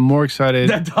deep. I'm more excited.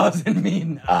 That doesn't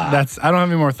mean... I don't have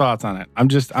any more thoughts on it.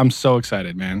 I'm so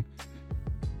excited, man.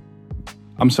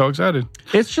 I'm so excited.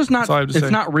 It's just not...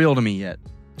 It's not real to me yet.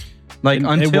 Like,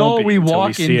 until we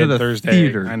walk into the Thursday.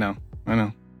 theater. I know.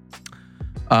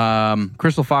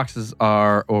 Crystal Foxes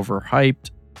are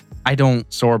overhyped. I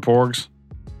don't... So are Porgs.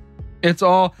 It's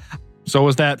all... So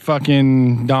was that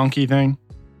fucking donkey thing?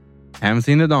 Haven't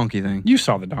seen the donkey thing. You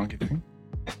saw the donkey thing.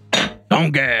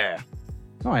 Donkey!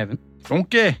 No, I haven't.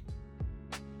 Donkey.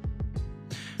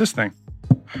 This thing.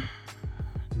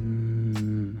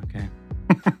 Okay.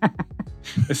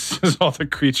 This is all the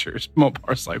creatures.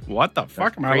 Mopar's like, what the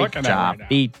fuck am I looking at right now?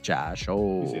 Pizza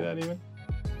show. You see that even?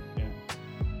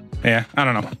 Yeah, I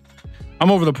don't know. I'm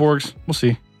over the Porgs. We'll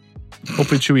see.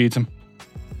 Hopefully Chewie eats them.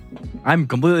 I'm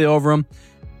completely over them.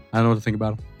 I don't know what to think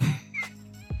about them.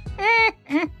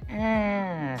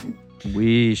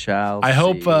 We shall I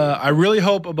hope, see. I really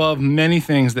hope above many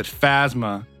things that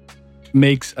Phasma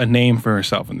makes a name for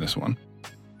herself in this one.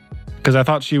 Because I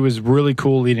thought she was really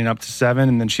cool leading up to 7,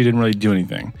 and then she didn't really do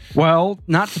anything. Well,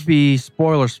 not to be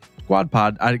spoiler squad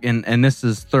pod, and this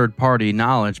is third party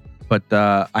knowledge, but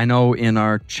I know in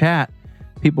our chat,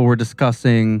 people were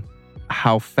discussing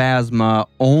how Phasma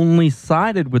only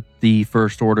sided with the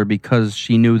First Order because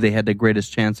she knew they had the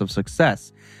greatest chance of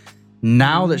success.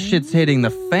 Now that shit's hitting the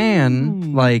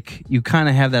fan, like, you kind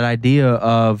of have that idea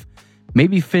of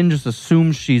maybe Finn just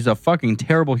assumes she's a fucking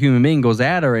terrible human being, goes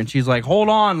at her, and she's like, hold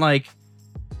on, like,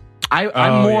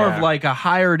 I'm more of like a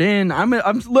hired in.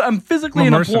 I'm physically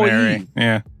an employee.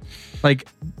 Yeah. Like,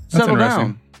 That's settle interesting.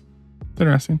 down. It's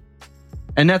interesting.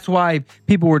 And that's why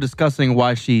people were discussing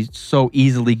why she so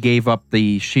easily gave up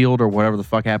the shield or whatever the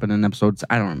fuck happened in episodes.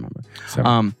 I don't remember.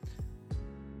 7.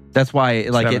 That's why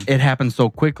like 7. it happened so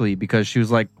quickly because she was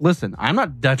like, listen, I'm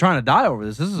not trying to die over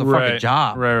this. This is a fucking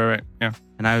job. Right. Yeah.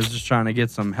 And I was just trying to get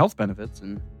some health benefits.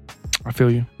 And I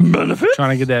feel you. benefits?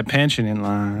 Trying to get that pension in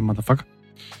line, motherfucker.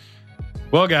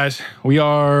 Well, guys, we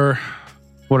are,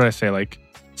 what did I say? Like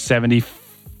 70,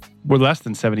 we're less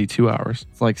than 72 hours.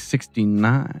 It's like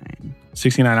 69.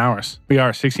 69 hours. We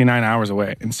are 69 hours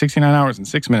away. And 69 hours and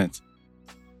 6 minutes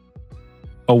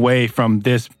away from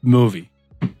this movie.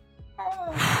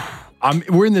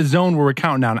 We're in the zone where we're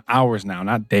counting down hours now,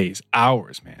 not days.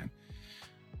 Hours, man.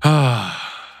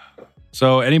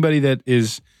 So anybody that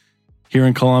is here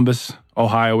in Columbus,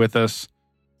 Ohio with us,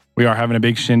 we are having a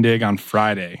big shindig on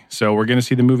Friday. So we're going to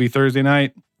see the movie Thursday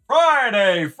night.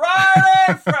 Friday.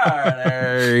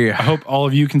 I hope all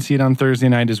of you can see it on Thursday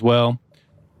night as well.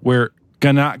 We're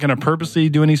not going to purposely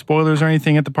do any spoilers or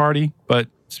anything at the party, but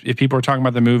if people are talking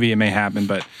about the movie, it may happen.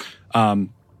 But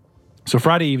so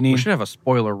Friday evening, We should have a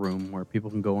spoiler room where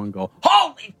people can go and go,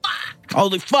 holy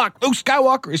fuck, Luke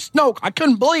Skywalker is Snoke. I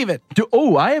couldn't believe it.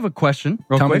 I have a question.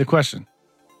 tell me the question.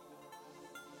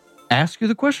 Ask you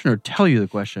the question or tell you the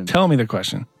question? Tell me the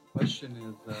question.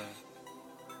 Question is...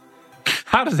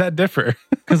 How does that differ?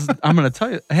 Because I'm going to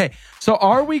tell you. Hey, so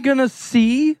are we going to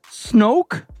see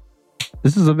Snoke?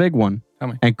 This is a big one. Tell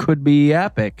me. And could be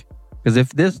epic. Because if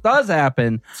this does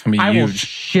happen, It's gonna be I will huge.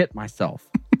 shit myself.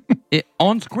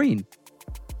 On screen.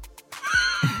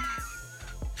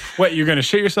 Wait, you're going to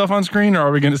shit yourself on screen, or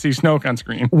are we going to see Snoke on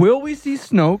screen? Will we see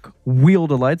Snoke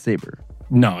wield a lightsaber?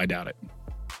 No, I doubt it.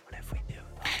 What if we do?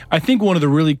 I think one of the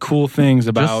really cool things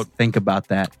about Just think about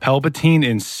that. Palpatine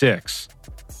in 6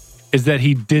 is that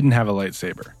he didn't have a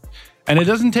lightsaber. And it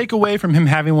doesn't take away from him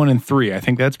having one in 3. I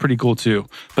think that's pretty cool too.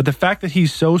 But the fact that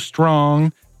he's so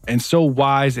strong and so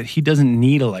wise that he doesn't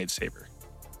need a lightsaber.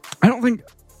 I don't think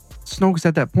Snoke's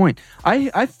at that point.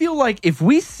 I feel like if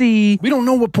we see... We don't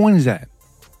know what point he's at.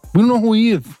 We don't know who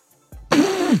he is.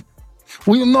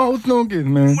 We don't know who Snoke is,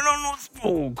 man. don't know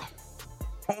Snoke.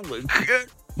 Holy shit.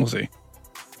 We'll see.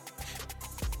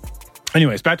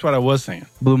 Anyways, back to what I was saying.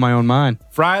 Blew my own mind.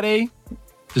 Friday,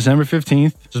 December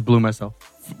 15th, Just blew myself.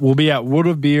 we'll be at World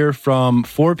of Beer from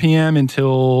 4 p.m.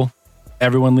 until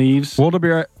everyone leaves. World of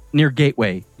Beer near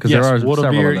Gateway. Because Yes, there are World of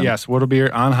several Beer. of them. Yes, World of Beer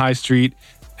on High Street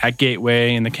at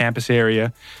Gateway in the campus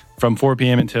area from 4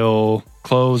 p.m. until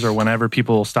close or whenever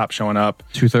people stop showing up.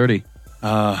 2:30.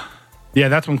 Yeah,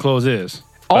 that's when close is.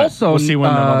 But Also, we'll see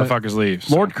when the motherfuckers leave.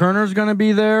 So. Lord Kerner's going to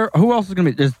be there. Who else is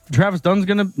going to be? Travis Dunn's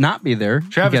going to not be there.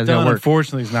 Travis You guys gotta Dunn, work.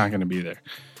 unfortunately, is not going to be there.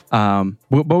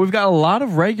 But we've got a lot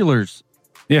of regulars.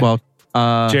 Yeah. Well,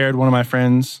 Jared, one of my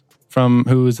friends from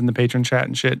who is in the patron chat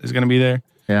and shit, is going to be there.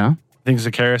 yeah. I think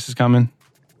Zacchaeus is coming.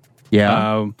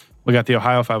 Yeah. We got the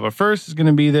Ohio 501st is going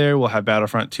to be there. We'll have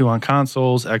Battlefront 2 on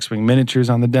consoles, X-Wing miniatures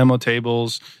on the demo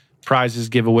tables, prizes,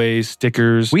 giveaways,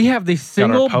 stickers. We have the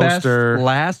single best poster.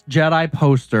 Last Jedi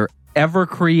poster ever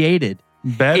created.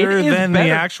 Better It is than better.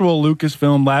 the actual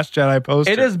Lucasfilm Last Jedi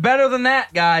poster. It is better than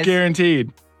that, guys.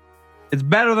 guaranteed. It's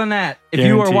better than that. If you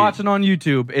are Guaranteed. watching on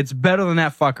YouTube, it's better than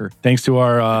that fucker. Thanks to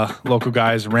our local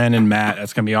guys, Ren and Matt.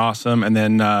 That's going to be awesome. And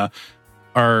then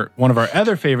one of our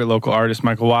other favorite local artists,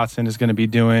 Michael Watson, is going to be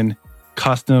doing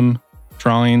custom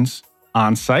drawings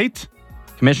on site.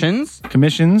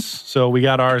 Commissions. So we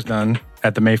got ours done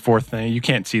at the May 4th thing. You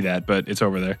can't see that, but it's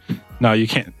over there. No, you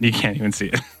can't even see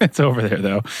it. It's over there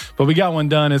though. But we got one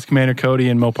done as Commander Cody,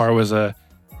 and Mopar was a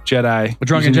Jedi. A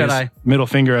drunken using his Jedi. Middle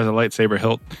finger as a lightsaber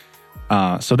hilt.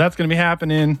 So that's going to be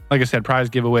happening. Like I said, prize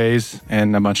giveaways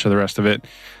and a bunch of the rest of it.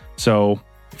 So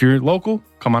if you're local,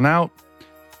 come on out.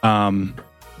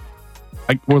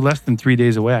 We're less than 3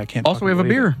 days away. I can't. Also, we have a fucking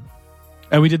believe beer. it.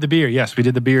 And we did the beer. Yes, we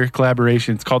did the beer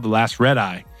collaboration. It's called The Last Red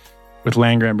Eye with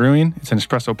Land Grant Brewing. It's an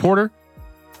espresso porter,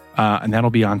 and that'll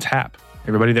be on tap.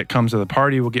 Everybody that comes to the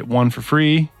party will get one for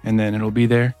free, and then it'll be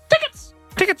there.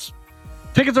 Tickets.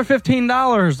 Tickets are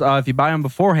 $15 if you buy them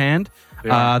beforehand.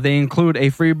 They include a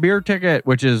free beer ticket,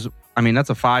 which is, that's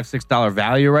a $5-6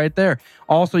 value right there.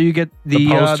 Also, you get the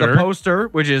poster,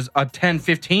 which is a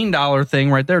 $10-15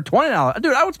 thing right there. $20.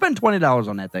 Dude, I would spend $20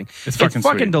 on that thing. It's fucking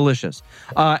sweet. delicious.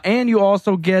 And you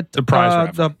also get The prize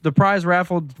raffle. the prize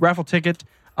raffle ticket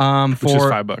Which is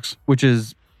 $5. which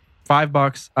is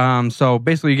 $5. So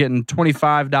basically, you're getting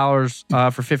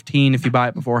 $25 for $15 if you buy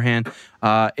it beforehand.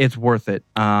 It's worth it.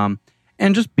 And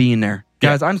just being there.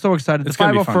 Guys, I'm so excited. It's The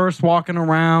gonna be fun. 501st walking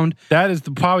around. That is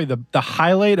probably the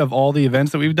highlight of all the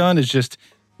events that we've done is just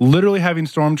literally having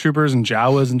stormtroopers and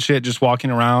Jawas and shit just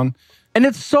walking around. And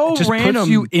it's so It just random. puts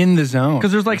you in the zone.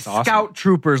 Because there's like It's awesome. scout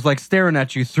troopers like staring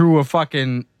at you through a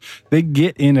fucking... They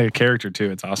get in a character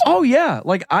too. It's awesome. Oh, yeah.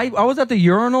 Like, I was at the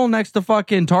urinal next to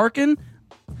fucking Tarkin.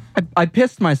 I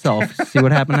pissed myself. See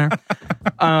what happened there?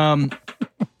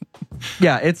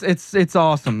 Yeah, it's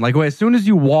awesome. Like, as soon as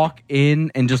you walk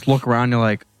in and just look around, you're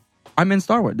like, I'm in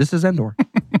Star Wars. This is Endor.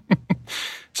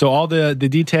 So all the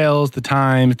details, the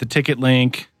times, the ticket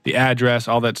link, the address,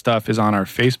 all that stuff is on our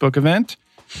Facebook event.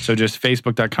 So just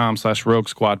facebook.com/Rogue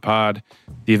Squad Pod.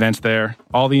 The event's there.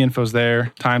 All the info's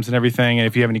there, times and everything. And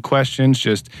if you have any questions,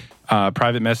 just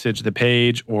private message the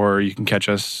page, or you can catch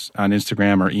us on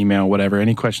Instagram or email, whatever.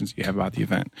 Any questions you have about the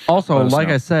event. Also, let us like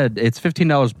know. I said, it's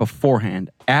 $15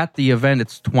 beforehand. At the event,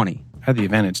 it's $20. At the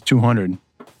event, it's $200.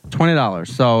 $20.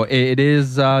 So it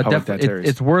is that definitely varies.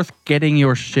 it's worth getting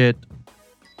your shit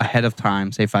ahead of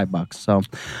time, say $5. So,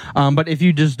 but if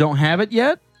you just don't have it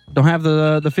yet, don't have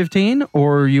the 15,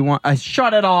 or you want,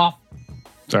 shut it off.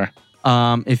 Sorry.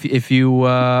 If you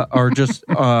are just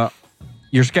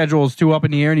your schedule is too up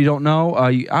in the air and you don't know,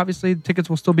 obviously tickets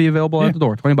will still be available at the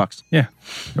door. $20. Yeah,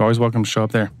 you're always welcome to show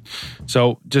up there.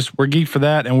 So just we're geeked for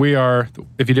that, and we are.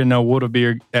 If you didn't know, Wood of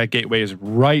Beer at Gateway is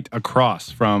right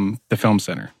across from the film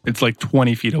center. It's like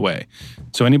 20 feet away.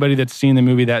 So anybody that's seen the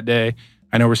movie that day,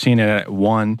 I know we're seeing it at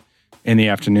 1 in the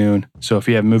afternoon. So if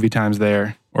you have movie times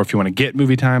there, or if you want to get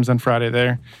movie times on Friday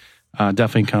there,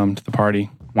 definitely come to the party.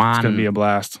 Wow. It's going to be a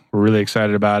blast. We're really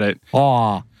excited about it.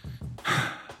 Aw.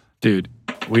 Dude,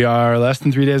 we are less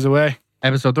than 3 days away.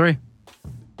 Episode 3.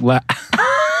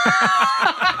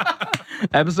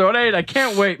 Episode 8. I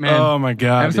can't wait, man. Oh my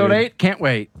God. Episode dude. 8. Can't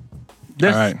wait.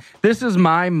 This, All right. This is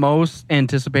my most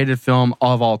anticipated film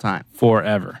of all time.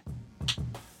 Forever.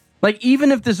 Like,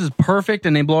 even if this is perfect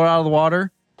and they blow it out of the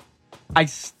water, I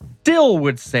still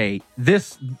would say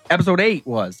this episode 8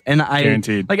 was. And I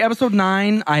Guaranteed. Like episode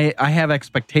 9, I have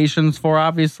expectations for,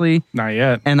 obviously, Not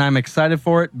yet. and I'm excited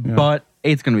for it, but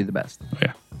 8's gonna be the best.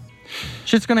 Yeah.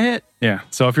 Shit's gonna hit. Yeah.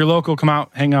 So if you're local, come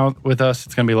out, hang out with us.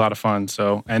 It's going to be a lot of fun.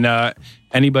 So, and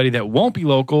anybody that won't be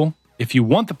local, if you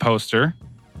want the poster,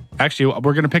 actually,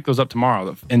 we're going to pick those up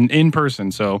tomorrow in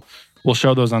person. So we'll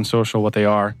show those on social, what they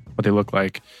are, what they look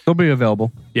like. They'll be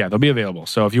available. Yeah, they'll be available.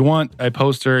 So if you want a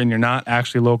poster and you're not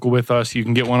actually local with us, you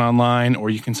can get one online, or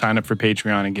you can sign up for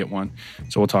Patreon and get one.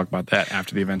 So we'll talk about that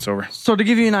after the event's over. So to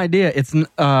give you an idea, it's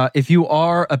if you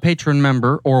are a patron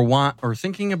member or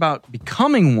thinking about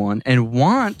becoming one and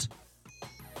want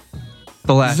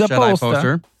the Last The Jedi poster.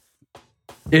 poster,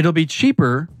 it'll be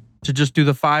cheaper to just do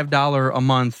the $5 a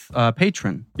month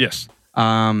patron. Yes.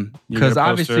 Because You get a poster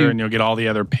obviously and you'll get all the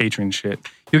other patron shit.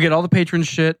 you'll get all the patron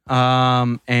shit,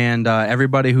 and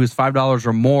everybody who's $5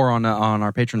 or more on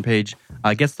our patron page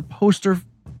gets the poster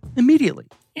immediately.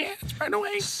 Yeah, it's right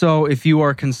away. So if you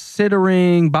are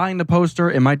considering buying the poster,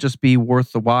 it might just be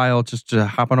worth the while just to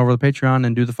hop on over to the Patreon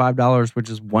and do the $5, which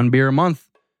is one beer a month.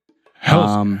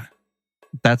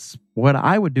 That's what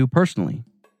I would do personally,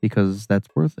 because that's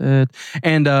worth it.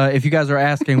 And if you guys are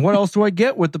asking, what else do I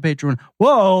get with the Patreon?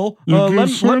 Well,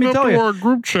 let me tell you. our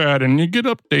group chat, and you get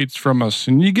updates from us,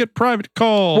 and you get private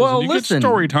calls, Well, and you listen, get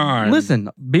story time. Listen,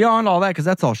 beyond all that, because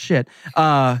that's all shit.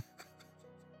 Our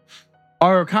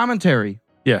commentary,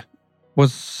 Yeah.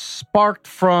 was sparked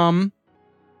from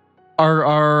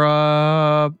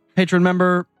our patron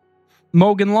member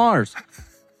Mogan Lars.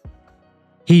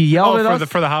 He yelled at us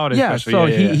for the holiday Yeah, special.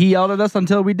 so he yelled at us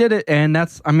until we did it, and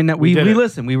that's we did it.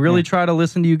 listen. We really try to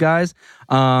listen to you guys,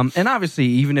 and obviously,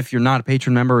 even if you're not a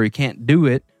patron member or you can't do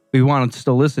it, we want to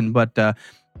still listen. But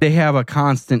they have a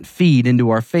constant feed into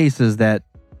our faces that,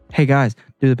 hey guys,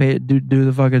 do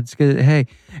the fucking hey,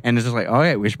 and it's just like, oh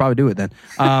yeah, we should probably do it then.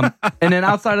 And then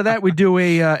outside of that, we do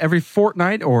a every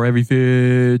fortnight or every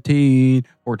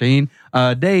 14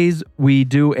 days we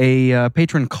do a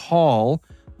patron call.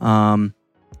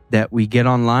 That we get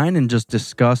online and just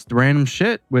discuss random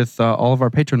shit with all of our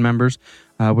patron members,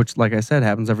 which, like I said,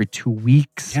 happens every 2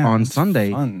 weeks on it's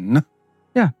Sunday. Fun.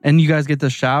 Yeah, and you guys get to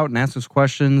shout and ask us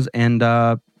questions and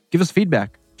give us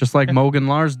feedback, just like Mogan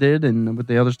Lars did and with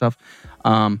the other stuff.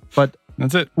 But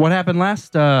That's it. what happened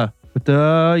last with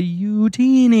the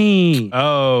Utini?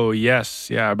 Oh, yes.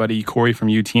 Yeah, our buddy Corey from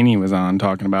Utini was on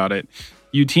talking about it.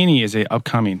 Utini is a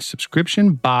upcoming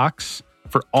subscription box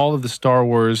for all of the Star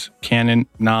Wars canon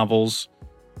novels,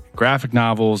 graphic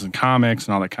novels, and comics,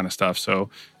 and all that kind of stuff. So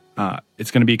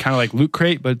it's going to be kind of like Loot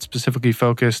Crate, but specifically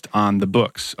focused on the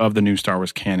books of the new Star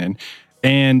Wars canon.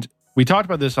 And we talked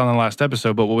about this on the last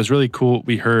episode, but what was really cool,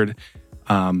 we heard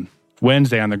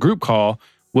Wednesday on the group call,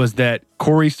 was that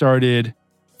Corey started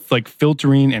like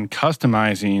filtering and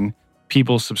customizing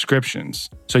people's subscriptions.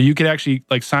 So you could actually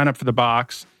like sign up for the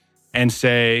box, and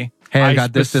say, Hey, I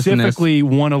got this, and this. specifically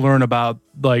want to learn about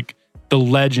like the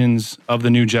legends of the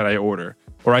new Jedi Order,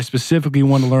 or I specifically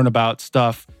want to learn about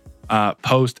stuff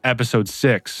post episode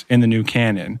 6 in the new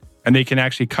canon. And they can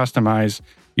actually customize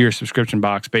your subscription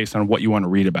box based on what you want to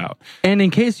read about. And in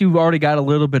case you've already got a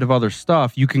little bit of other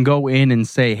stuff, you can go in and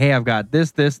say, hey, I've got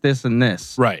this, and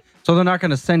this. Right. So they're not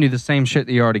going to send you the same shit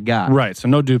that you already got. Right. So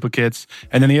no duplicates.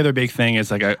 And then the other big thing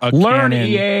is like a Learn, canon.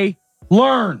 EA.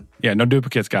 Learn. Yeah, no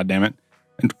duplicates, goddammit.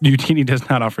 And Utini does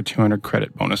not offer 200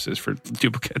 credit bonuses for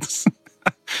duplicates.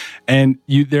 And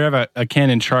they have a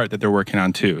canon chart that they're working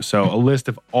on too. So a list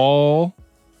of all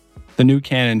the new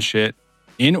canon shit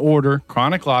in order,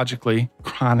 chronologically.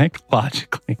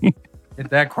 Get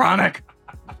that chronic.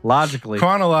 Logically.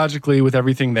 Chronologically with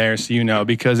everything there, so you know,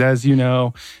 because as you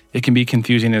know, it can be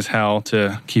confusing as hell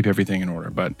to keep everything in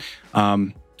order. But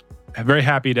I'm very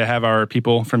happy to have our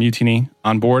people from Utini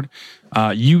on board.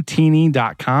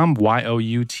 Utini.com,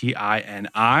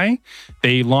 YOUTINI.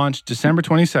 They launched December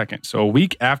 22nd, so a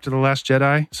week after The Last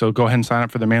Jedi. So go ahead and sign up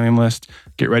for the mailing list.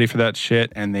 Get ready for that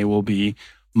shit, and they will be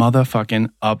motherfucking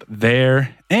up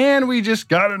there. And we just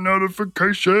got a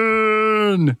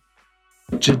notification.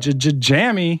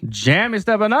 Jammy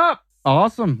stepping up.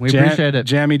 Awesome. We appreciate it.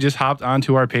 Jammy just hopped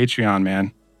onto our Patreon,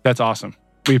 man. That's awesome.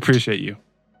 We appreciate you.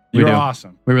 You're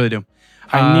awesome. We really do.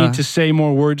 I need to say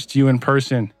more words to you in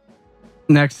person.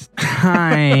 Next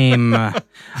time.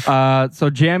 So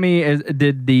Jammy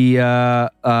did the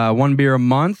one beer a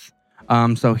month.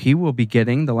 So he will be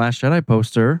getting the Last Jedi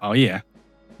poster. Oh, yeah.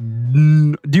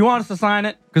 Do you want us to sign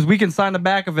it? Because we can sign the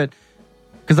back of it.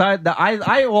 Because I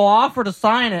will offer to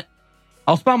sign it.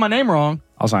 I'll spell my name wrong.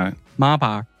 I'll sign it.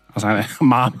 Mapa. I'll sign it.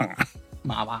 Mama.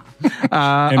 Mapa.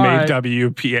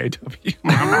 MAWPAW.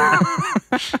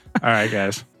 All right,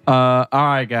 guys. All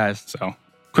right, guys. So,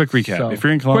 quick recap. If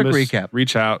you're in Columbus, quick recap.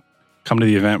 Reach out. Come to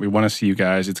the event. We want to see you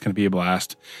guys. It's going to be a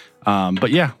blast.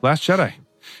 But yeah, Last Jedi.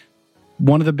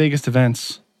 One of the biggest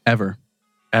events ever.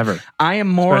 I am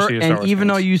more, and even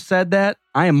though you said that,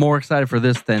 I am more excited for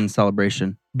this than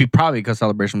Celebration. Probably because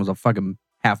Celebration was a fucking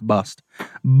half bust.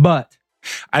 But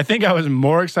I think I was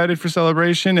more excited for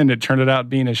Celebration, and it turned out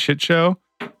being a shit show.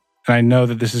 And I know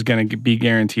that this is going to be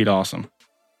guaranteed awesome.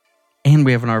 And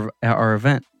we have our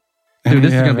event. Dude,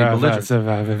 this is going to be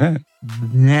belligerent.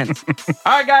 Event.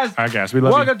 All right, guys. We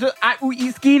love you. Welcome to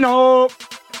Iskino.